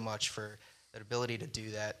you so much for that ability to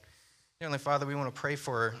do that. Dear Heavenly Father, we want to pray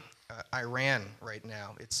for Iran right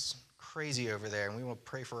now. It's crazy over there, and we want to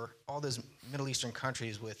pray for all those Middle Eastern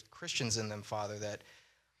countries with Christians in them, Father, that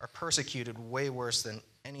are persecuted way worse than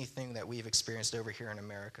anything that we've experienced over here in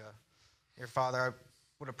America. Dear Father, I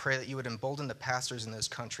want to pray that you would embolden the pastors in those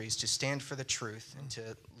countries to stand for the truth and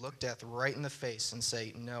to look death right in the face and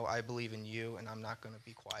say, no, I believe in you, and I'm not going to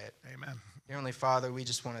be quiet. Amen. Dear Heavenly Father, we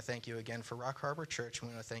just want to thank you again for Rock Harbor Church. We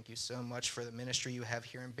want to thank you so much for the ministry you have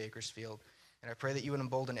here in Bakersfield. And I pray that you would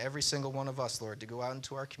embolden every single one of us, Lord, to go out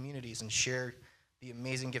into our communities and share the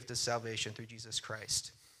amazing gift of salvation through Jesus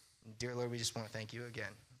Christ. And dear Lord, we just want to thank you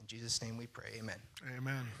again. In Jesus' name we pray, amen.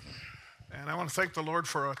 Amen. And I want to thank the Lord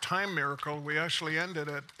for a time miracle. We actually ended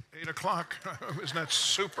at 8 o'clock. Isn't that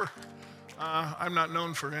super? I'm not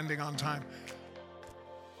known for ending on time.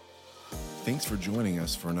 Thanks for joining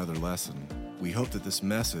us for another lesson. We hope that this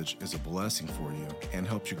message is a blessing for you and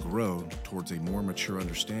helps you grow towards a more mature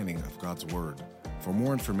understanding of God's Word. For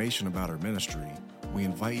more information about our ministry, we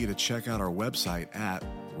invite you to check out our website at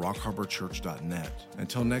rockharborchurch.net.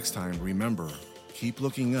 Until next time, remember, keep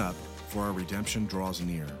looking up, for our redemption draws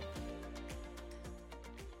near.